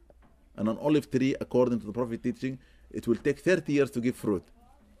it, and an olive tree, according to the Prophet teaching, it will take 30 years to give fruit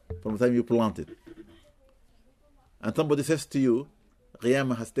from the time you plant it. And somebody says to you,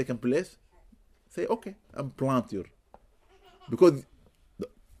 Qiyamah has taken place, say, okay, and plant your. Because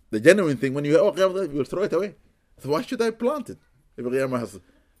the genuine thing, when you hear, oh, Qiyamah, you will throw it away. So why should I plant it? If Qiyamah has.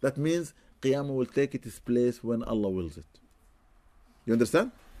 That means Qiyamah will take its place when Allah wills it. You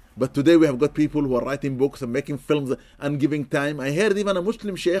understand? But today we have got people who are writing books and making films and giving time. I heard even a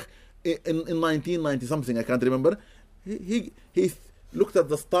Muslim sheikh in 1990 something, I can't remember. He looked at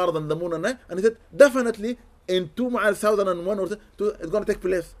the stars and the moon and he said, definitely in 2001 or 2, it's going to take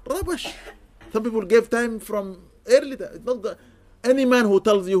place. Rubbish. Some people gave time from early time. It's not any man who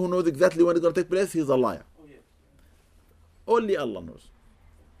tells you who knows exactly when it's going to take place, he's a liar. Oh, yeah. Only Allah knows.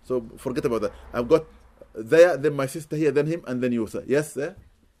 So forget about that. I've got there, then my sister here, then him, and then you, sir. Yes, sir?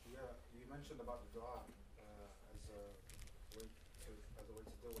 Yeah, you mentioned about the dua as a way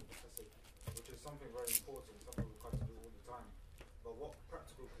to deal with the hasad, which is something very important, something we try to do all the time. But what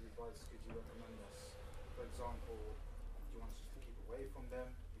practical advice could you recommend us? For example, do you want us just to keep away from them?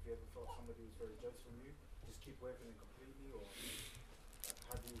 If you ever felt somebody was very jealous from you, just keep away from them completely, or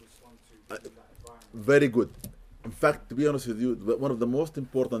how do you respond to that environment? Very good. In fact, to be honest with you, one of the most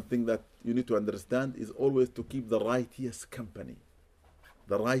important things that you need to understand is always to keep the righteous company.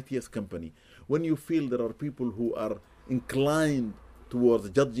 The righteous company. When you feel there are people who are inclined towards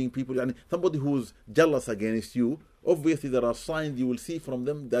judging people, and somebody who's jealous against you, obviously there are signs you will see from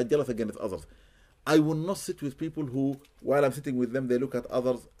them they are jealous against others. I will not sit with people who, while I'm sitting with them, they look at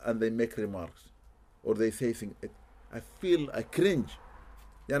others and they make remarks. Or they say things. I cringe.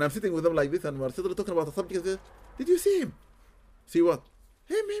 Yeah, and I'm sitting with them like this and we're sitting talking about a subject. Did you see him? See what?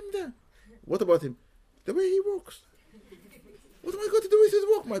 Him there. What about him? The way he walks. What am I going to do with his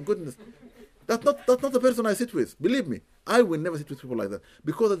walk? My goodness. That's not the person I sit with. Believe me, I will never sit with people like that.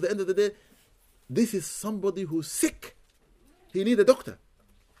 Because at the end of the day, this is somebody who's sick. He needs a doctor.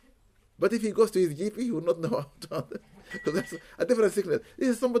 But if he goes to his GP, he will not know how to. So that's a different sickness. This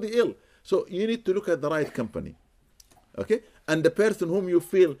is somebody ill. So you need to look at the right company. Okay? And the person whom you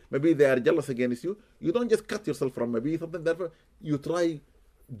feel maybe they are jealous against you, you don't just cut yourself from maybe something that you try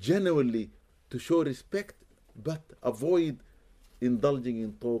genuinely to show respect, but avoid indulging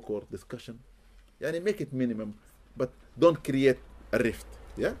in talk or discussion. Yani make it minimum, but don't create a rift.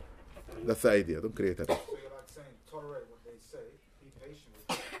 Yeah? That's the idea. Don't create a rift. So you're like saying, tolerate what they say, be patient with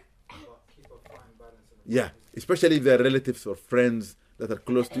them, but keep a fine balance in the Yeah, especially if they're relatives or friends that are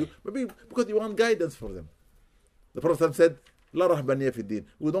close to you, maybe because you want guidance for them. The Prophet said, La rahbaniya fi din.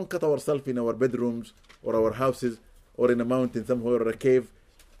 We don't cut ourselves in our bedrooms or our houses or in a mountain somewhere or a cave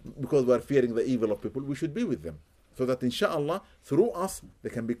because we are fearing the evil of people. We should be with them so that inshallah through us they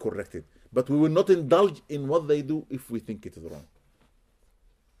can be corrected. But we will not indulge in what they do if we think it is wrong.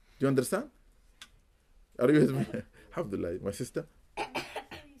 Do you understand? Are you with me? Alhamdulillah, my sister. You spoke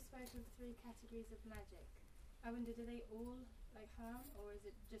of 3 categories of magic. I wonder, do they all like haram, or is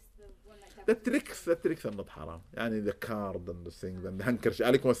it just the one like The tricks are not haram. Yani the card and the things and the handkerchief.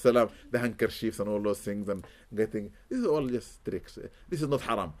 Alaikum assalam, the handkerchiefs and all those things and getting. This is all just tricks. This is not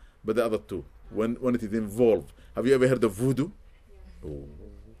haram. But the other two, when it is involved. Have you ever heard of voodoo? Yeah. Oh.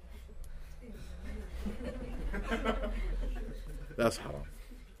 That's haram.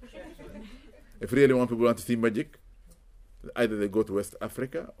 If really people want to see magic, either they go to West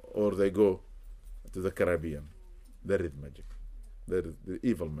Africa or they go to the Caribbean. There is magic. There is the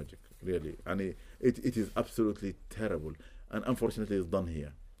evil magic, really. And it is absolutely terrible. And unfortunately, it's done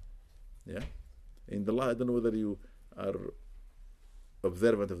here. Yeah? I don't know whether you are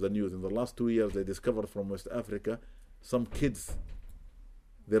observant of the news. In the last 2 years, they discovered from West Africa some kids,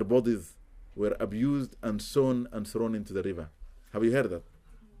 their bodies were abused and sewn and thrown into the river. Have you heard that?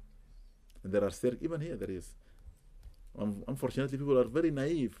 And there are even here there is. Unfortunately, people are very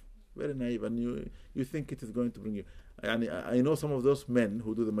naive, and you think it is going to bring you. And I know some of those men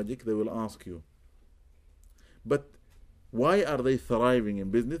who do the magic, they will ask you, but why are they thriving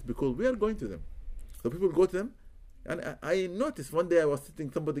in business? Because we are going to them. So people go to them, and I noticed one day I was sitting,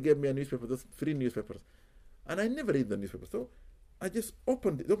 somebody gave me a newspaper, those 3 newspapers, and I never read the newspaper. So I just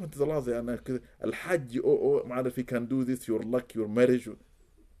opened to the last day, and Al-Hajj, if you can do this, your luck, your marriage.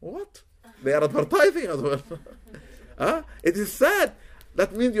 What? They are advertising as well. It is sad.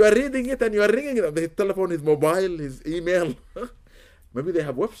 That means you are reading it and you are ringing it. His telephone, his mobile, his email. Maybe they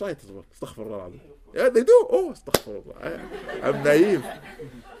have websites as well. Astaghfirullah. Yeah, they do. Oh, astaghfirullah. I'm naive.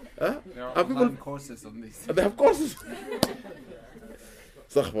 There are online courses on this. They have courses.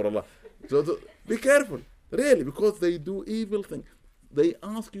 Astaghfirullah. So be careful. Really, because they do evil things. They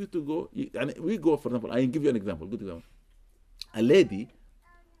ask you to go. And we go, for example, I give you an example. Good example. A lady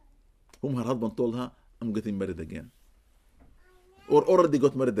whom her husband told her, I'm getting married again. Or already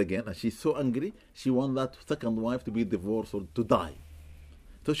got married again, and she's so angry, she wants that second wife to be divorced or to die.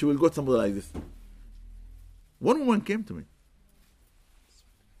 So she will go to somebody like this. One woman came to me,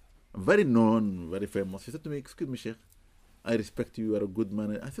 very known, very famous. She said to me, excuse me, Sheikh, I respect you, you are a good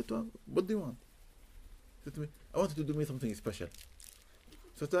man. I said to her, what do you want? She said to me, I want you to do me something special.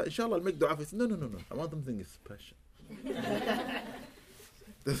 So I said, inshallah, I'll make dua. I said, no, I want something special.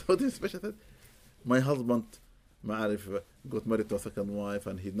 That's what is special. My husband, got married to a second wife,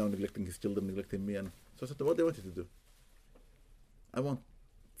 and he's now neglecting his children, neglecting me. And so I said, what do you want you to do? I want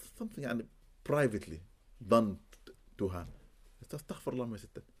something privately done to her. I said, astaghfirullah, my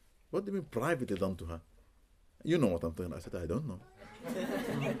sister. What do you mean privately done to her? You know what I'm talking about. I said, I don't know.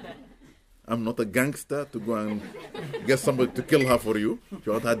 I'm not a gangster to go and get somebody to kill her for you.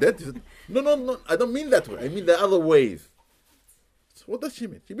 You want her dead? He said, no, I don't mean that way. I mean the other ways. So what does she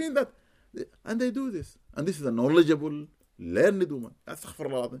mean? She means that. And they do this. And this is a knowledgeable, learned woman.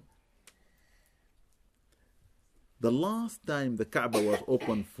 Astaghfirullah. The last time the Kaaba was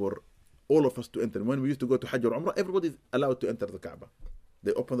open for all of us to enter, when we used to go to Hajj or Umrah, everybody is allowed to enter the Kaaba.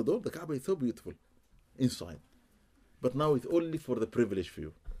 They open the door, the Kaaba is so beautiful inside. But now it's only for the privileged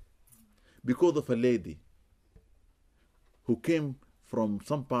few. Because of a lady who came from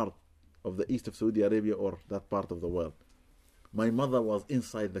some part of the east of Saudi Arabia or that part of the world. My mother was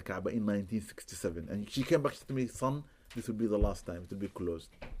inside the Kaaba in 1967, and she came back to me, son, this will be the last time, it will be closed,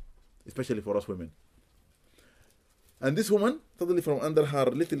 especially for us women. And this woman, suddenly from under her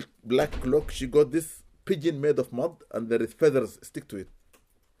little black cloak, she got this pigeon made of mud, and there is feathers stick to it.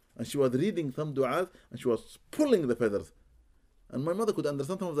 And she was reading some du'as, and she was pulling the feathers. And my mother could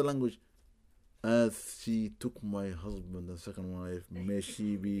understand some of the language. As she took my husband and second wife, may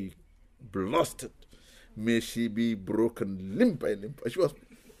she be blasted. May she be broken limb by limb. She was.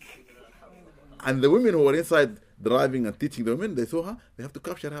 And the women who were inside driving and teaching the women, they saw her, they have to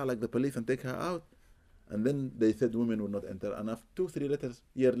capture her like the police and take her out. And then they said women would not enter, and after 2-3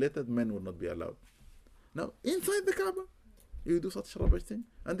 years later, men would not be allowed. Now, inside the Kaaba, you do such rubbish thing,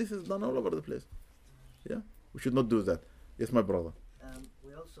 and this is done all over the place. Yeah, we should not do that. Yes, my brother.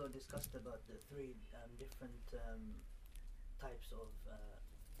 We also discussed about the three different types of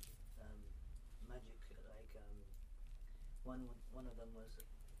magic. Like one of them was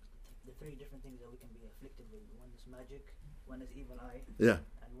the three different things that we can be afflicted with. One is magic, one is evil eye, Yeah.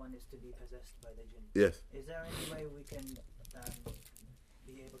 and one is to be possessed by the jinn. Yes. Is there any way we can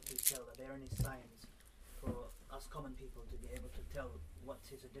be able to tell? Are there any signs for us common people to be able to tell what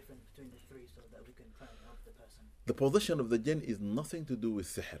is the difference between the three, so that we can try and help the person? The position of the jinn is nothing to do with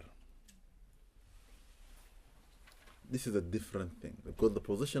sihr. This is a different thing, because the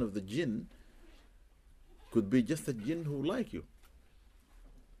position of the jinn could be just a jinn who like you.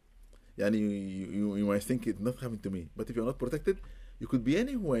 Yani you might think it's not happening to me, but if you're not protected, you could be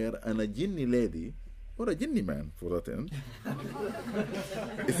anywhere and a jinni lady or a jinni man for that end.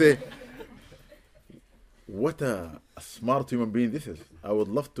 You say, what a smart human being this is. I would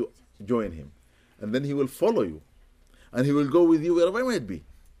love to join him. And then he will follow you. And he will go with you wherever you might be.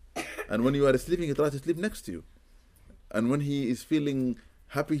 And when you are sleeping, he tries to sleep next to you. And when he is feeling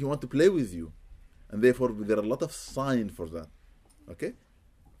happy, he wants to play with you. And therefore, there are a lot of signs for that. Okay?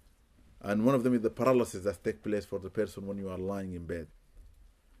 And one of them is the paralysis that takes place for the person when you are lying in bed.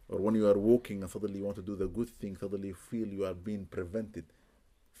 Or when you are walking and suddenly you want to do the good thing, suddenly you feel you are being prevented.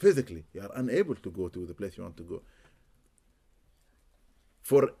 Physically, you are unable to go to the place you want to go.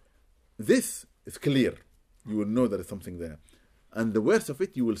 For this, it's clear. You will know there is something there. And the worst of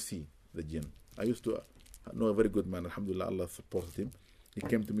it, you will see the jinn. I used to know a very good man, alhamdulillah, Allah supported him. He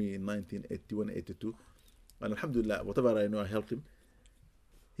came to me in 1981, 82. And alhamdulillah, whatever I know, I helped him.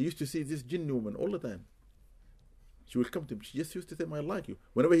 He used to see this jinn woman all the time. She will come to him. She just used to say, I like you.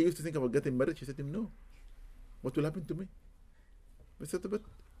 Whenever he used to think about getting married, she said to him, no. What will happen to me? I said, but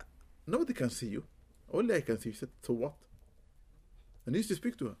nobody can see you. Only I can see you. She said, so what? And he used to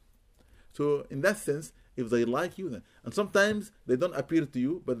speak to her. So in that sense, if they like you, then. And sometimes they don't appear to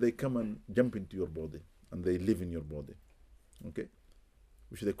you, but they come and jump into your body. And they live in your body. Okay?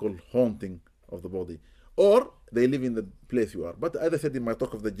 Which they call haunting of the body. Or they live in the place you are. But as I said in my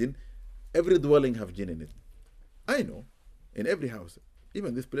talk of the jinn, every dwelling have jinn in it. I know. In every house.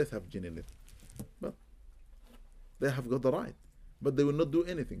 Even this place have jinn in it. But they have got the right. But they will not do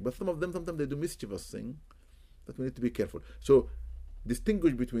anything. But some of them, sometimes they do mischievous things. That we need to be careful. So,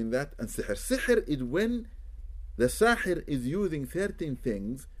 distinguish between that and sihr. Sihr is when the sahir is using certain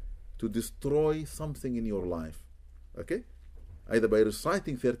things to destroy something in your life. Okay? Either by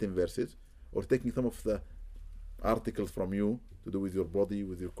reciting certain verses or taking some of the articles from you to do with your body,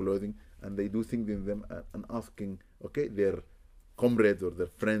 with your clothing, and they do things in them and asking, okay, their comrades or their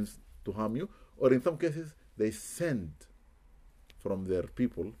friends to harm you. Or in some cases, they send from their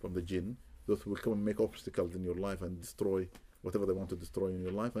people, from the jinn, those who will come and make obstacles in your life and destroy whatever they want to destroy in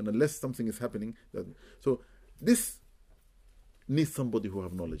your life. And unless something is happening, so this needs somebody who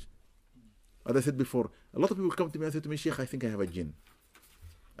have knowledge. As I said before, a lot of people come to me and say to me, Sheikh, I think I have a jinn.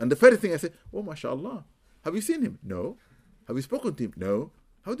 And the first thing I say, oh, mashallah, have you seen him? No. Have you spoken to him? No.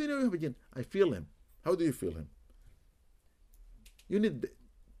 How do you know you have a jinn? I feel him. How do you feel him? You need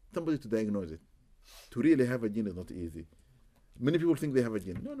somebody to diagnose it. To really have a jinn is not easy. Many people think they have a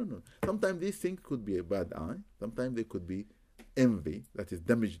jinn. No. Sometimes these things could be a bad eye. Sometimes they could be envy that is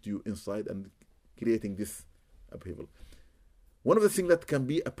damaged you inside and creating this upheaval. One of the things that can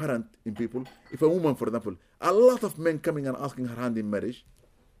be apparent in people, if a woman, for example, a lot of men coming and asking her hand in marriage,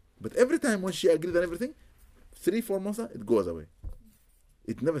 but every time when she agrees on everything, 3-4 months, it goes away.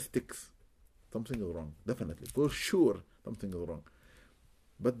 It never sticks. Something is wrong, definitely. For sure, something is wrong.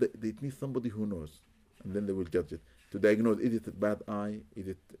 But they need somebody who knows, and then they will judge it. To diagnose, is it a bad eye, is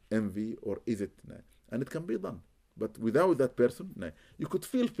it envy, or is it... Nah. And it can be done. But without that person, nah. You could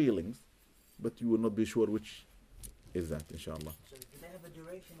feel feelings, but you will not be sure which is that, inshallah. So do they have a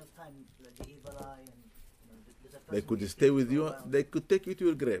duration of time, like the evil eye, and does a person They could be stay asleep with for a you, while? they could take you to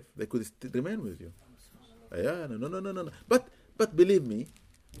your grave. They could remain with you. Yeah, no. But believe me,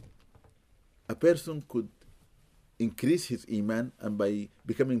 a person could increase his iman, and by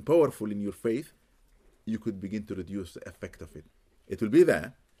becoming powerful in your faith, you could begin to reduce the effect of it. It will be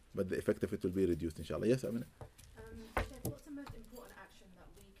there, but the effect of it will be reduced, inshallah. Yes, Amina? Sheikh, what's the most important action that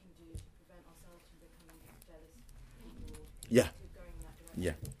we can do to prevent ourselves from becoming jealous people? Yeah. To going in that direction?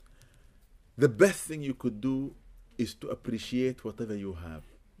 Yeah. The best thing you could do is to appreciate whatever you have.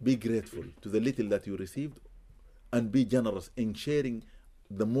 Be grateful to the little that you received, and be generous in sharing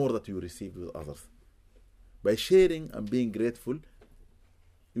the more that you received with others. By sharing and being grateful,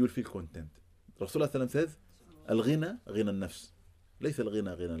 you will feel content. Rasulullah ﷺ says, Al-ghina, ghina al-nafs. ليس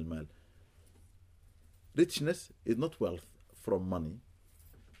الغنى غنى المال. Richness is not wealth from money,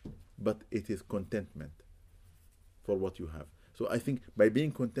 but it is contentment for what you have. So I think by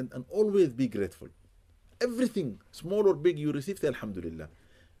being content and always be grateful. Everything, small or big, you receive, say Alhamdulillah.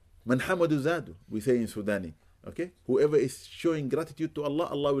 Man hamadu zadu, we say in Sudani. Okay? Whoever is showing gratitude to Allah,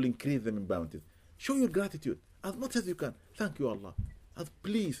 Allah will increase them in bounties. Show your gratitude as much as you can. Thank you, Allah. And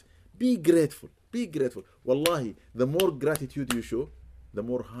please, be grateful. Be grateful. Wallahi, the more gratitude you show, the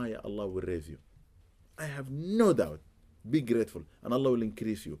more higher Allah will raise you. I have no doubt. Be grateful and Allah will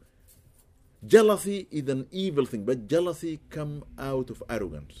increase you. Jealousy is an evil thing, but jealousy comes out of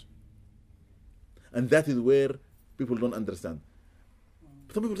arrogance. And that is where people don't understand.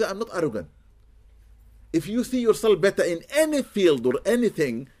 Some people say, I'm not arrogant. If you see yourself better in any field or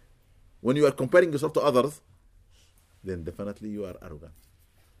anything, when you are comparing yourself to others, then definitely you are arrogant.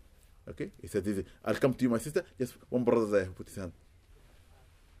 Okay? He said, I'll come to you, my sister. Yes, one brother there who put his hand.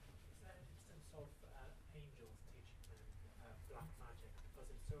 Is there an instance of angels teaching them black magic? Because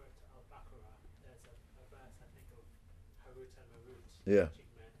in Surah Al-Baqarah, there's a verse, I think, of Harut and Marut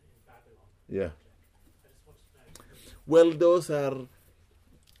teaching men in Babylon. Yeah. I just wanted to know. Well, those are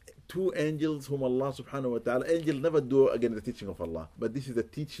two angels whom Allah subhanahu wa ta'ala, angels never do against the teaching of Allah, but this is a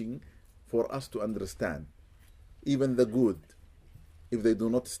teaching for us to understand. Even the good, if they do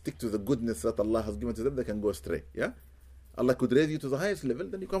not stick to the goodness that Allah has given to them, they can go astray. Yeah, Allah could raise you to the highest level,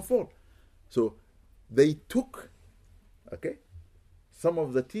 then you can fall. So they took, okay, some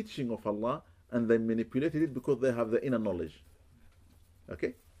of the teaching of Allah and they manipulated it because they have the inner knowledge.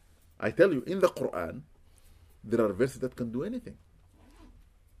 Okay, I tell you, in the Quran, there are verses that can do anything.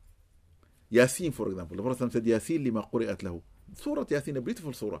 Yasin, for example, the Prophet said, Yasin lima quri'at lahu. Surah Yasin, a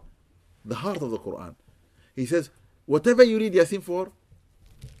beautiful surah, the heart of the Quran. He says, whatever you read Yasin for,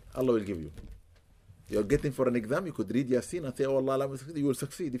 Allah will give you. You're getting for an exam, you could read Yasin and say, oh Allah, you will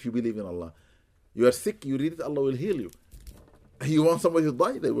succeed if you believe in Allah. You are sick, you read it, Allah will heal you. You want somebody to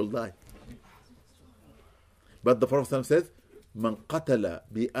die, they will die. But the Prophet says, من قتل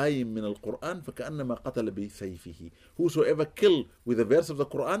بآي من القرآن فكأنما قتل بسيفه. Whosoever kill with a verse of the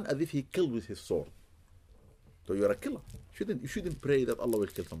Quran as if he killed with his sword. So you're a killer. You shouldn't pray that Allah will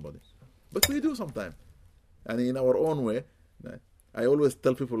kill somebody. But we do sometimes. And in our own way, I always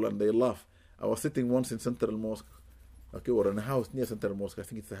tell people and they laugh. I was sitting once in Central Mosque, okay, or in a house near Central Mosque, I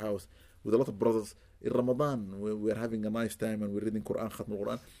think it's a house, with a lot of brothers. In Ramadan, we were having a nice time and we're reading Quran, Khatm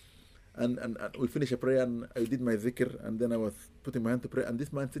al-Quran. And we finished a prayer and I did my zikr and then I was putting my hand to pray and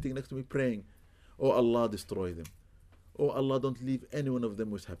this man sitting next to me praying, oh Allah, destroy them. Oh Allah, don't leave any one of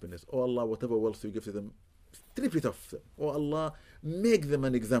them with happiness. Oh Allah, whatever wealth you give to them, strip it off them. Oh Allah, make them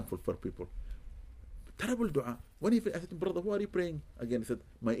an example for people. Terrible dua. When he I said, brother, why are you praying? Again, he said,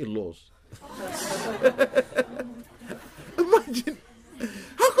 my in-laws. Imagine,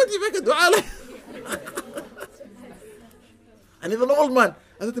 how could you make a dua like and he's an old man.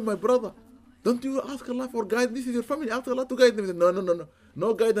 I said to my brother, don't you ask Allah for guidance? This is your family. Ask Allah to guide them. He said, no.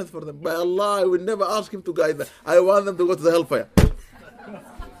 No guidance for them. By Allah, I will never ask him to guide them. I want them to go to the hellfire.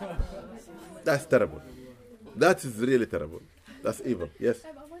 That's terrible. That is really terrible. That's evil. Yes?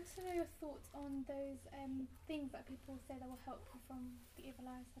 I want to know your thoughts on those things that people say that will help you from the evil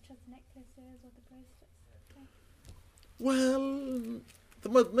eyes, such as the necklaces or the bracelets.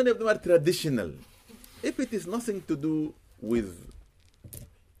 Well, many of them are traditional. If it is nothing to do with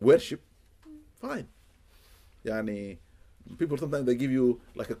worship, fine. Yani, people sometimes they give you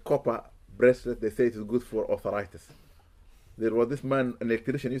like a copper bracelet, they say it is good for arthritis. There was this man, an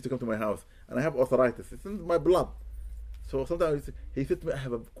electrician, used to come to my house, and I have arthritis. It's in my blood. So sometimes he said to me, I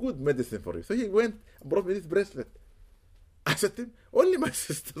have a good medicine for you. So he went and brought me this bracelet. I said to him, only my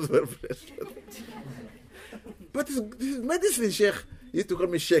sisters wear bracelets. But this is medicine, Sheikh. He used to call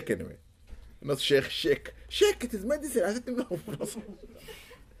me Sheikh anyway. Not Sheikh, Sheikh. Sheikh, it is medicine. I said to him, no, brother.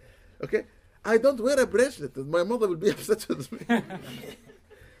 Okay? I don't wear a bracelet. My mother will be upset with me.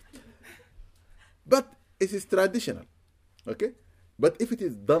 But it is traditional. Okay? But if it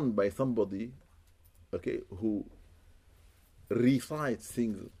is done by somebody, okay, who recites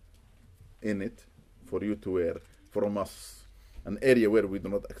things in it for you to wear from us, an area where we do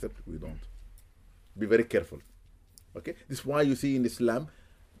not accept, we don't. Be very careful. Okay? This is why you see in Islam,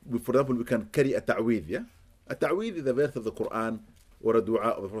 for example, we can carry a ta'weed, yeah? A ta'weed is a verse of the Quran or a dua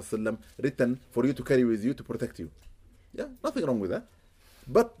of the Prophet written for you to carry with you to protect you. Yeah, nothing wrong with that.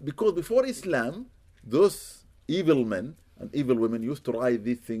 But because before Islam, those evil men and evil women used to write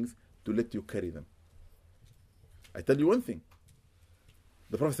these things to let you carry them. I tell you one thing.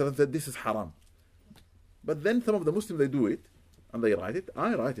 The Prophet said this is haram. But then some of the Muslims, they do it and they write it.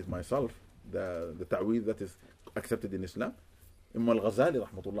 I write it myself. the ta'weez that is accepted in Islam. Imam al-Ghazali,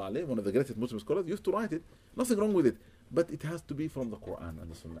 rahmatullah alayhi, one of the greatest Muslim scholars, used to write it. Nothing wrong with it. But it has to be from the Quran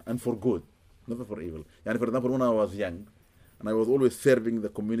and the Sunnah. And for good, not for evil. Yani for example, when I was young, and I was always serving the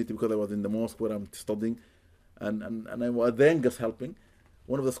community because I was in the mosque where I'm studying, and I was the youngest helping,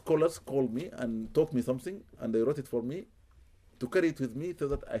 one of the scholars called me and taught me something, and they wrote it for me to carry it with me so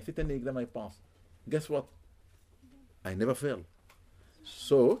that I sit in the exam I pass. Guess what? I never fail.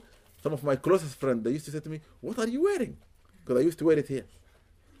 So, some of my closest friends, they used to say to me, what are you wearing? Because I used to wear it here.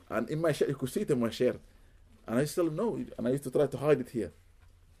 And in my shirt, you could see it in my shirt. And I used to tell them no, and I used to try to hide it here,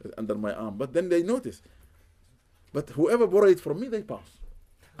 under my arm. But then they notice. But whoever borrow it from me, they pass.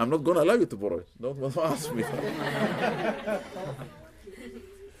 I'm not going to allow you to borrow it. Don't ask me.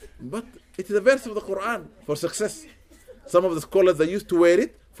 But it is a verse of the Quran for success. Some of the scholars, they used to wear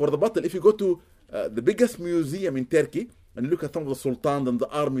it for the battle. If you go to the biggest museum in Turkey, and you look at some of the sultans and the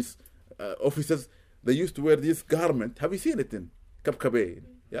army's officers, they used to wear this garment. Have you seen it in Kapkabe?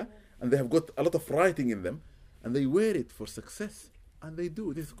 Yeah? And they have got a lot of writing in them, and they wear it for success. And they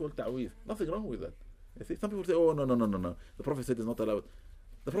do. This is called ta'weez. Nothing wrong with that. You see? Some people say, oh, no. The Prophet said it's not allowed.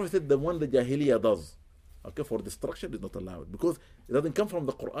 The Prophet said the one the Jahiliyyah does, okay, for destruction is not allowed. Because it doesn't come from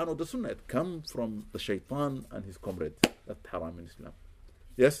the Quran or the Sunnah. It comes from the shaitan and his comrades. That's haram in Islam.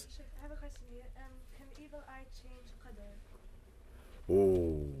 Yes? I have a question here. Can evil eye change qadr?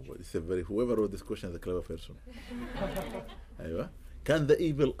 Oh, it's a very, whoever wrote this question is a clever person. Aywa. Can the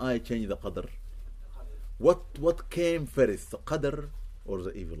evil eye change the qadr? What came first, the qadr or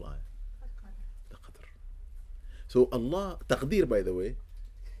the evil eye? The qadr. So Allah, taqdeer, by the way,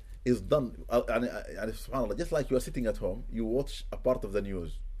 is done. Subhanallah, just like you are sitting at home, you watch a part of the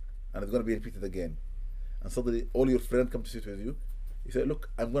news, and it's going to be repeated again. And suddenly all your friends come to sit with you. You say, look,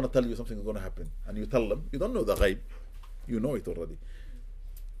 I'm going to tell you something is going to happen. And you tell them, you don't know the ghaib. You know it already.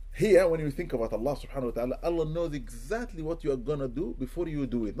 Here, when you think about Allah subhanahu wa ta'ala, Allah knows exactly what you are going to do before you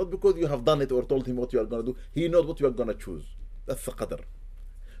do it. Not because you have done it or told him what you are going to do. He knows what you are going to choose. That's the qadr.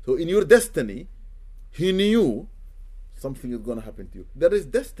 So in your destiny, he knew something is going to happen to you. There is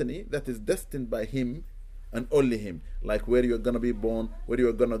destiny that is destined by him and only him. Like where you are going to be born, where you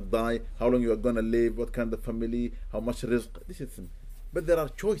are going to die, how long you are going to live, what kind of family, how much rizq. This is him. But there are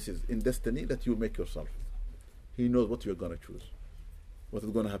choices in destiny that you make yourself. He knows what you are going to choose. What is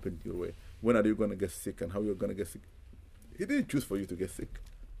going to happen to your way? When are you going to get sick and how you are going to get sick? He didn't choose for you to get sick.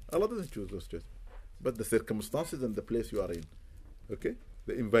 Allah doesn't choose those choices. But the circumstances and the place you are in. Okay?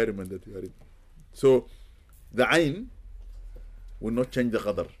 The environment that you are in. So, the ayn will not change the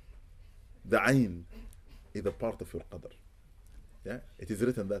qadr. The ayn is a part of your qadr. Yeah? It is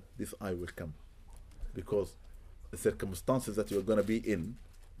written that this eye will come. Because the circumstances that you are going to be in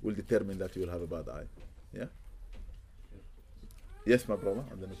will determine that you will have a bad eye. Yeah? Yes, my brother.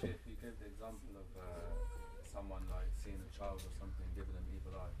 And then you gave the example of someone like seeing a child or something, giving them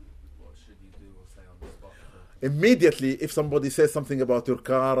evil eye. What should you do or say on the spot? Immediately, if somebody says something about your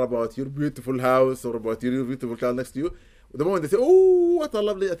car, about your beautiful house, or about your beautiful child next to you, the moment they say, oh, what a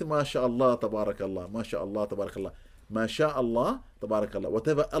lovely, MashaAllah, Tabarakallah, MashaAllah, Tabarakallah, MashaAllah, Tabarakallah.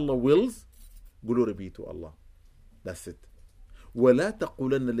 Whatever Allah wills, glory be to Allah. That's it. ولا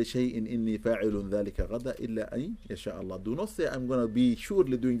تقولن لشيء إني فاعل ذلك غدا إلا أن يشاء الله. Do not say I'm going to be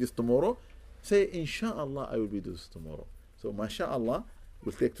surely doing this tomorrow. Say inshallah I will be doing this tomorrow. So mashallah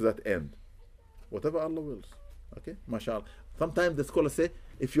will take to that end. Whatever Allah wills. Okay? Mashallah. Sometimes the scholars say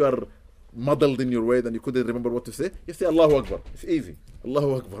if you are muddled in your way and you couldn't remember what to say, you say Allahu Akbar. It's easy.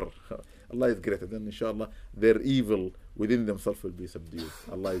 Allahu Akbar. Allah is greater. Then inshallah their evil within themselves will be subdued.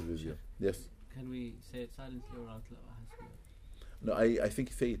 Allah is with you. Yes? Can we say it silently or out loud? No, I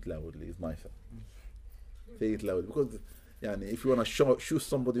think say it loudly is nicer. Say it loudly because if you want to shoot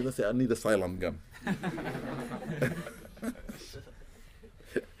somebody, you don't say I need a silent gun.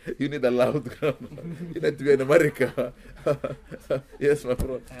 You need a loud gun. You need to be in America. Yes, my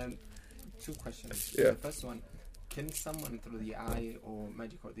friend. Two questions. Yeah. The first one, can someone through the eye or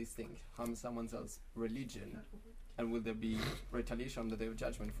magic or these things harm someone else's religion, and will there be retaliation on the day of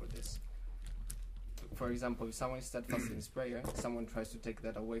judgment for this? For example, if someone is steadfast in his prayer, someone tries to take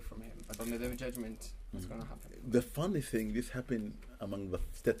that away from him. But on the day of judgment, what's going to happen? The funny thing, this happened among the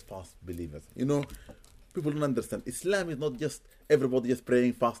steadfast believers. People don't understand. Islam is not just everybody just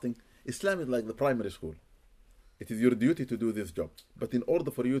praying, fasting. Islam is like the primary school. It is your duty to do this job. But in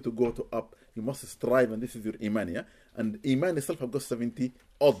order for you to go to up, you must strive, and this is your iman. Yeah? And iman itself has got 70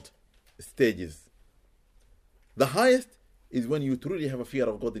 odd stages. The highest is when you truly have a fear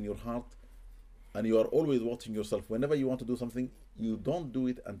of God in your heart, and you are always watching yourself. Whenever you want to do something, you don't do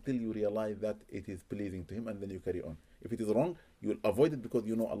it until you realize that it is pleasing to Him, and then you carry on. If it is wrong, you will avoid it because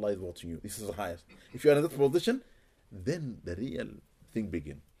you know Allah is watching you. This is the highest. If you are in that position, then the real thing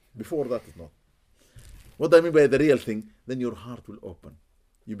begins. Before that, it's not. What I mean by the real thing, then your heart will open.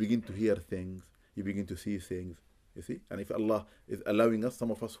 You begin to hear things. You begin to see things. You see? And if Allah is allowing us,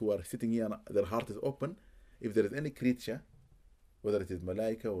 some of us who are sitting here and their heart is open, if there is any creature, whether it is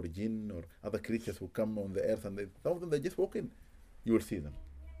malaika or jinn or other creatures who come on the earth, and some of them, they just walk in, you will see them.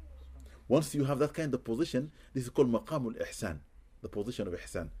 Once you have that kind of position, this is called maqamul ihsan, the position of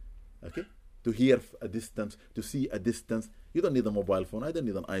ihsan. Okay? To hear a distance, to see a distance. You don't need a mobile phone. I don't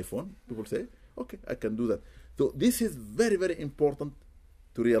need an iPhone. People say, okay, I can do that. So this is very, very important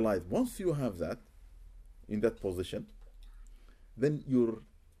to realize. Once you have that, in that position, then your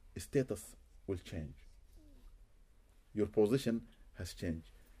status will change. Your position has changed.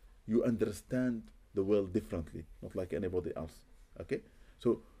 You understand the world differently, not like anybody else. Okay?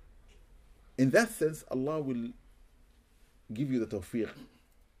 So, in that sense, Allah will give you the tawfiq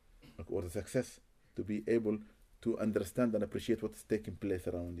or the success to be able to understand and appreciate what is taking place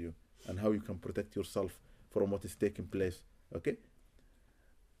around you and how you can protect yourself from what is taking place. Okay?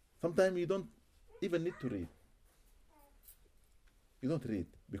 Sometimes you don't even need to read. You don't read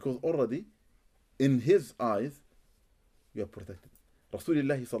because already in His eyes you are protected.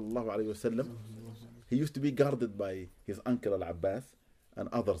 Rasulullah sallallahu alayhi wa sallam, he used to be guarded by his uncle Al-Abbas and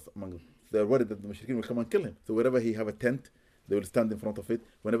others among them. They are worried that the mushrikeen will come and kill him. So wherever he have a tent, they will stand in front of it.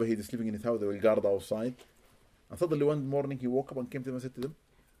 Whenever he is sleeping in his house, they will guard outside. And suddenly one morning he woke up and came to them and said to them,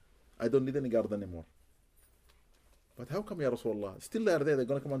 I don't need any guard anymore. But how come, Ya Rasulullah? Still they are there, they're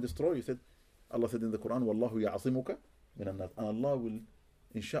going to come and destroy you. Allah said in the Quran, Wallahu ya'asimuka minan nas. And Allah will,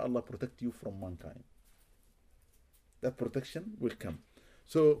 inshallah, protect you from mankind. That protection will come.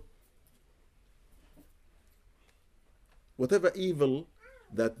 So, whatever evil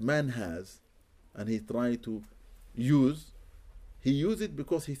that man has, and he try to use, he use it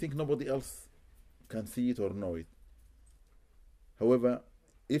because he thinks nobody else can see it or know it. However,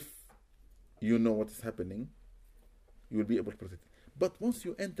 if you know what is happening, you will be able to protect it. But once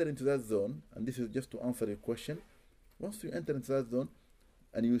you enter into that zone, and this is just to answer your question, once you enter into that zone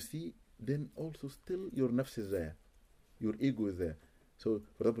and you see, then also still your nafs is there, your ego is there. So,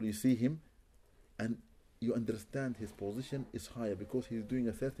 for example, you see him and you understand his position is higher because he's doing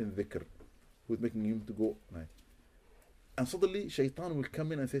a certain dhikr who's making him to go right. And suddenly shaitan will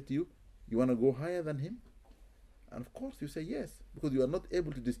come in and say to you, you want to go higher than him? And of course you say yes, because you are not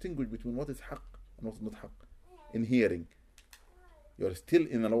able to distinguish between what is haqq and what is not haqq in hearing. You are still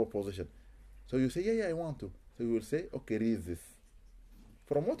in a lower position. So you say, yeah, I want to. So you will say, okay, read this.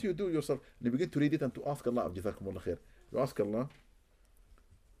 From what you do yourself, and you begin to read it and to ask Allah, Jazakumullah khair. You ask Allah,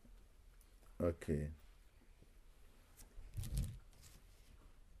 okay.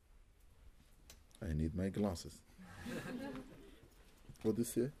 I need my glasses. What does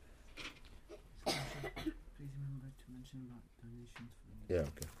it say? Please remember to mention about donations. Yeah,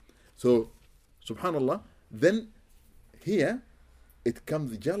 okay. So, subhanallah, then here it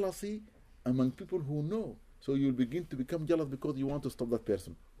comes jealousy among people who know. So you'll begin to become jealous because you want to stop that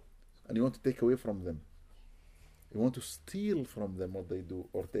person. And you want to take away from them. You want to steal from them what they do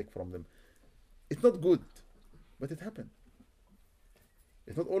or take from them. It's not good, but it happened.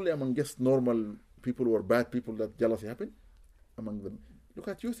 It's not only among just normal people or bad people that jealousy happened. Among them. Look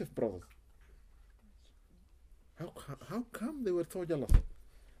at Yusuf brothers. How come they were so jealous?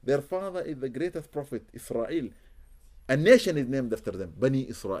 Their father is the greatest prophet, Israel. A nation is named after them, Bani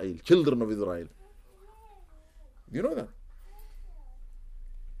Israel, children of Israel. You know that?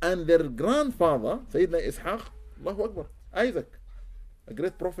 And their grandfather, Sayyidina Ishaq, Allahu Akbar, Isaac, a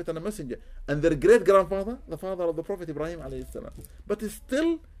great prophet and a messenger. And their great grandfather, the father of the Prophet Ibrahim alayhi salam. But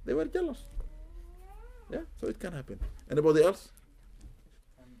still, they were jealous. Yeah, so it can happen. Anybody else?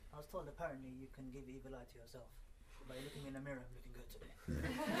 I was told apparently you can give evil eye to yourself by looking in a mirror and looking good today.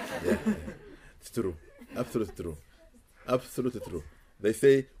 Yeah. It's true. Absolutely true. Absolutely true. They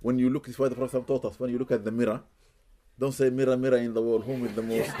say when you look, this is why the Prophet taught us, when you look at the mirror, don't say mirror, mirror in the wall, whom is the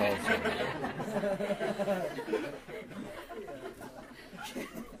most handsome?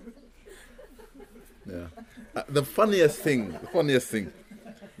 Yeah. The funniest thing,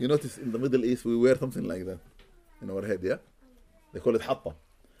 you notice in the Middle East we wear something like that in our head, yeah? They call it hatta.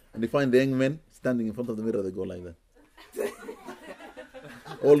 And you find the young men standing in front of the mirror, they go like that.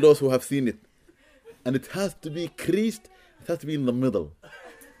 All those who have seen it. And it has to be creased, it has to be in the middle.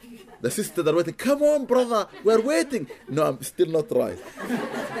 The sisters are waiting, come on brother, we're waiting. No, I'm still not right.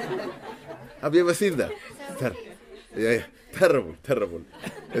 Have you ever seen that? Yeah, terrible.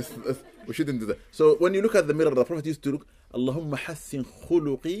 We shouldn't do that. So when you look at the mirror, the Prophet used to look, Allahumma hassin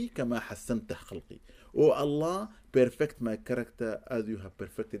khuluqi kama hassanta khalqi. Oh Allah, perfect my character as you have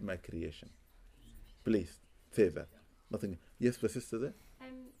perfected my creation. Please, say that. Nothing. Yes, the sister there?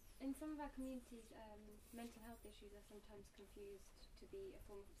 In some of our communities, mental health issues are sometimes confused to be a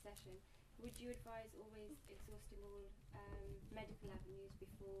form of obsession. Would you advise always exhausting all medical avenues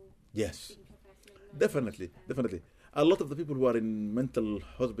before Yes. speaking to a person? of knowledge? Definitely. A lot of the people who are in mental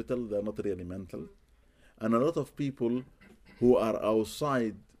hospital, they're not really mental. And a lot of people who are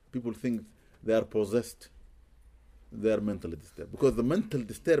outside, people think they are possessed. They are mentally disturbed. Because the mental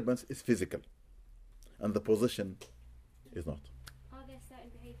disturbance is physical. And the possession is not. Are there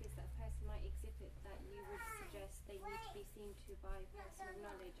certain behaviours that a person might exhibit that you would suggest they need to be seen to by a person of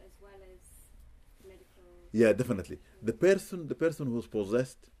knowledge as well as medical? Yeah, definitely. The person who's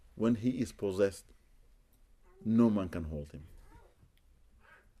possessed, when he is possessed, no man can hold him.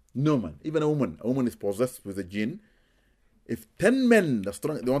 No man. Even a woman is possessed with a jinn. If 10 men are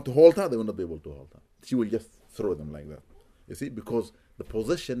strong, they want to hold her, they will not be able to hold her. She will just throw them like that. You see, because the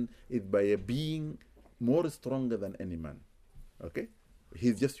possession is by a being more stronger than any man. Okay?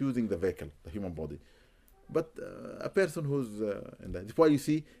 He's just using the vehicle, the human body. But a person who's in that. That's why you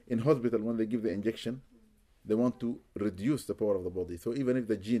see in hospital when they give the injection, they want to reduce the power of the body. So even if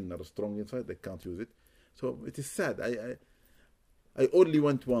the jinn are strong inside, they can't use it. So it is sad. I only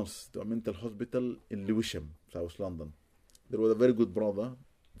went once to a mental hospital in Lewisham, South London. There was a very good brother,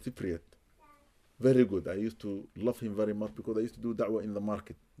 Cypriot. Very good. I used to love him very much because I used to do da'wah in the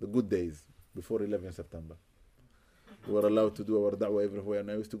market, the good days, before 11 September. We were allowed to do our da'wah everywhere,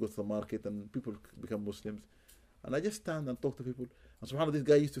 and I used to go to the market and people become Muslims. And I just stand and talk to people. And subhanAllah, this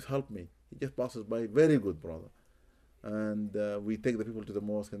guy used to help me. He just passes by, very good brother. And we take the people to the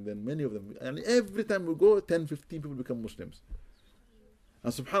mosque, and then many of them, and every time we go, 10, 15 people become Muslims.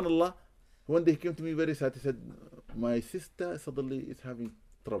 And subhanAllah, one day he came to me very sad. He said, my sister suddenly is having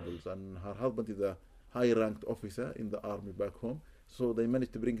troubles, and her husband is a high-ranked officer in the army back home. So they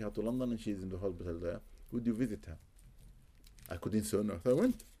managed to bring her to London, and she's in the hospital there. Would you visit her? I couldn't say no. So I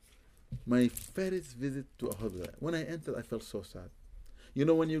went. My first visit to a hospital. When I entered, I felt so sad. You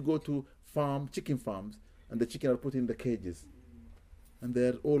know when you go to chicken farms, and the chicken are put in the cages, and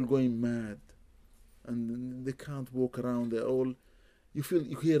they're all going mad, and they can't walk around. They're all, you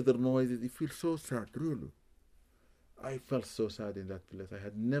hear their noises. You feel so sad, really. I felt so sad in that place. I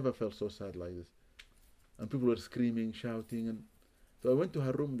had never felt so sad like this. And people were screaming, shouting, and so I went to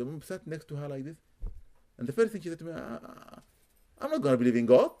her room. The mom sat next to her like this, and the first thing she said to me, I'm not going to believe in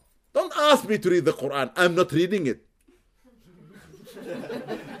God. Don't ask me to read the Quran. I'm not reading it.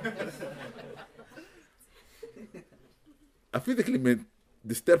 A physically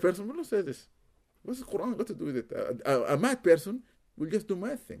disturbed person will not say this. What's the Quran got to do with it? A mad person will just do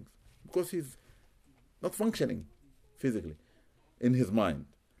mad things because he's not functioning physically in his mind.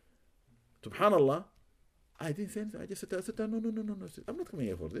 Subhanallah, I didn't say anything. I just said, no. I'm not coming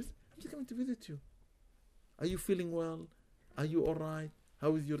here for this. I'm just coming to visit you. Are you feeling well? Are you all right?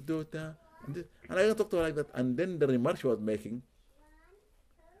 How is your daughter? And I talked to her like that. And then the remark she was making,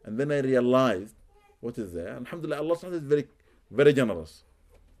 and then I realized what is there. Alhamdulillah, Allah is very, very generous.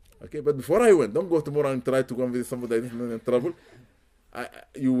 Okay, but before I went, don't go tomorrow and try to go and visit somebody that is in trouble.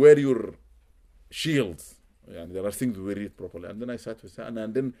 You wear your shields. And there are things we read properly. And then I sat with her,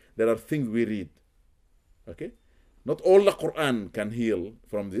 and then there are things we read. Okay? Not all the Quran can heal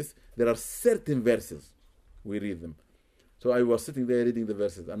from this. There are certain verses. We read them. So I was sitting there reading the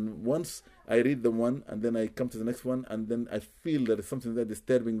verses. And once I read the one, and then I come to the next one, and then I feel there is something there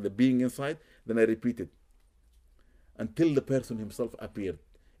disturbing the being inside, then I repeat it. Until the person himself appeared.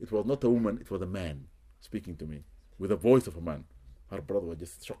 It was not a woman, it was a man speaking to me with the voice of a man. Her brother was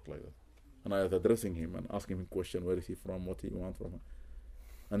just shocked like that. And I was addressing him and asking him questions, where is he from, what he wants from her.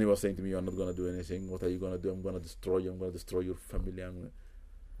 And he was saying to me, you're not going to do anything, what are you going to do? I'm going to destroy you, I'm going to destroy your family.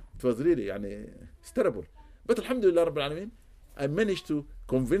 It was really, it's terrible. But alhamdulillah Rabbil Alameen, I managed to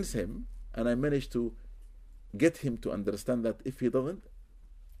convince him, and I managed to get him to understand that if he doesn't,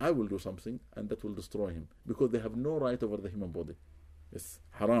 I will do something, and that will destroy him. Because they have no right over the human body. It's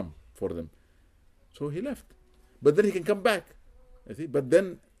haram for them. So he left. But then he can come back. You see? But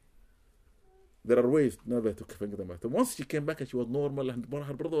then there are ways never to bring them back. So once she came back and she was normal, and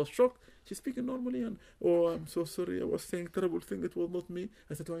her brother was shocked, she's speaking normally, and I'm so sorry, I was saying terrible thing, it was not me.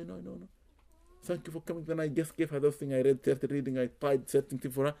 I said, I know. Thank you for coming. Then I just gave her those things. I read certain reading, I tried certain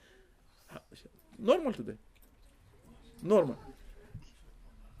things for her. Normal today. Normal.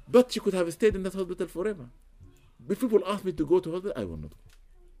 But she could have stayed in that hospital forever. If people ask me to go to hospital, I will not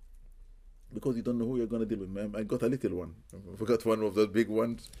go. because you don't know who you're going to deal with. Ma'am, I got a little one. I forgot one of those big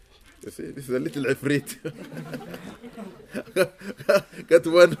ones. You see, this is a little ifrit. Got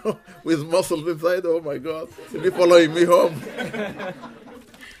one with muscles inside. Oh my God. He'll be following me home.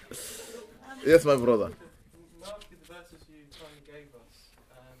 Yes, my brother. Mark, the verses you kindly gave us,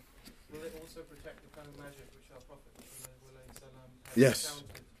 will it also protect the kind of magic which our Prophet ﷺ Yes.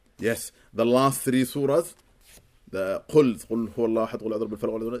 encountered? Yes. The last 3 surahs, the قل هو الله أحد قل أعوذ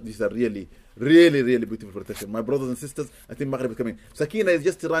بالفلق, these are really beautiful protection. My brothers and sisters, I think Maghrib is coming. Sakina is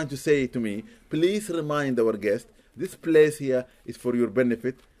just trying to say to me, please remind our guest, this place here is for your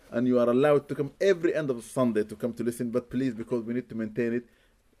benefit, and you are allowed to come every end of Sunday to come to listen, but please, because we need to maintain it,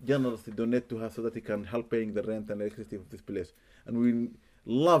 generously donate to her so that he can help paying the rent and electricity of this place. And we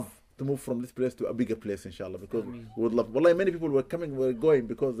love to move from this place to a bigger place, inshallah, because we would love. Wallahi, many people were going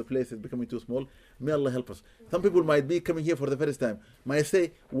because the place is becoming too small. May Allah help us. Some people might be coming here for the first time. Might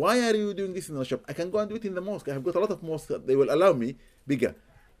say, why are you doing this in the shop? I can go and do it in the mosque. I have got a lot of mosques that they will allow me bigger.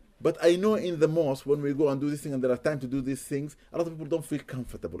 But I know in the mosque, when we go and do this thing and there are time to do these things, a lot of people don't feel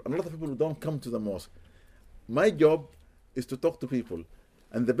comfortable. And a lot of people don't come to the mosque. My job is to talk to people.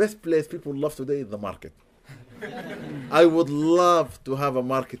 And the best place people love today is the market. I would love to have a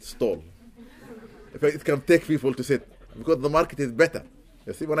market stall. If it can take people to sit. Because the market is better.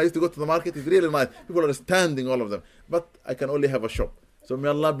 You see, when I used to go to the market, it's really nice. People are standing, all of them. But I can only have a shop. So may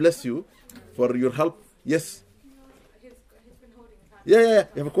Allah bless you for your help. Yes? He's been holding his hand. Yeah.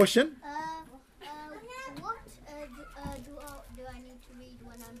 You have a question? What do I need to read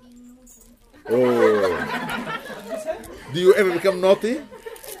when I'm being naughty? Oh. Do you ever become naughty?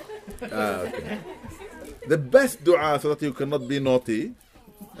 Okay. The best dua so that you cannot be naughty.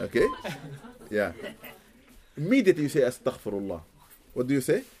 Okay? Yeah. Immediately you say Astaghfirullah. What do you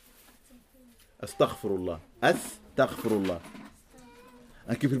say? Astaghfirullah. Astaghfirullah.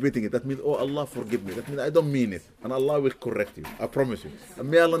 And keep repeating it. That means, oh Allah, forgive me. That means I don't mean it. And Allah will correct you. I promise you. And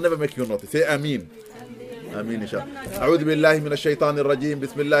may Allah never make you naughty. Say Ameen. آمين إن شاء الله. أعوذ بالله من الشيطان الرجيم.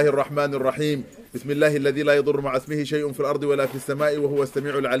 بسم الله الرحمن الرحيم. بسم الله الذي لا يضر مع اسمه شيء في الأرض ولا في السماء وهو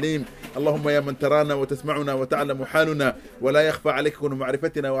السميع العليم. اللهم يا من ترانا وتسمعنا وتعلم حالنا ولا يخفى عليك كن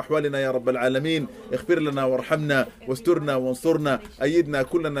معرفتنا وأحوالنا يا رب العالمين. اغفر لنا وارحمنا واسترنا وانصرنا أيدنا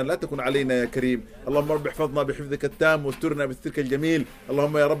كلنا لا تكن علينا يا كريم. اللهم رب احفظنا بحفظك التام واسترنا بسترك الجميل.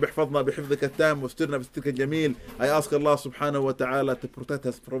 اللهم يا رب احفظنا بحفظك التام واسترنا بسترك الجميل. I ask Allah subhanahu wa ta'ala to protect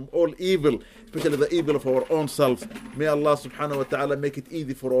us from all evil, especially the evil of our own selves. May Allah subhanahu wa ta'ala make it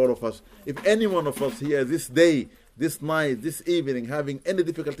easy for all of us. If any one of us here this day, this night, this evening having any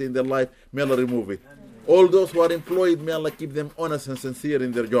difficulty in their life, may Allah remove it. All those who are employed, may Allah keep them honest and sincere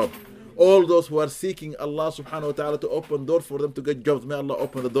in their job. All those who are seeking Allah subhanahu wa ta'ala to open doors for them to get jobs, may Allah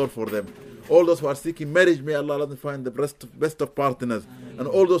open the door for them. All those who are seeking marriage, may Allah let them find the best of partners. And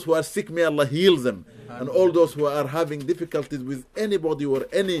all those who are sick, may Allah heal them. And all those who are having difficulties with anybody or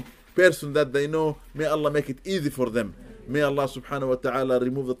any person that they know, may Allah make it easy for them. May Allah subhanahu wa ta'ala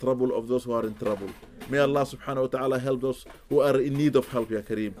remove the trouble of those who are in trouble. May Allah subhanahu wa ta'ala help those who are in need of help, Ya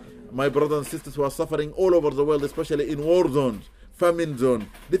Kareem. My brothers and sisters who are suffering all over the world, especially in war zones, famine zone,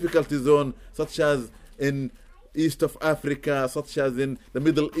 difficulty zone, such as in east of Africa, such as in the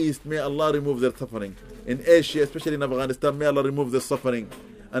Middle East, may Allah remove their suffering. In Asia, especially in Afghanistan, may Allah remove their suffering.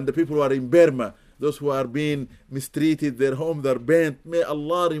 And the people who are in Burma, those who are being mistreated, their homes are burnt, may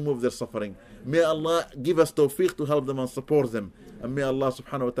Allah remove their suffering. May Allah give us tawfiq to help them and support them. And may Allah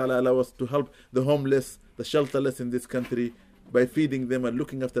subhanahu wa ta'ala allow us to help the homeless, the shelterless in this country by feeding them and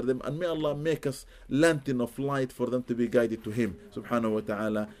looking after them. And may Allah make us lantern of light for them to be guided to Him subhanahu wa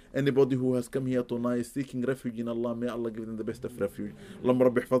ta'ala. Anybody who has come here tonight seeking refuge in Allah, may Allah give them the best of refuge. اللهم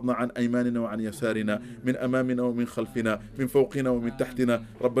رب احفظنا عن أيماننا وعن يسارنا من أمامنا ومن خلفنا من فوقنا ومن تحتنا.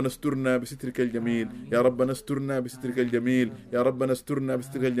 ربنا استرنا بسترك الجميل يا ربنا استرنا بسترك الجميل يا ربنا استرنا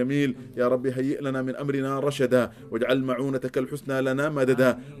بسترك الجميل يا رب هيئ لنا من أمرنا رشدا واجعل معونتك الحسنى لنا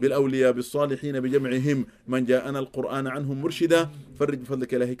مددا بالأولياء بالصالحين بجمعهم من جاءنا القرآن عنهم مرشدا فرج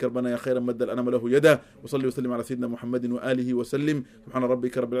بفضلك إلهي كربنا يا خير مد الأنام له يدا وصلي وسلم على سيدنا محمد وآله وسلم. سبحان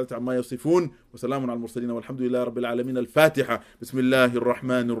ربك رب العزة عما يصفون وسلام على المرسلين والحمد لله رب العالمين. الفاتحة. بسم الله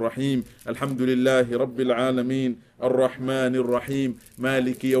الرحمن الرحيم. الحمد لله رب العالمين الرحمن الرحيم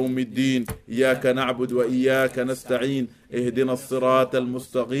مالك يوم الدين إياك نعبد وإياك نستعين اهدنا الصراط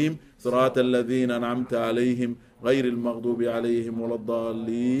المستقيم صراط الذين أنعمت عليهم غير المغضوب عليهم ولا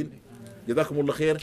الضالين. جزاكم الله خير.